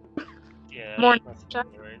 Yeah. More- that's Chuck.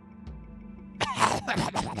 right.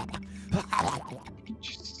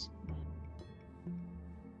 Jesus.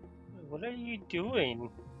 What are you doing?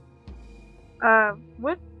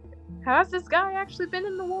 What? Has this guy actually been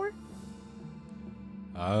in the war?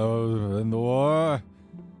 Oh, in the war.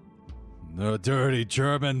 The dirty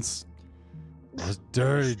Germans. Those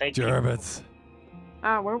dirty Thank you. Germans.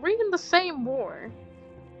 Were we in the same war?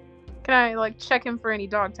 Can I, check him for any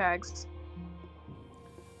dog tags?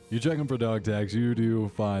 You check him for dog tags. You do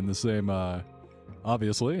find the same,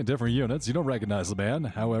 obviously, in different units. You don't recognize the man.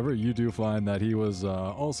 However, you do find that he was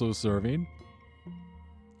also serving.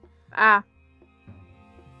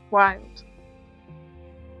 Wild.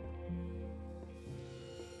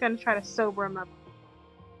 Gonna try to sober him up.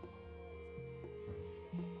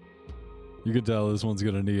 You can tell this one's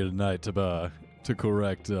gonna need a night to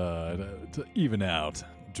correct, to even out,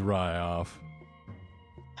 dry off.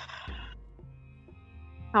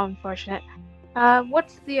 How unfortunate.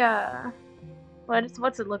 What's the,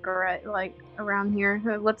 what's it look like around here?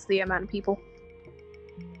 What's the amount of people?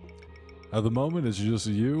 At the moment, it's just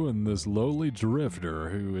you and this lowly drifter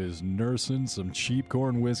who is nursing some cheap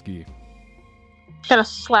corn whiskey. Gonna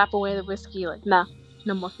slap away the whiskey, nah,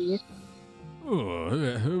 no more for you. Oh,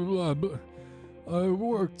 yeah, I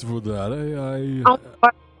worked for that.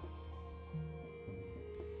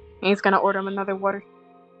 He's gonna order him another water.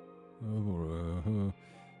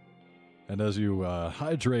 And as you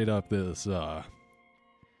hydrate up this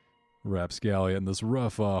rapscallion, this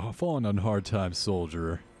rough, fallen on hard times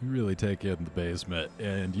soldier, you really take it in the basement,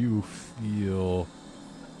 and you feel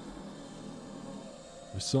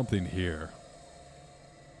there's something here.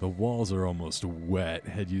 The walls are almost wet,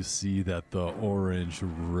 and you see that the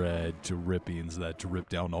orange-red drippings that drip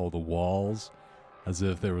down all the walls, as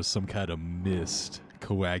if there was some kind of mist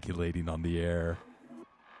coagulating on the air.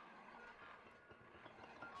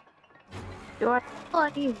 Do I feel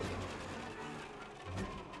uneasy?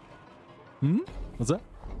 What's that?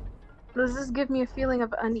 Does this give me a feeling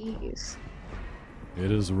of unease? It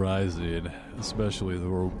is rising, especially the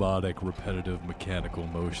robotic, repetitive, mechanical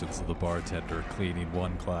motions of the bartender cleaning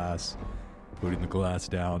one glass, putting the glass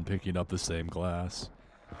down, picking up the same glass.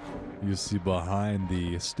 You see behind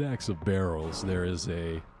the stacks of barrels, there's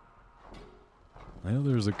a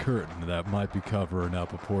curtain that might be covering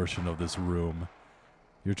up a portion of this room.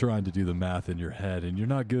 You're trying to do the math in your head, and you're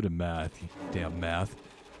not good at math, damn math,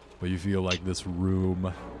 but you feel like this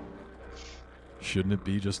room, shouldn't it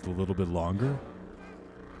be just a little bit longer?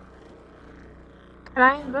 Can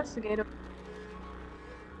I investigate him?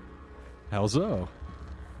 How so?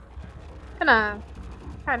 Can I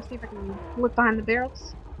try to see if I can look behind the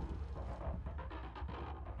barrels.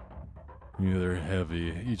 Yeah, they're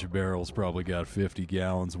heavy. Each barrel's probably got 50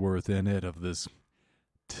 gallons worth in it of this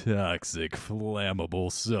toxic,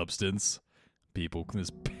 flammable substance.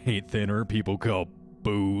 This paint thinner people call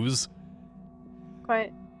booze.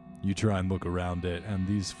 Quite. You try and look around it, and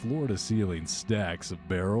these floor-to-ceiling stacks of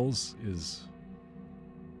barrels is...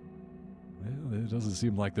 Well, it doesn't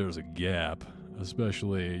seem like there's a gap.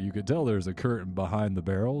 Especially, you could tell there's a curtain behind the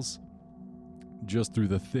barrels, just through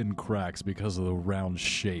the thin cracks because of the round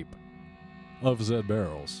shape of said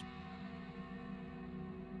barrels.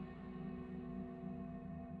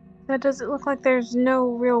 So does it look like there's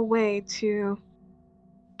no real way to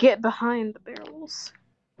get behind the barrels?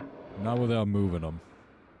 Not without moving them.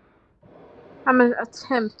 I'm gonna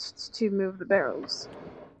attempt to move the barrels.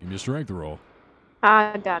 Give me a strength roll.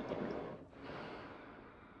 God damn it.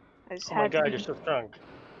 I just Oh my had god, to you're so strong.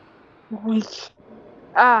 weak.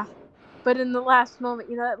 But in the last moment,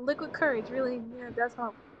 that liquid courage really, does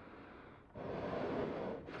help.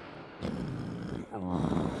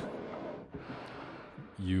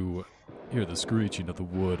 You hear the screeching of the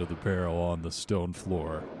wood of the barrel on the stone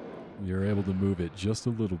floor. You're able to move it just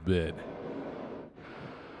a little bit.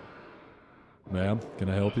 Ma'am, can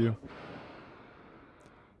I help you?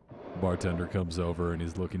 Bartender comes over and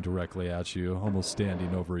he's looking directly at you, almost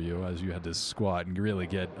standing over you as you had to squat and really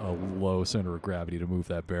get a low center of gravity to move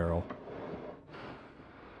that barrel.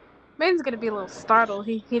 Bane's gonna be a little startled.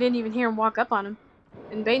 He didn't even hear him walk up on him.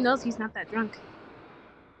 And Bane knows he's not that drunk.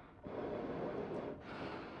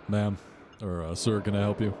 Ma'am, or sir, can I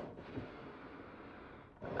help you?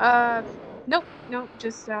 Nope,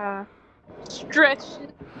 just, stretch.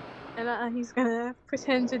 And, he's gonna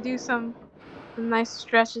pretend to do some nice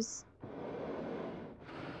stretches.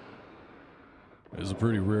 It's a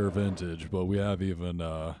pretty rare vintage, but we'd have even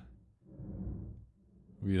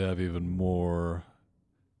more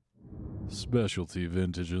specialty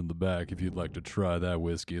vintage in the back if you'd like to try that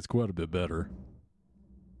whiskey. It's quite a bit better.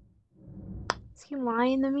 Is he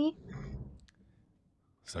lying to me?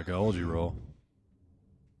 Psychology roll.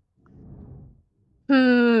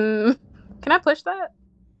 Can I push that?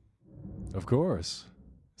 Of course.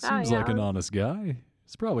 Oh, Seems yeah. like an honest guy.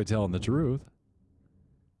 He's probably telling the truth.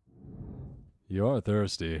 You are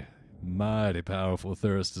thirsty. Mighty powerful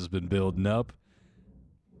thirst has been building up.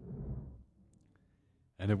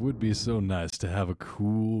 And it would be so nice to have a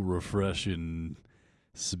cool, refreshing,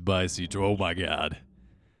 spicy... Oh my god.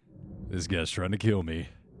 This guy's trying to kill me.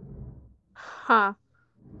 Huh.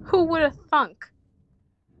 Who would have thunk?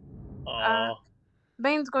 Aw.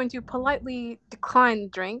 Bane's going to politely decline the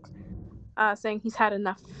drink, saying he's had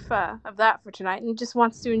enough of that for tonight and just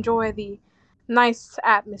wants to enjoy the nice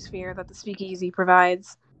atmosphere that the speakeasy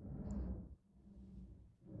provides.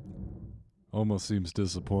 Almost seems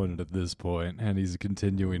disappointed at this point, and he's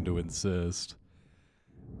continuing to insist.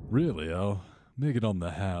 Really, I'll make it on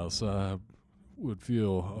the house. I would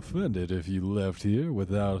feel offended if you left here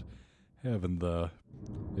without having the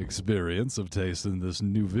experience of tasting this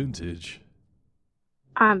new vintage.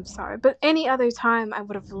 I'm sorry, but any other time I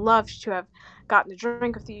would have loved to have gotten a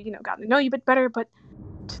drink with you, gotten to know you a bit better, but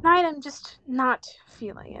tonight I'm just not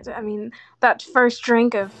feeling it. I mean, that first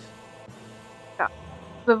drink of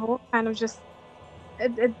swivel kind of just,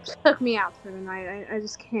 it took me out for the night. I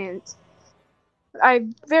just can't. I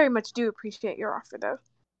very much do appreciate your offer, though.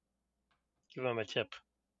 Give him a tip.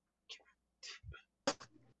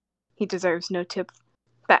 He deserves no tip.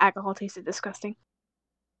 That alcohol tasted disgusting.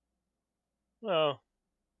 Oh.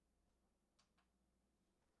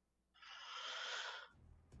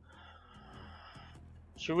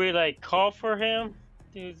 Should we call for him?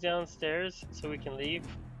 He's downstairs so we can leave?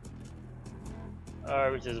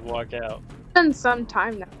 Or we just walk out? It's been some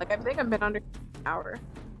time now. I think I've been under an hour.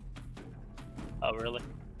 Oh, really?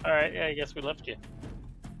 Alright, yeah, I guess we left you.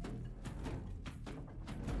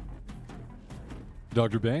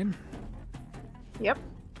 Dr. Bane? Yep.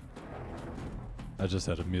 I just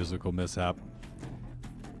had a musical mishap.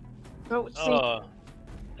 Oh, see. I thought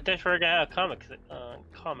we were gonna have combat.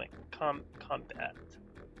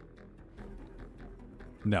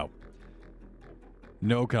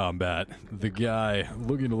 No combat. The guy,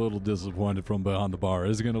 looking a little disappointed from behind the bar,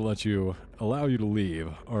 is going to allow you to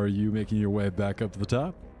leave. Are you making your way back up to the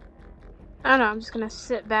top? I don't know, I'm just gonna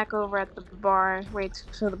sit back over at the bar, wait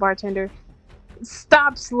so the bartender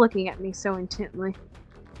stops looking at me so intently.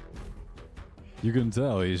 You can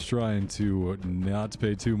tell he's trying to not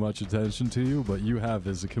pay too much attention to you, but you have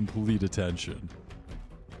his complete attention.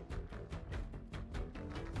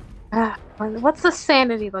 What's the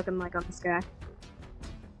sanity looking like on this guy?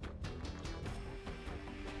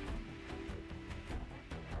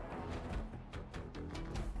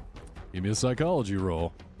 Give me a psychology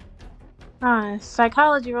roll.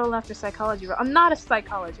 Psychology roll after psychology roll. I'm not a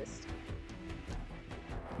psychologist.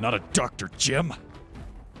 Not a doctor, Jim.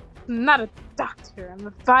 I'm not a doctor. I'm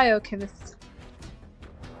a biochemist.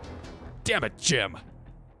 Damn it, Jim.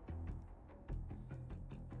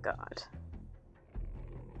 God.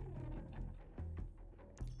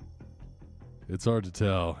 It's hard to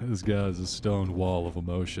tell. This guy is a stone wall of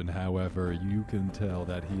emotion. However, you can tell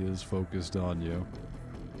that he is focused on you.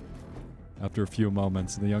 After a few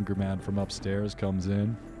moments, the younger man from upstairs comes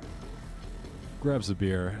in, grabs a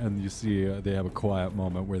beer, and you see they have a quiet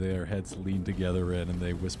moment where their heads lean together and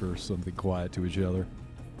they whisper something quiet to each other.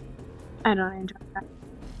 I don't enjoy that.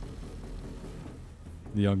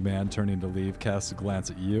 The young man, turning to leave, casts a glance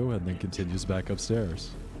at you and then continues back upstairs.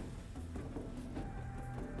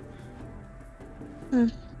 Well,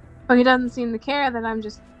 he doesn't seem to care that I'm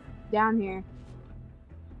just down here.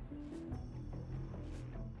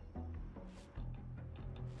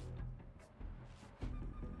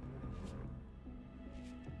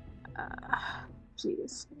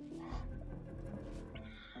 Jeez.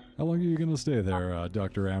 How long are you going to stay there,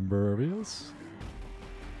 Dr. Ambervius?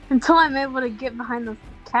 Until I'm able to get behind those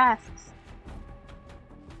casks.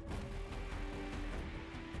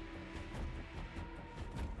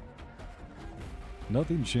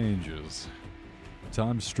 Nothing changes.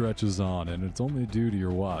 Time stretches on, and it's only due to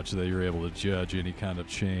your watch that you're able to judge any kind of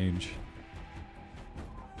change.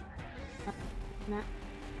 Nah.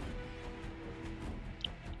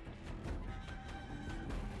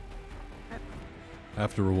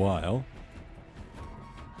 After a while,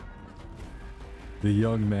 the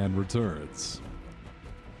young man returns.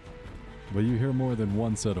 But you hear more than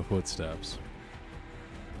one set of footsteps.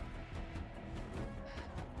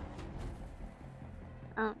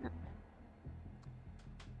 Oh, no.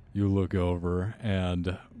 You look over,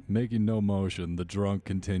 and making no motion, the drunk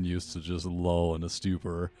continues to just lull in a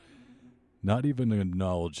stupor, not even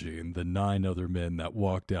acknowledging the 9 other men that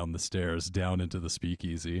walk down the stairs down into the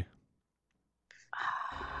speakeasy.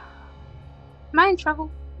 Am I in trouble?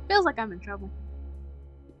 Feels like I'm in trouble.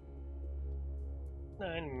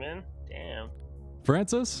 9 men? Damn.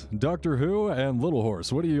 Francis, Doctor Who, and Little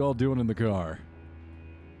Horse, what are you all doing in the car?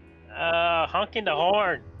 Honking the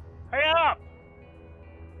horn. Hurry up!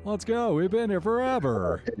 Let's go, we've been here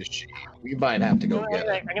forever. We might have to go get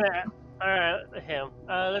it. Alright, him.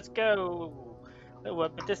 Let's go.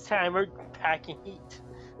 What? But this time we're packing heat.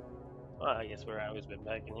 Well, I guess we've always been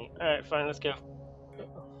packing heat. Alright, fine, let's go.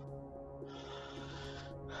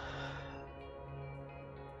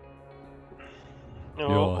 You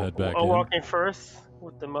all head back in. Walking first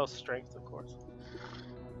with the most strength, of course.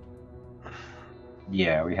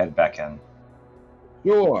 Yeah, we head back in.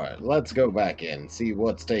 Sure, let's go back in, see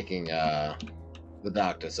what's taking the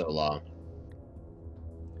doctor so long.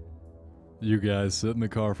 You guys sit in the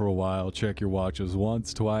car for a while, check your watches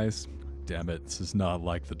once, twice. Damn it, this is not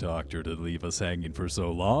like the doctor to leave us hanging for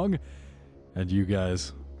so long. And you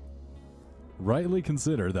guys rightly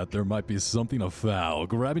consider that there might be something afoul.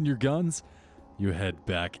 Grabbing your guns, you head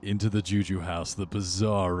back into the Juju House, the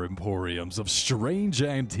bizarre emporiums of strange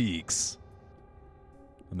antiques.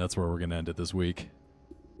 And that's where we're going to end it this week.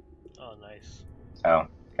 Oh, nice. Oh,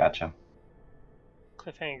 gotcha.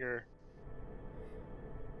 Cliffhanger.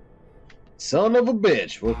 Son of a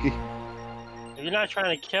bitch, Wookie. You're not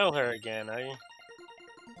trying to kill her again, are you?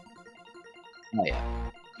 Oh, yeah.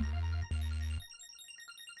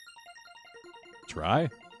 Try?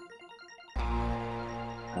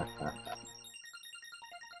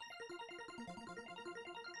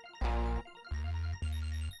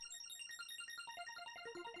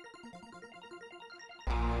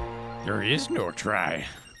 There is no try.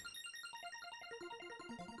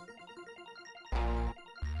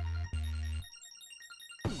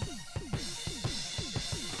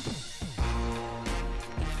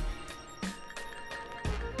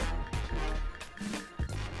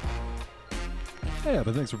 Yeah,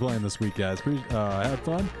 but thanks for playing this week, guys. Had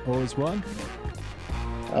fun? Always fun?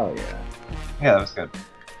 Oh, yeah. Yeah, that was good.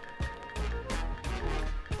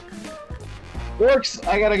 Works.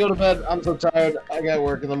 I gotta go to bed. I'm so tired. I got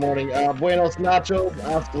work in the morning. Buenos nachos.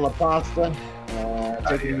 Hasta la pasta.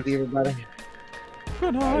 Take it easy, everybody.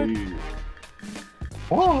 Good night.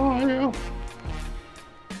 Bye.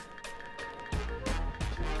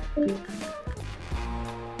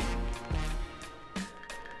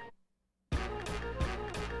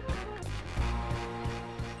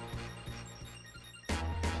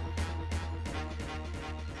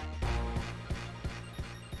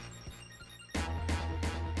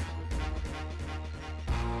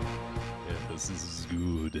 This is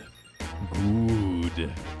good.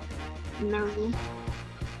 Good. No.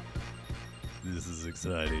 This is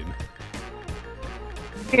exciting.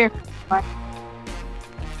 Here. Bye.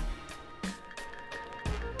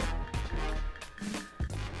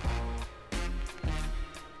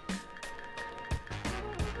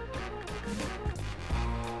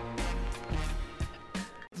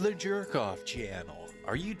 The Jerk Off Channel.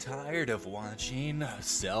 Are you tired of watching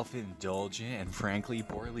self-indulgent and frankly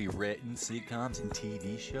poorly written sitcoms and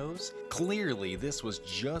TV shows? Clearly, this was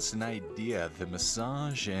just an idea the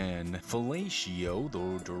Massage and Fellatio,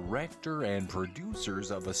 the director and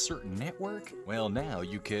producers of a certain network? Well, now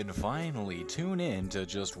you can finally tune in to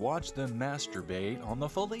just watch them masturbate on the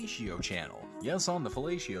Fellatio Channel. Yes, on the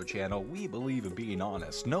Fellatio Channel, we believe in being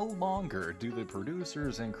honest. No longer do the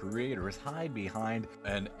producers and creators hide behind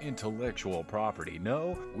an intellectual property.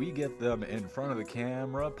 No, we get them in front of the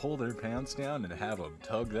camera, pull their pants down, and have them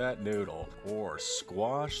tug that noodle or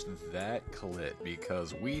squash that clit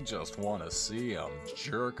because we just want to see them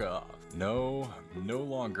jerk off. No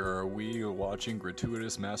longer are we watching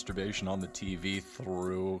gratuitous masturbation on the TV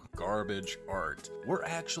through garbage art. We're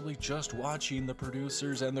actually just watching the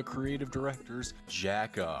producers and the creative directors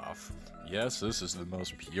jack off. Yes, this is the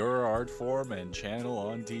most pure art form and channel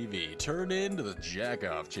on TV. Turn into the Jack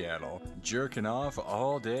Off Channel. Jerking off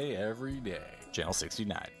all day, every day. Channel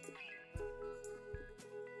 69.